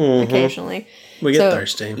drink occasionally. We get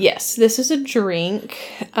thirsty. Yes, this is a drink.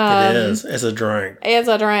 It is. It's a drink. It's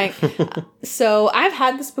a drink. So I've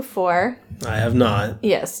had this before. I have not.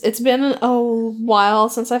 Yes, it's been a while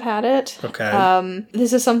since I've had it. Okay.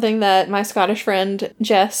 This is something that my Scottish friend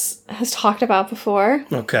Jess has talked about before.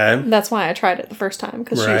 Okay. That's why I tried it the first time,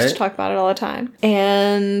 because she used to talk about it all the time.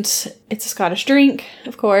 And it's a Scottish drink,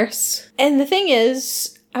 of course. And the thing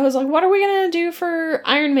is, I was like, what are we going to do for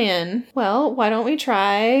Iron Man? Well, why don't we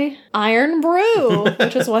try Iron Brew,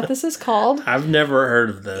 which is what this is called. I've never heard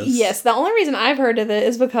of this. Yes, the only reason I've heard of it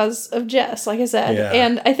is because of Jess, like I said. Yeah.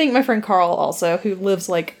 And I think my friend Carl also, who lives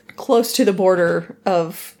like close to the border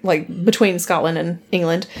of like between Scotland and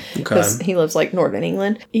England. Because he lives like northern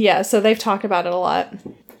England. Yeah, so they've talked about it a lot.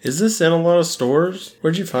 Is this in a lot of stores?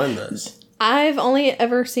 Where'd you find this? I've only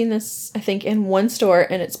ever seen this, I think, in one store,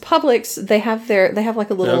 and it's Publix. They have like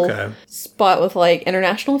a little spot with like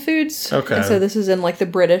international foods. Okay. And so this is in like the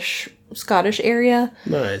British, Scottish area.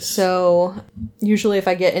 Nice. So usually if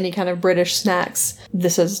I get any kind of British snacks,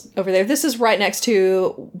 this is over there. This is right next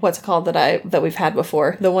to what's it called that we've had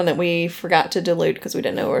before. The one that we forgot to dilute because we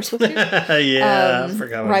didn't know we were supposed to. Yeah, I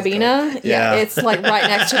forgot what Ribena. It's yeah, it's like right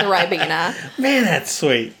next to the Ribena. Man, that's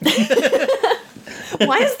sweet.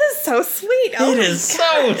 Why is this so sweet? Oh, it is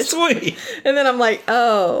so sweet. And then I'm like,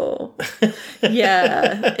 oh,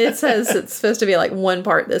 yeah. It says it's supposed to be like 1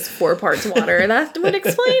 part this, 4 parts water. That would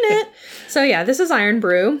explain it. So yeah, this is Iron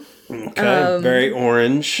Brew. Okay, very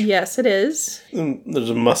orange. Yes, it is. There's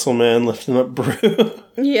a muscle man lifting up brew.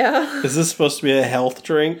 Yeah. Is this supposed to be a health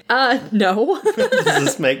drink? No.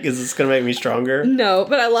 Is this going to make me stronger? No,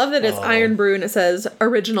 but I love that it's Iron Brew and it says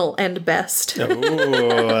original and best.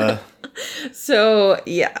 Ooh. So,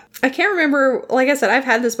 yeah. I can't remember, like I said, I've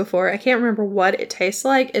had this before. I can't remember what it tastes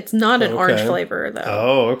like. It's not an orange flavor, though.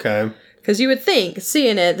 Oh, okay. Because you would think,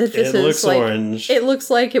 seeing it, that this is like... orange. It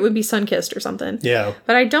looks like it would be sun-kissed or something. Yeah.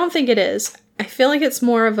 But I don't think it is. I feel like it's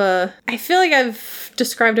more of a... I feel like I've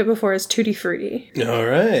described it before as Tutti Frutti. All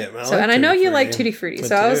right. I know you like Tutti Frutti,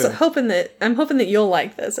 so I was hoping that... I'm hoping that you'll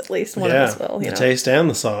like this, at least one of us will. The taste and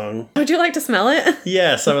the song. Would you like to smell it?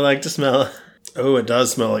 Yes, I would like to smell it. Oh, it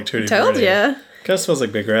does smell like Tutti Frutti. Told ya. Kind of smells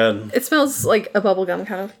like Big Red. It smells like a bubblegum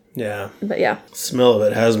kind of. Yeah. But yeah. Smell of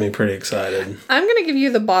it has me pretty excited. I'm going to give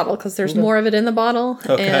you the bottle because there's more of it in the bottle.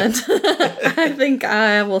 Okay. And I think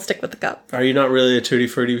I will stick with the cup. Are you not really a Tutti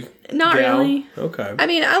Frutti Not gal? really. Okay. I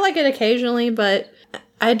mean, I like it occasionally, but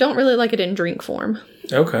I don't really like it in drink form.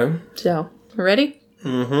 Okay. So, ready?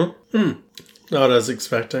 Mm-hmm. Not what I was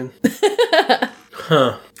expecting.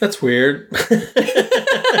 Huh. That's weird.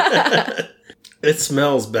 It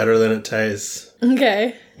smells better than it tastes.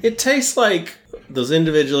 Okay. It tastes like those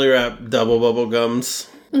individually wrapped double bubble gums.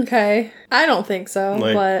 Okay. I don't think so,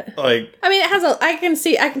 but... I mean, it has I can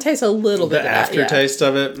taste a little bit of that, aftertaste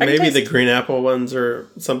of it. Maybe the green apple ones or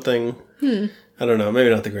something. I don't know. Maybe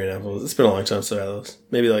not the green apples. It's been a long time since I had those.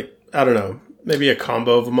 Maybe I don't know. Maybe a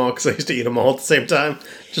combo of them all because I used to eat them all at the same time.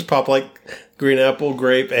 Just pop green apple,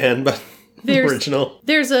 grape, and... original.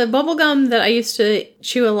 There's a bubble gum that I used to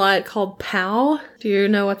chew a lot called Pow. Do you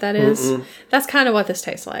know what that is? Mm-mm. That's kind of what this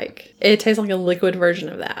tastes like. It tastes like a liquid version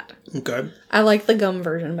of that. Okay. I like the gum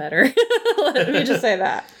version better. Let me just say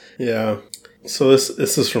that. Yeah. So this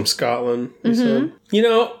is from Scotland, you said? You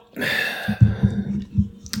know, I'm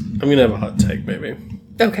going to have a hot take, maybe.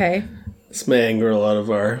 Okay. This may anger a lot of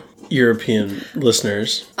our European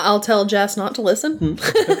listeners. I'll tell Jess not to listen.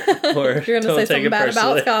 Or if you're going to say something bad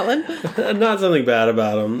about Scotland. Not something bad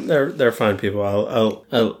about them. They're fine people.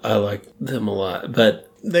 I like them a lot. But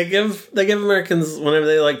they give Americans, whenever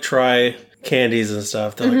they try candies and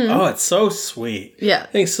stuff, they're like, oh, it's so sweet. Yeah. I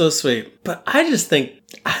think it's so sweet. But I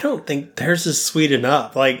don't think theirs is sweet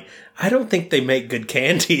enough. I don't think they make good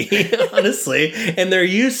candy, honestly. And they're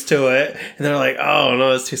used to it. And they're like, oh,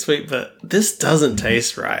 no, it's too sweet. But this doesn't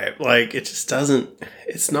taste right. It just doesn't.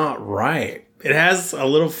 It's not right. It has a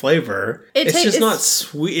little flavor. It's just not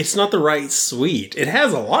sweet. It's not the right sweet. It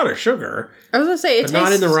has a lot of sugar. I was going to say, it tastes...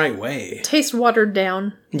 not in the right way. Tastes watered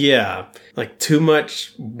down. Yeah. Too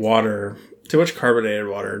much water. Too much carbonated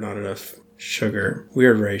water. Not enough sugar.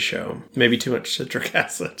 Weird ratio. Maybe too much citric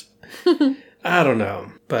acid. I don't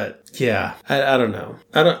know, but yeah, I don't know.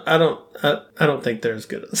 I don't think they're as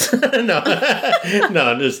good as no,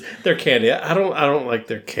 just their candy. I don't like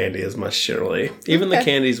their candy as much generally. Even the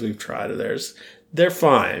candies we've tried of theirs, they're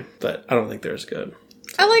fine, but I don't think they're as good.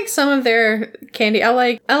 I like some of their candy. I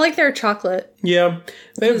like their chocolate. Yeah,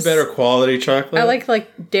 they have better quality chocolate. I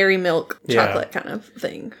like dairy milk chocolate kind of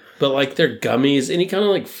thing. But their gummies, any kind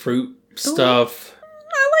of fruit stuff.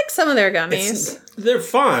 I like some of their gummies. They're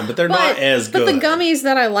fine, but they're not as good. But the gummies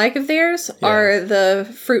that I like of theirs are the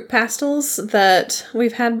fruit pastels that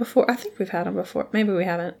we've had before. I think we've had them before. Maybe we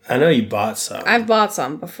haven't. I know you bought some. I've bought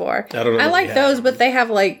some before. I don't know. I like those, but they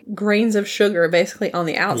have grains of sugar basically on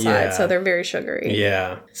the outside, so they're very sugary.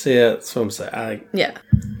 Yeah. So that's what I'm saying.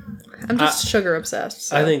 I'm just sugar obsessed.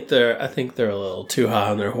 So. I think they're a little too high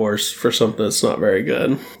on their horse for something that's not very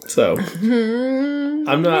good. So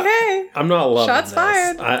I'm not. Okay. I'm not loving Shots this.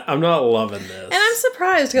 Fired. I'm not loving this. And I'm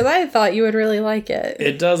surprised because I thought you would really like it.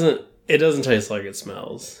 It doesn't taste like it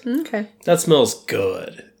smells. Okay. That smells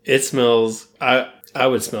good. It smells. I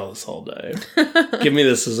would smell this all day. Give me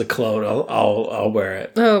this as a cologne. I'll wear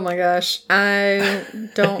it. Oh my gosh. I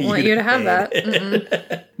don't want you to have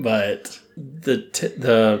that. But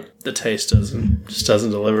the taste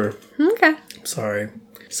doesn't deliver. Okay. Sorry,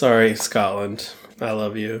 Scotland. I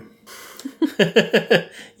love you.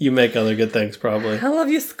 You make other good things, probably. I love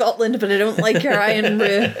you, Scotland, but I don't like your iron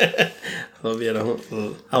brew. I love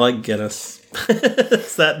you. I like Guinness.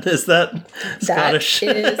 Is that Scottish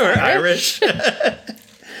or Irish?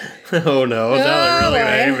 Oh no! Now they're really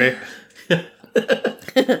gonna hate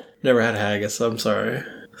me. Never had haggis. I'm sorry. Is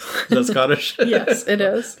that Scottish? Yes, it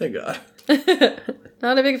is. Thank God.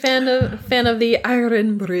 Not a big fan of the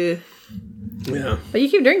iron brew. Yeah. But you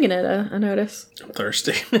keep drinking it, I notice. I'm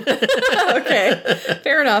thirsty. Okay.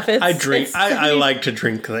 Fair enough. I like to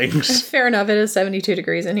drink things. Fair enough. It is 72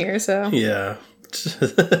 degrees in here, so. Yeah.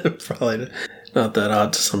 Probably not that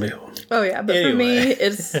hot to some people. Oh, yeah. But for me,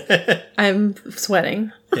 I'm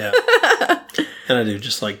sweating. Yeah. And I do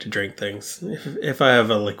just like to drink things. If I have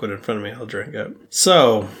a liquid in front of me, I'll drink it.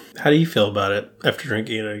 So, how do you feel about it after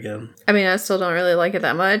drinking it again? I mean, I still don't really like it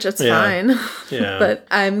that much. It's fine. Yeah. But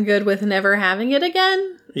I'm good with never having it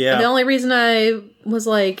again. Yeah. The only reason I was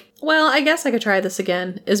like, well, I guess I could try this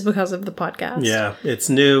again is because of the podcast. Yeah. It's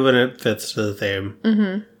new and it fits to the theme.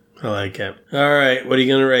 Mm-hmm. I like it. All right, what are you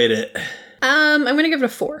going to rate it? I'm going to give it a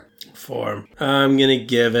 4. 4. I'm going to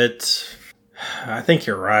give it... I think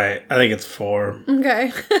you're right. I think it's 4.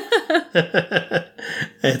 Okay.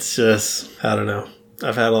 It's just, I don't know.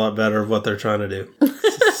 I've had a lot better of what they're trying to do.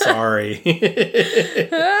 Sorry.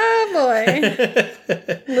 Oh, boy.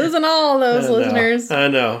 Losing all those listeners. I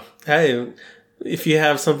know. Hey, if you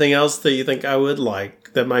have something else that you think I would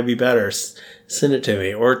like that might be better, send it to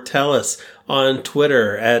me. Or tell us on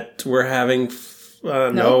Twitter at We're Having...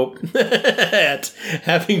 nope. At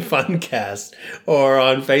Having Funcast, or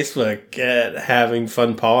on Facebook at Having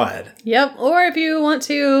Fun Pod. Yep. Or if you want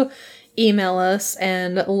to email us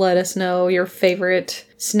and let us know your favorite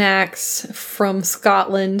snacks from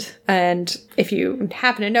Scotland, and if you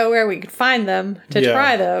happen to know where we could find them to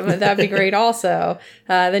try them, that'd be great also.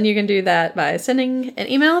 Then you can do that by sending an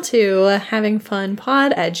email to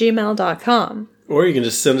havingfunpod@gmail.com. Or you can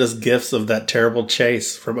just send us gifs of that terrible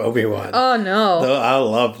chase from Obi-Wan. Oh, no. I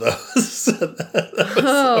love those.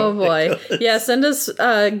 Oh, boy. Yeah, send us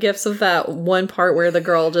gifs of that one part where the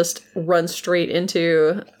girl just runs straight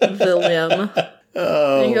into the limb.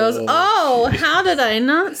 Oh. And he goes, oh, how did I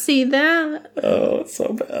not see that? Oh, it's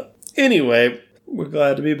so bad. Anyway, we're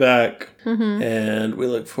glad to be back. Mm-hmm. And we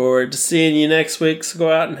look forward to seeing you next week. So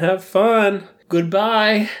go out and have fun.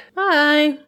 Goodbye. Bye.